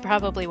that one I'll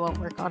probably won't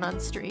work on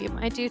stream.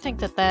 I do think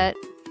that that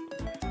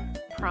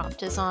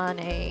prompt is on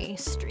a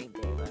stream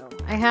day though.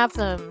 I have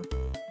them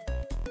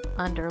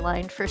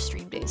underlined for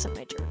stream days in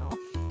my journal.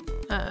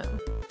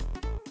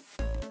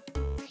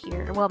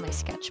 Here, well, my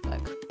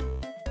sketchbook.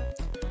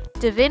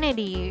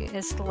 Divinity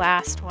is the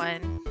last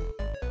one.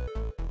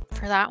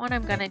 For that one,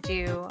 I'm gonna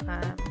do,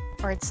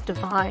 or it's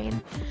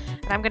divine,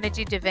 and I'm gonna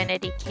do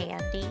Divinity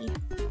Candy.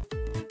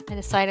 I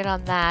decided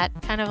on that,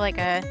 kind of like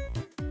a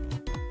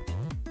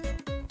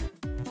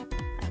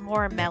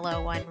more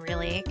mellow one,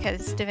 really,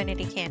 because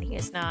Divinity Candy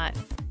is not,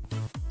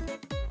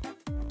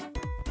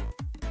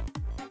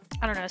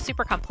 I don't know,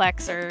 super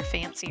complex or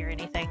fancy or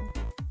anything.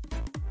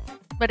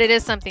 But it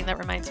is something that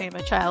reminds me of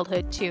my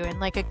childhood too, in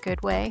like a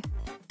good way.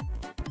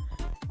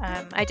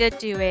 I did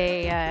do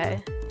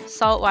a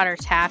saltwater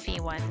taffy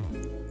one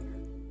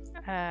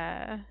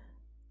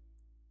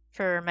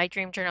for my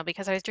dream journal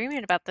because I was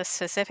dreaming about this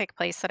specific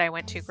place that I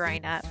went to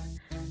growing up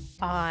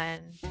on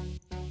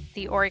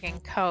the Oregon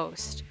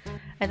coast.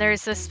 And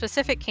there's this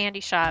specific candy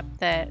shop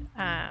that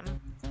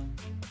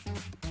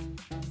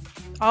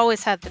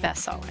always had the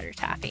best saltwater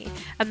taffy.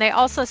 And they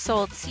also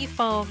sold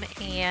Seafoam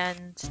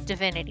and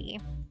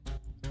Divinity,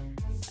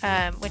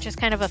 which is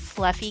kind of a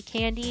fluffy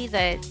candy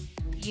that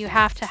you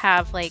have to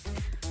have like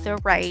the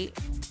right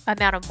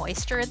amount of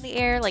moisture in the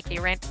air, like the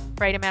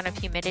right amount of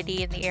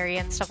humidity in the area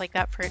and stuff like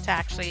that for it to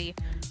actually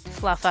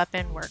fluff up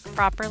and work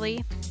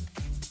properly.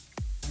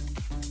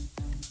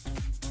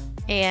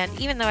 And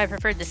even though I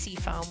preferred the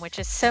Seafoam, which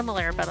is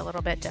similar but a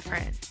little bit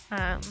different,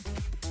 I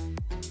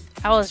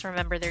always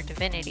remember their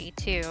Divinity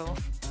too.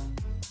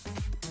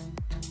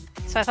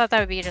 So I thought that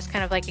would be just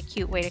kind of like a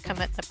cute way to come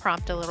at the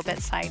prompt a little bit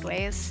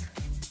sideways.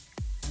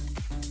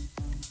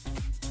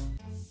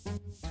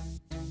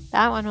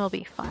 That one will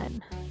be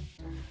fun.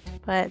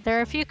 But there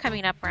are a few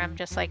coming up where I'm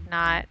just like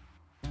not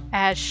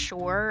as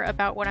sure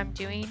about what I'm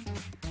doing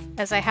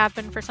as I have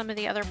been for some of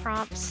the other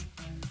prompts.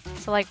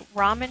 So like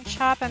ramen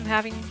chop I'm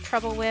having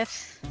trouble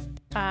with.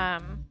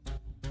 I'm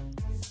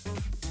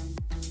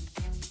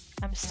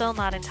still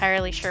not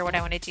entirely sure what I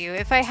want to do.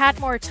 If I had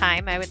more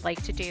time, I would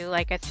like to do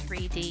like a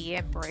 3D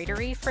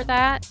embroidery for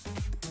that.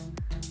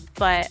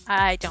 But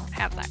I don't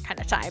have that kind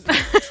of time.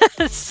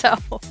 So,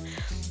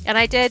 and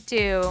I did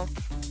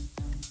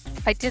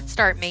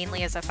start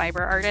mainly as a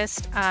fiber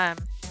artist. And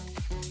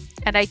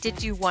I did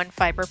do one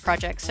fiber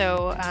project.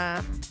 So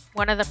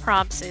one of the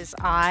prompts is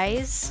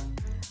eyes.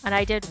 And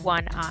I did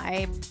one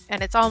eye,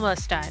 and it's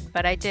almost done,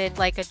 but I did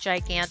like a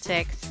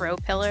gigantic throw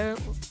pillow,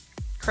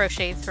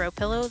 crochet throw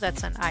pillow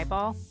that's an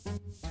eyeball,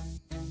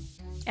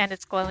 and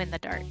it's glow in the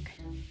dark.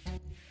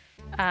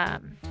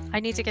 I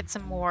need to get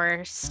some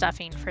more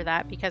stuffing for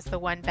that because the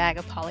one bag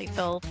of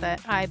polyfill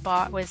that I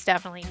bought was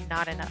definitely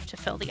not enough to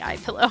fill the eye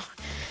pillow.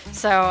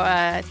 So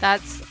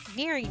that's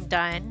nearing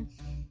done.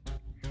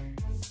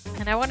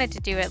 And I wanted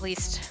to do at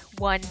least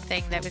one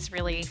thing that was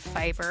really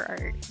fiber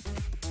art.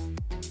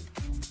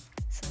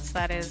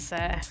 That is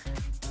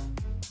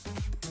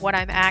what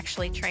I'm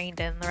actually trained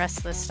in. The rest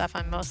of this stuff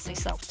I'm mostly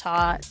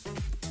self-taught.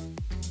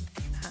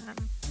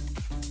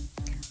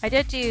 I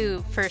did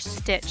do, for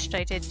Stitched,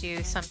 I did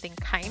do something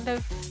kind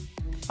of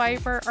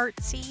fiber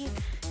artsy.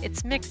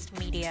 It's mixed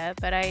media,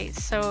 but I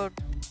sewed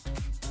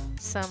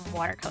some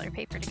watercolor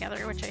paper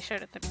together, which I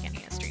showed at the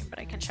beginning of the stream, but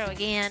I can show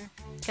again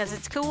because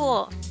it's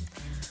cool.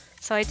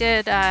 So I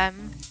did, I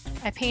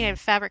painted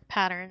fabric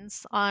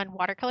patterns on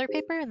watercolor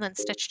paper and then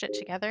stitched it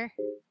together.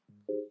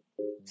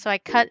 So I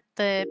cut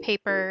the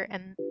paper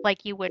and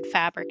like you would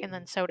fabric and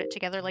then sewed it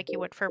together like you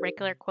would for a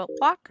regular quilt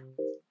block.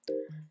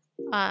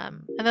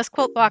 And this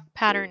quilt block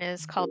pattern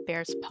is called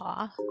Bear's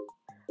Paw,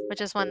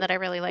 which is one that I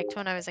really liked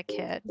when I was a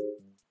kid.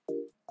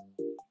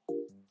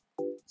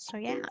 So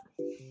yeah,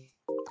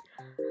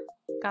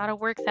 gotta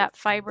work that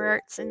fiber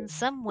arts in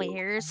some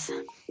ways.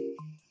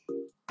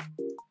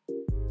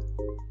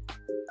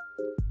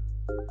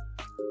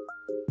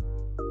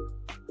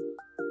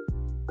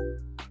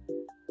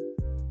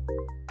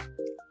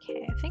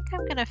 Okay, I think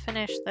I'm gonna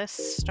finish this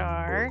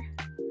star.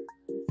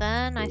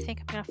 Then I think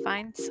I'm gonna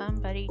find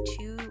somebody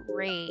to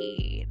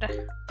raid,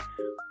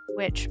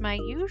 which my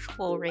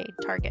usual raid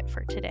target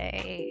for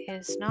today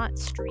is not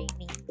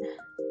streaming.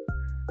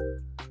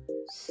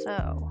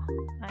 So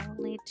I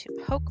will need to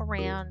poke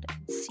around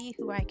and see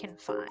who I can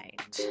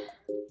find.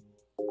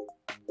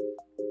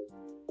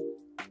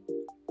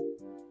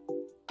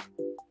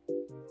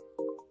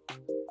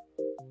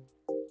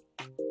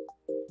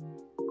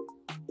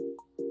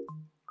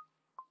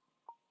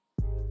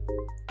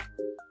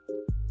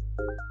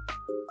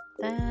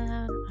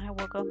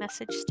 logo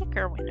message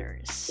sticker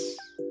winners.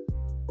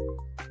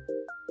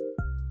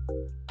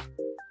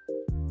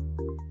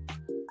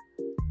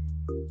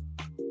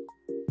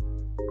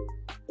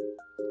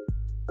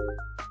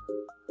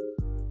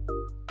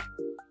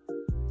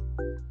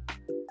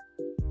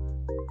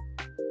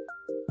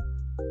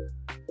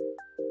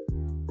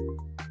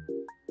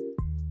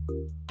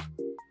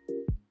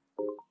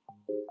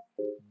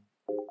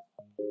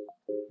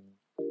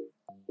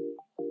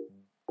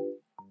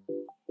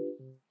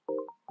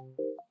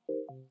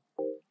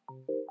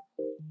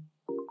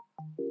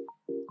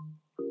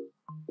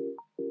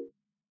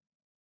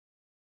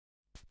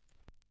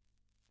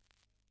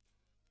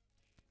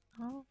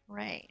 All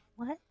right,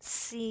 let's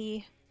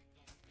see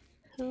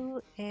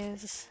who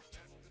is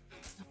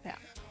about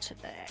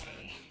today.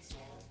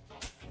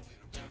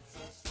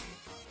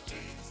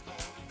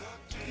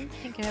 I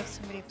think I have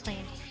somebody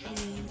playing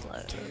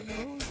Halo,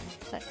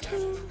 but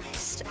who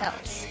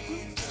else?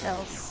 Who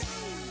else?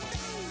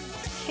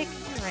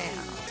 Kicking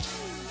around.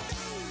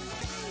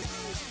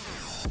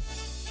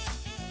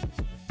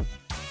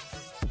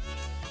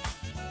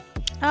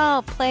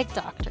 Oh, Plague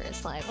Doctor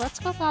is live. Let's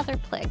go bother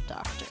Plague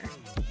Doctor.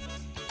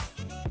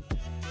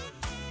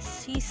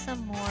 See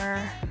some more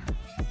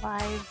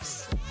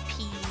lives of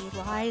P.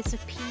 Lies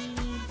of P.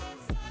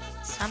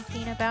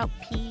 Something about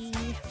P.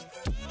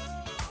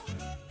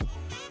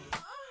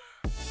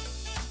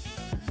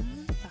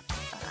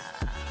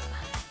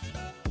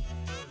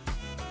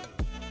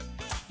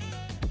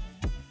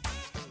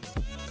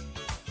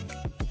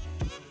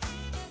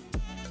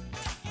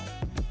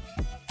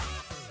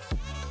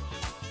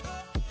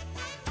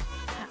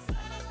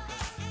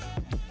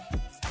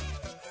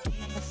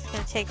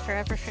 Take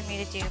forever for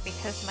me to do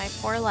because my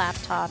poor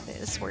laptop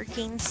is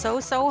working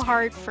so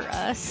hard for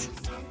us.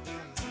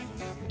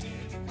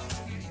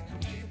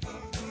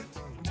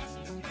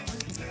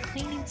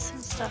 Cleaning some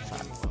stuff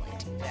up while I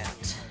do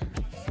that.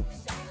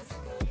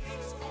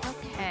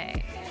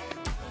 Okay.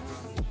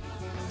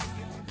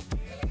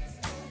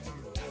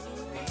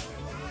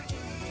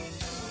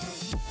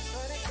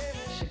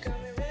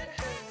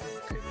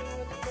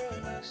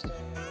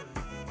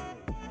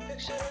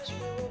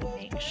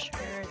 Make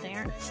sure they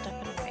aren't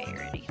stepping away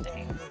or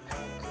anything.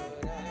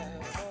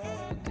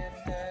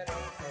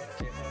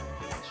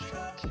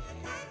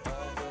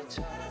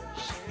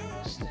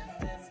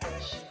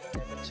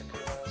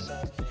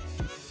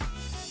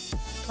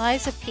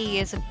 Liza P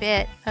is a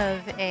bit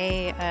of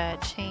a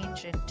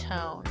change in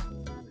tone,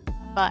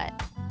 but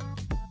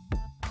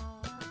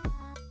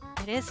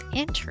it is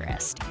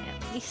interesting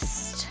at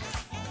least.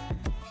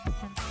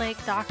 And Plague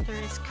Doctor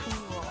is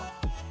cool.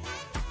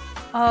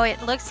 Oh,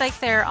 it looks like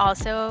they're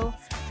also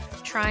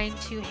trying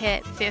to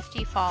hit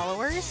 50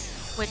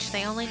 followers, which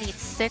they only need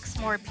 6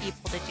 more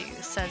people to do,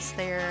 says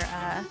their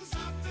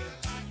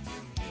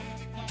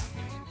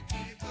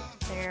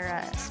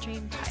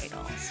stream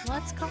title. So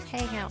let's go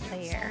hang out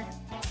there.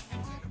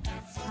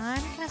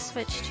 I'm gonna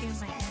switch to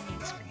my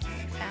ending screen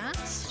really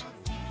fast.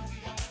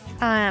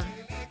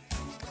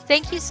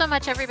 Thank you so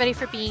much everybody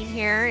for being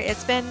here.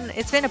 It's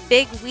been a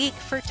big week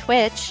for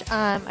Twitch.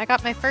 I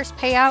got my first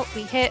payout.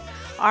 We hit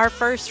our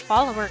first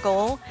follower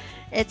goal.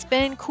 It's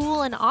been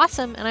cool and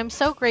awesome, and I'm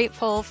so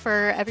grateful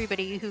for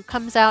everybody who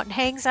comes out and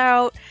hangs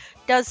out,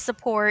 does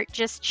support,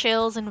 just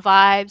chills and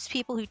vibes,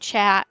 people who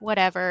chat,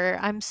 whatever.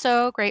 I'm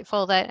so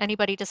grateful that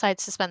anybody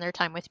decides to spend their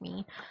time with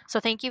me. So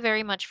thank you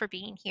very much for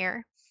being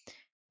here.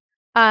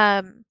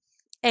 And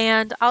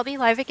I'll be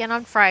live again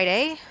on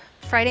Friday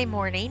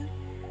morning.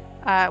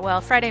 Well,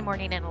 Friday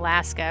morning in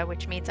Alaska,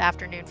 which means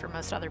afternoon for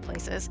most other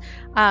places.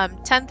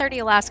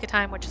 10:30 Alaska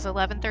time, which is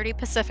 11:30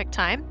 Pacific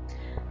time.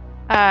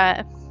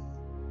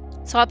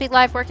 So I'll be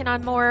live working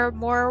on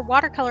more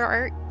watercolor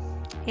art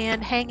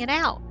and hanging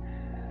out.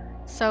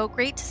 So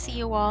great to see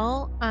you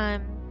all.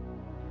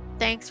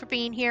 Thanks for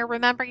being here.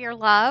 Remember you're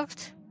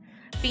loved.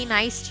 Be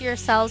nice to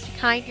yourselves, be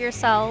kind to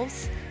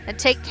yourselves, and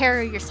take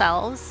care of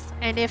yourselves.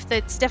 And if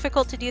it's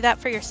difficult to do that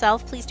for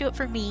yourself, please do it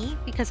for me,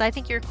 because I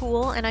think you're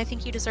cool and I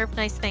think you deserve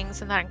nice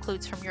things, and that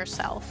includes from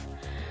yourself.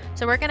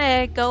 So we're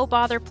gonna go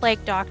bother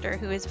Plague Doctor,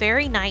 who is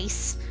very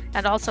nice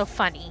and also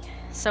funny.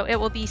 So it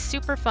will be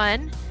super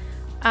fun.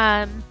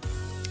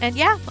 And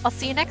yeah, I'll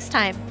see you next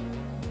time.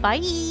 Bye!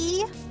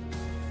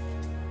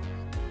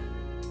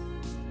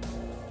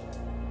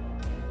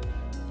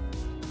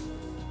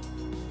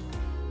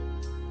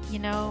 You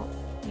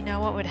know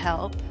what would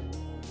help?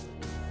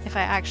 If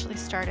I actually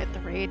started the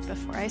raid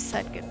before I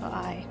said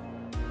goodbye.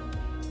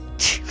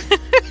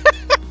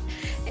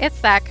 It's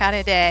that kind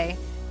of day.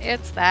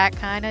 It's that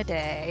kind of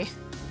day.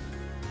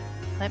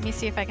 Let me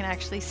see if I can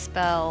actually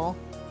spell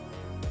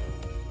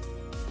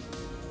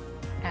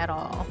at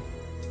all.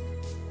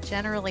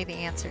 Generally the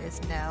answer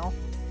is no,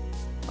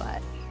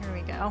 but here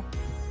we go.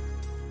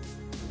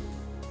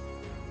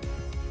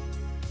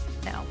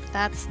 No,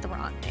 that's the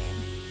wrong name.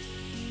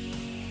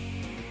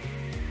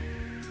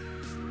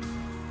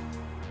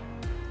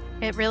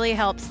 It really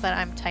helps that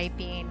I'm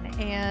typing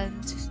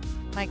and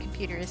my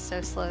computer is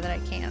so slow that I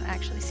can't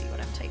actually see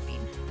what I'm typing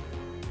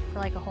for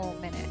like a whole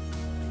minute.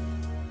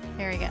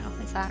 There we go.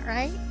 Is that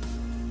right?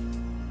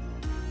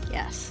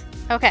 Yes.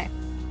 Okay.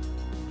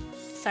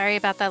 Sorry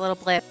about that little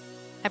blip.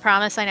 I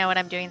promise I know what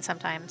I'm doing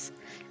sometimes.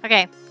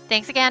 Okay.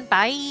 Thanks again.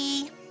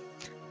 Bye.